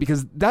again tonight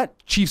because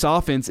that Chiefs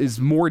offense is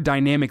more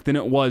dynamic than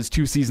it was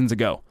 2 seasons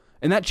ago.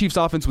 And that Chiefs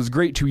offense was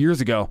great 2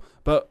 years ago.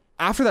 But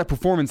after that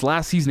performance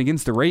last season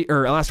against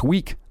last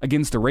week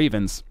against the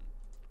Ravens,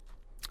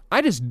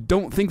 I just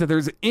don't think that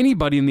there's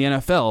anybody in the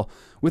NFL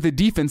with a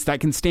defense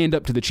that can stand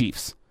up to the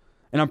Chiefs.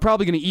 And I'm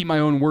probably going to eat my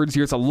own words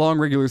here. It's a long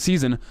regular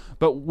season.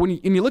 But when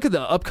you look at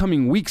the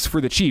upcoming weeks for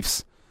the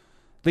Chiefs,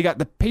 they got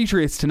the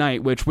Patriots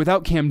tonight, which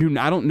without Cam Newton,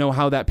 I don't know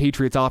how that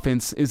Patriots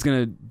offense is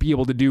going to be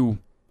able to do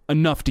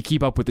enough to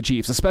keep up with the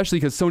Chiefs, especially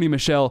because Sony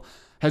Michel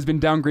has been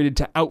downgraded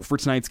to out for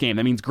tonight's game.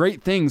 That means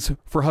great things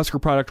for Husker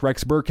product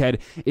Rex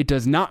Burkhead. It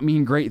does not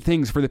mean great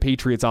things for the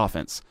Patriots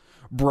offense.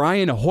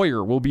 Brian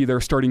Hoyer will be their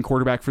starting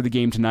quarterback for the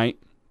game tonight.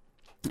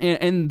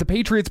 And the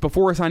Patriots,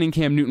 before signing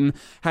Cam Newton,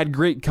 had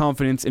great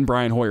confidence in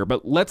Brian Hoyer.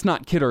 But let's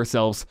not kid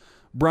ourselves.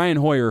 Brian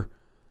Hoyer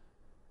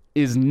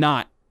is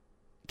not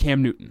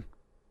Cam Newton.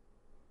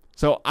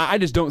 So I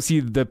just don't see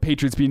the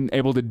Patriots being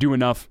able to do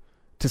enough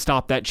to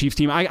stop that Chiefs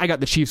team. I got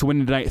the Chiefs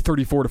winning tonight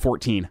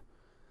 34-14.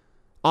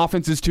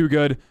 Offense is too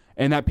good,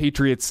 and that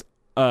Patriots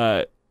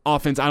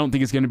offense I don't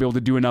think is going to be able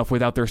to do enough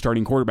without their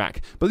starting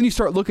quarterback. But then you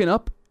start looking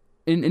up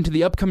into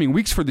the upcoming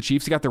weeks for the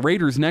Chiefs. You got the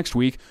Raiders next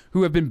week,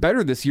 who have been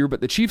better this year, but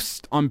the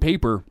Chiefs, on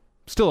paper,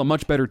 still a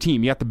much better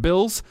team. You got the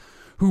Bills,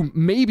 who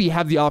maybe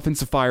have the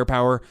offensive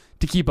firepower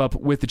to keep up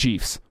with the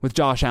Chiefs, with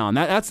Josh Allen.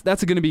 That's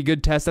going to be a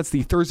good test. That's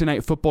the Thursday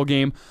night football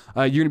game.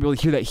 You're going to be able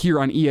to hear that here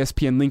on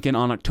ESPN Lincoln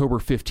on October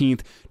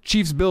 15th.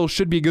 Chiefs-Bills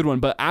should be a good one,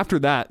 but after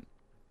that,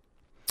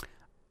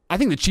 I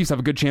think the Chiefs have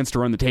a good chance to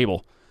run the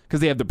table because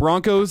they have the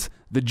Broncos,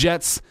 the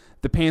Jets,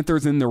 the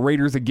Panthers, and the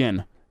Raiders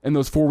again in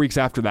those 4 weeks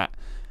after that.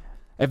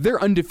 If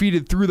they're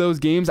undefeated through those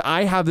games,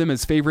 I have them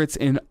as favorites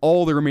in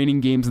all the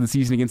remaining games of the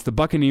season against the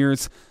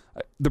Buccaneers,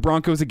 the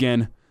Broncos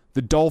again,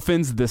 the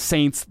Dolphins, the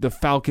Saints, the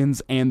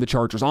Falcons, and the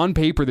Chargers. On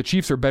paper, the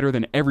Chiefs are better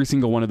than every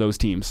single one of those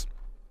teams.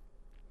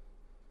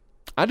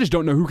 I just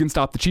don't know who can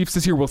stop the Chiefs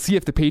this year. We'll see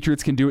if the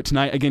Patriots can do it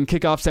tonight. Again,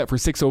 kickoff set for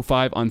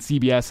 6:05 on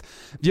CBS.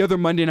 The other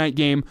Monday night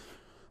game,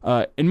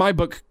 in my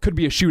book, could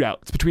be a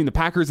shootout. It's between the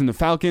Packers and the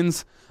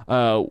Falcons.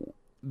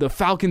 The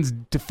Falcons'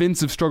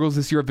 defensive struggles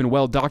this year have been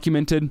well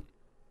documented,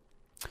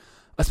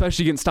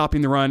 especially against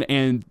stopping the run,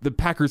 and the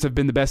Packers have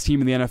been the best team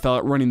in the NFL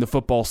at running the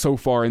football so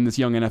far in this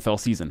young NFL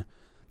season.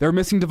 They're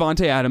missing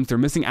Devontae Adams. They're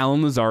missing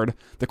Allen Lazard.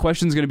 The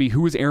question is going to be,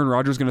 who is Aaron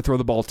Rodgers going to throw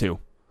the ball to?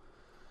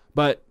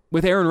 But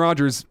with Aaron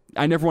Rodgers,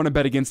 I never want to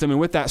bet against him, and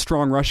with that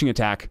strong rushing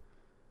attack,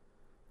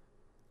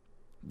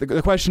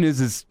 the question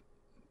is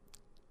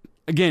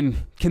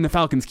again, can the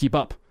Falcons keep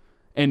up?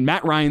 And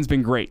Matt Ryan's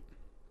been great.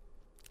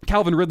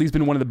 Calvin Ridley's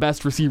been one of the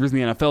best receivers in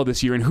the NFL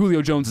this year, and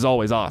Julio Jones is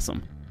always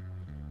awesome.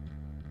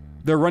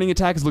 Their running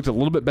attack has looked a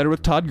little bit better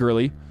with Todd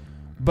Gurley,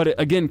 but it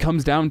again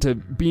comes down to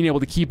being able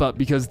to keep up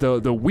because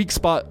the weak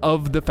spot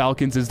of the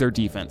Falcons is their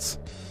defense.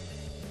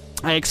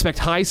 I expect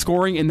high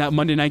scoring in that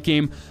Monday night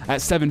game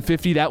at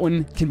 7:50. That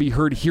one can be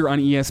heard here on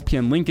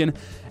ESPN Lincoln,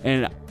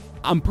 and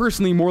I'm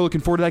personally more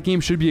looking forward to that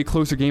game. Should be a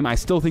closer game. I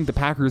still think the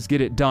Packers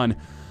get it done,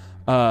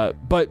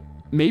 but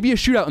maybe a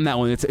shootout in that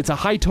one. It's a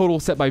high total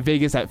set by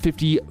Vegas at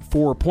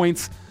 54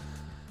 points.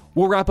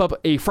 We'll wrap up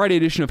a Friday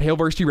edition of Hail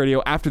Varsity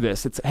Radio after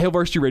this. It's Hail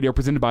Varsity Radio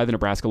presented by the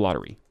Nebraska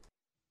Lottery.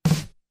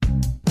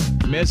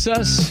 Miss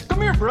us?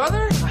 Come here,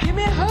 brother. Give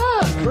me a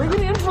hug. Bring it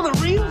in for the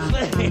real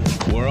thing.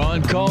 We're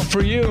on call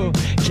for you.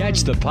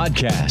 Catch the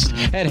podcast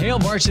at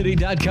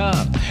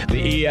HailVarsity.com,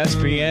 the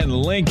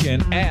ESPN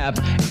Lincoln app,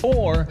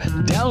 or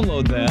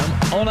download them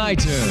on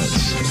iTunes.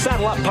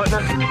 Saddle up, partner.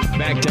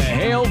 Back to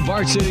Hail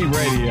Varsity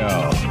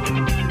Radio.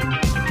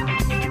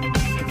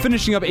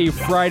 Finishing up a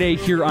Friday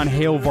here on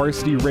Hail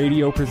Varsity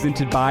Radio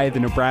presented by the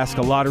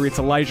Nebraska Lottery. It's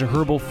Elijah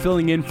Herbal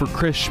filling in for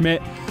Chris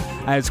Schmidt.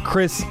 As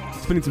Chris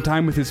spending some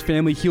time with his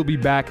family, he'll be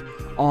back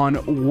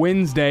on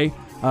Wednesday.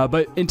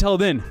 But until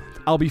then,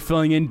 I'll be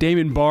filling in.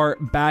 Damon Barr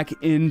back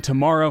in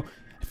tomorrow.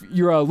 If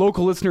you're a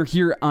local listener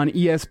here on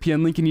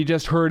ESPN Lincoln, you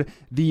just heard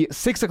the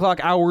 6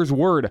 o'clock hours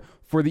word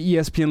for the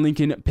ESPN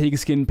Lincoln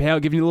Pigskin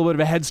Payout, giving you a little bit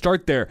of a head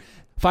start there.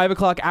 5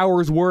 o'clock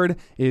hours word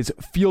is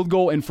field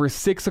goal, and for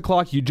 6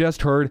 o'clock, you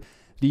just heard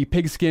the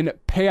Pigskin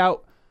Payout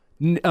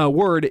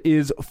word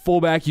is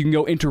fullback. You can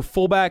go enter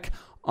fullback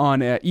on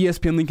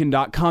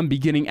ESPNLincoln.com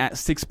beginning at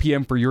 6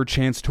 p.m. for your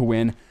chance to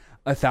win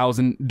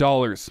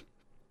 $1,000.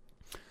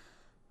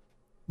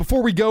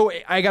 Before we go,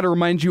 I got to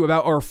remind you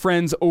about our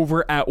friends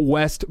over at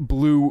West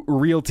Blue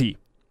Realty.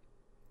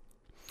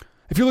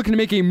 If you're looking to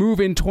make a move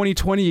in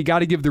 2020, you got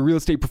to give the real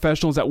estate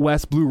professionals at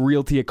West Blue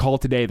Realty a call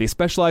today. They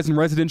specialize in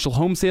residential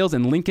home sales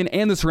in Lincoln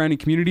and the surrounding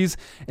communities,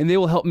 and they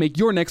will help make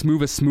your next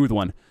move a smooth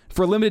one.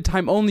 For a limited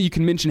time only, you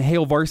can mention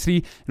Hail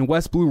Varsity, and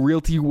West Blue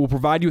Realty will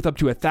provide you with up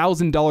to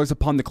 $1,000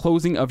 upon the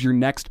closing of your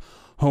next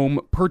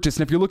home purchase.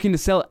 And if you're looking to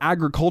sell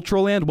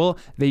agricultural land, well,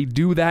 they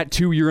do that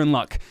too. You're in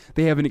luck.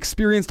 They have an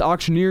experienced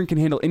auctioneer and can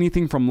handle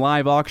anything from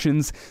live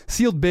auctions,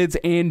 sealed bids,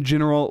 and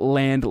general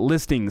land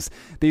listings.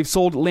 They've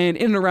sold land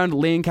in and around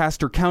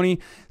Lancaster County,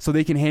 so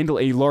they can handle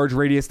a large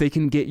radius. They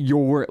can get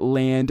your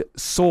land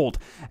sold.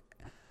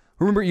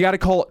 Remember, you got to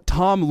call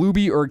Tom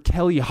Luby or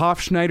Kelly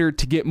Hofschneider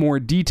to get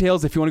more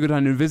details. If you want to go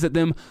down and visit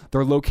them,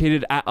 they're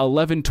located at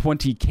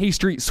 1120 K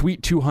Street,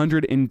 Suite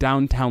 200 in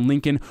downtown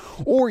Lincoln.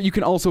 Or you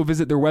can also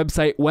visit their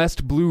website,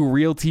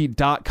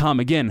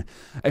 westbluerealty.com. Again,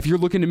 if you're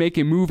looking to make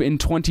a move in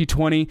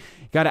 2020, you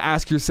got to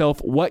ask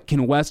yourself, what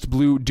can West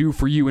Blue do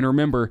for you? And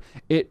remember,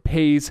 it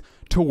pays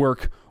to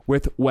work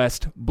with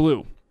West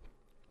Blue.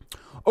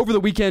 Over the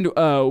weekend,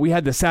 we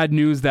had the sad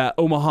news that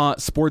Omaha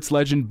sports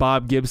legend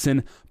Bob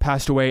Gibson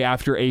passed away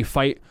after a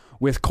fight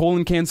with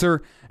colon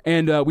cancer.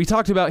 And we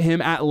talked about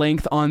him at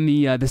length on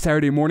the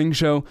Saturday morning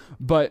show.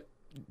 But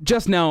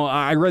just now,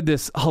 I read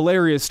this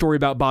hilarious story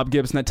about Bob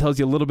Gibson that tells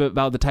you a little bit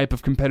about the type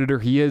of competitor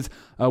he is.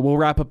 We'll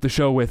wrap up the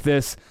show with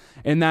this.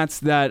 And that's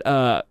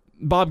that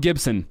Bob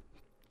Gibson,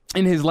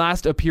 in his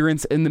last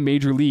appearance in the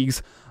major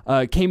leagues,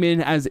 came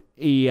in as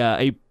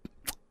a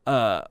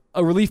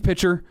relief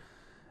pitcher.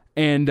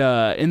 And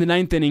in the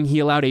ninth inning, he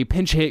allowed a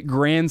pinch hit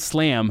grand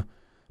slam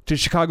to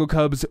Chicago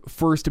Cubs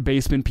first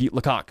baseman Pete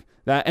Lecoq.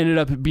 That ended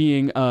up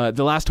being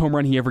the last home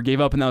run he ever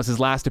gave up, and that was his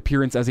last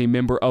appearance as a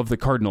member of the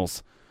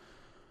Cardinals.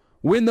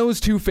 When those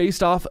two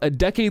faced off a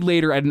decade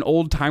later at an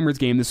Old Timers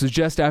game, this was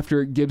just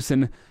after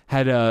Gibson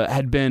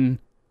had been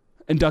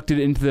inducted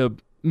into the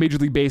Major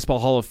League Baseball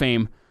Hall of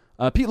Fame,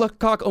 Pete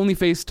Lecoq only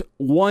faced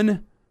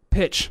one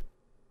pitch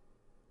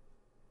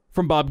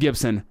from Bob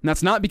Gibson. And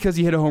that's not because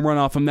he hit a home run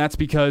off him. That's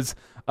because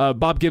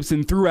Bob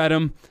Gibson threw at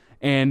him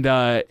and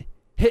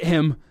hit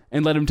him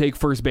and let him take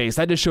first base.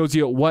 That just shows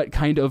you what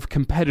kind of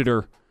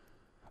competitor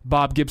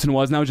Bob Gibson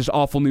was. And that was just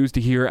awful news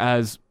to hear,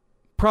 as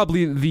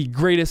probably the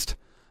greatest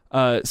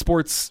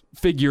sports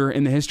figure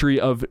in the history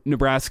of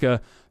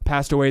Nebraska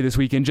passed away this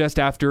weekend, just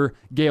after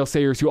Gale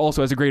Sayers, who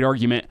also has a great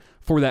argument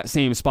for that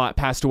same spot,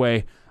 passed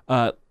away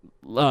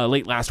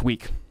late last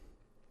week.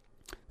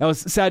 That was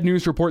sad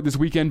news to report this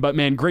weekend, but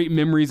man, great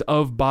memories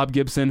of Bob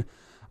Gibson,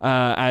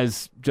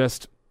 as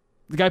just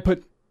the guy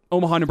put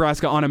Omaha,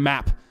 Nebraska on a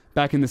map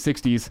back in the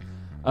 60s,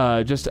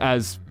 just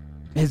as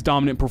his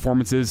dominant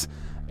performances,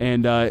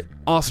 and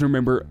awesome to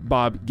remember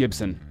Bob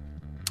Gibson.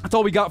 That's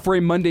all we got for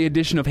a Monday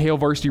edition of Hail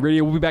Varsity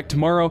Radio. We'll be back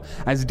tomorrow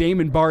as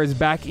Damon Barr is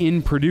back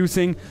in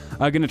producing.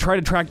 Going to try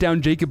to track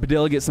down Jacob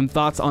Padilla, get some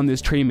thoughts on this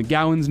Trey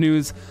McGowan's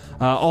news.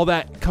 All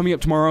that coming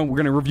up tomorrow. We're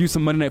going to review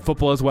some Monday Night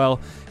Football as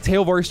well. It's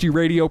Hail Varsity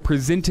Radio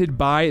presented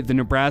by the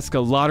Nebraska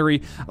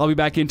Lottery. I'll be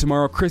back in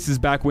tomorrow. Chris is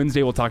back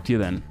Wednesday. We'll talk to you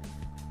then.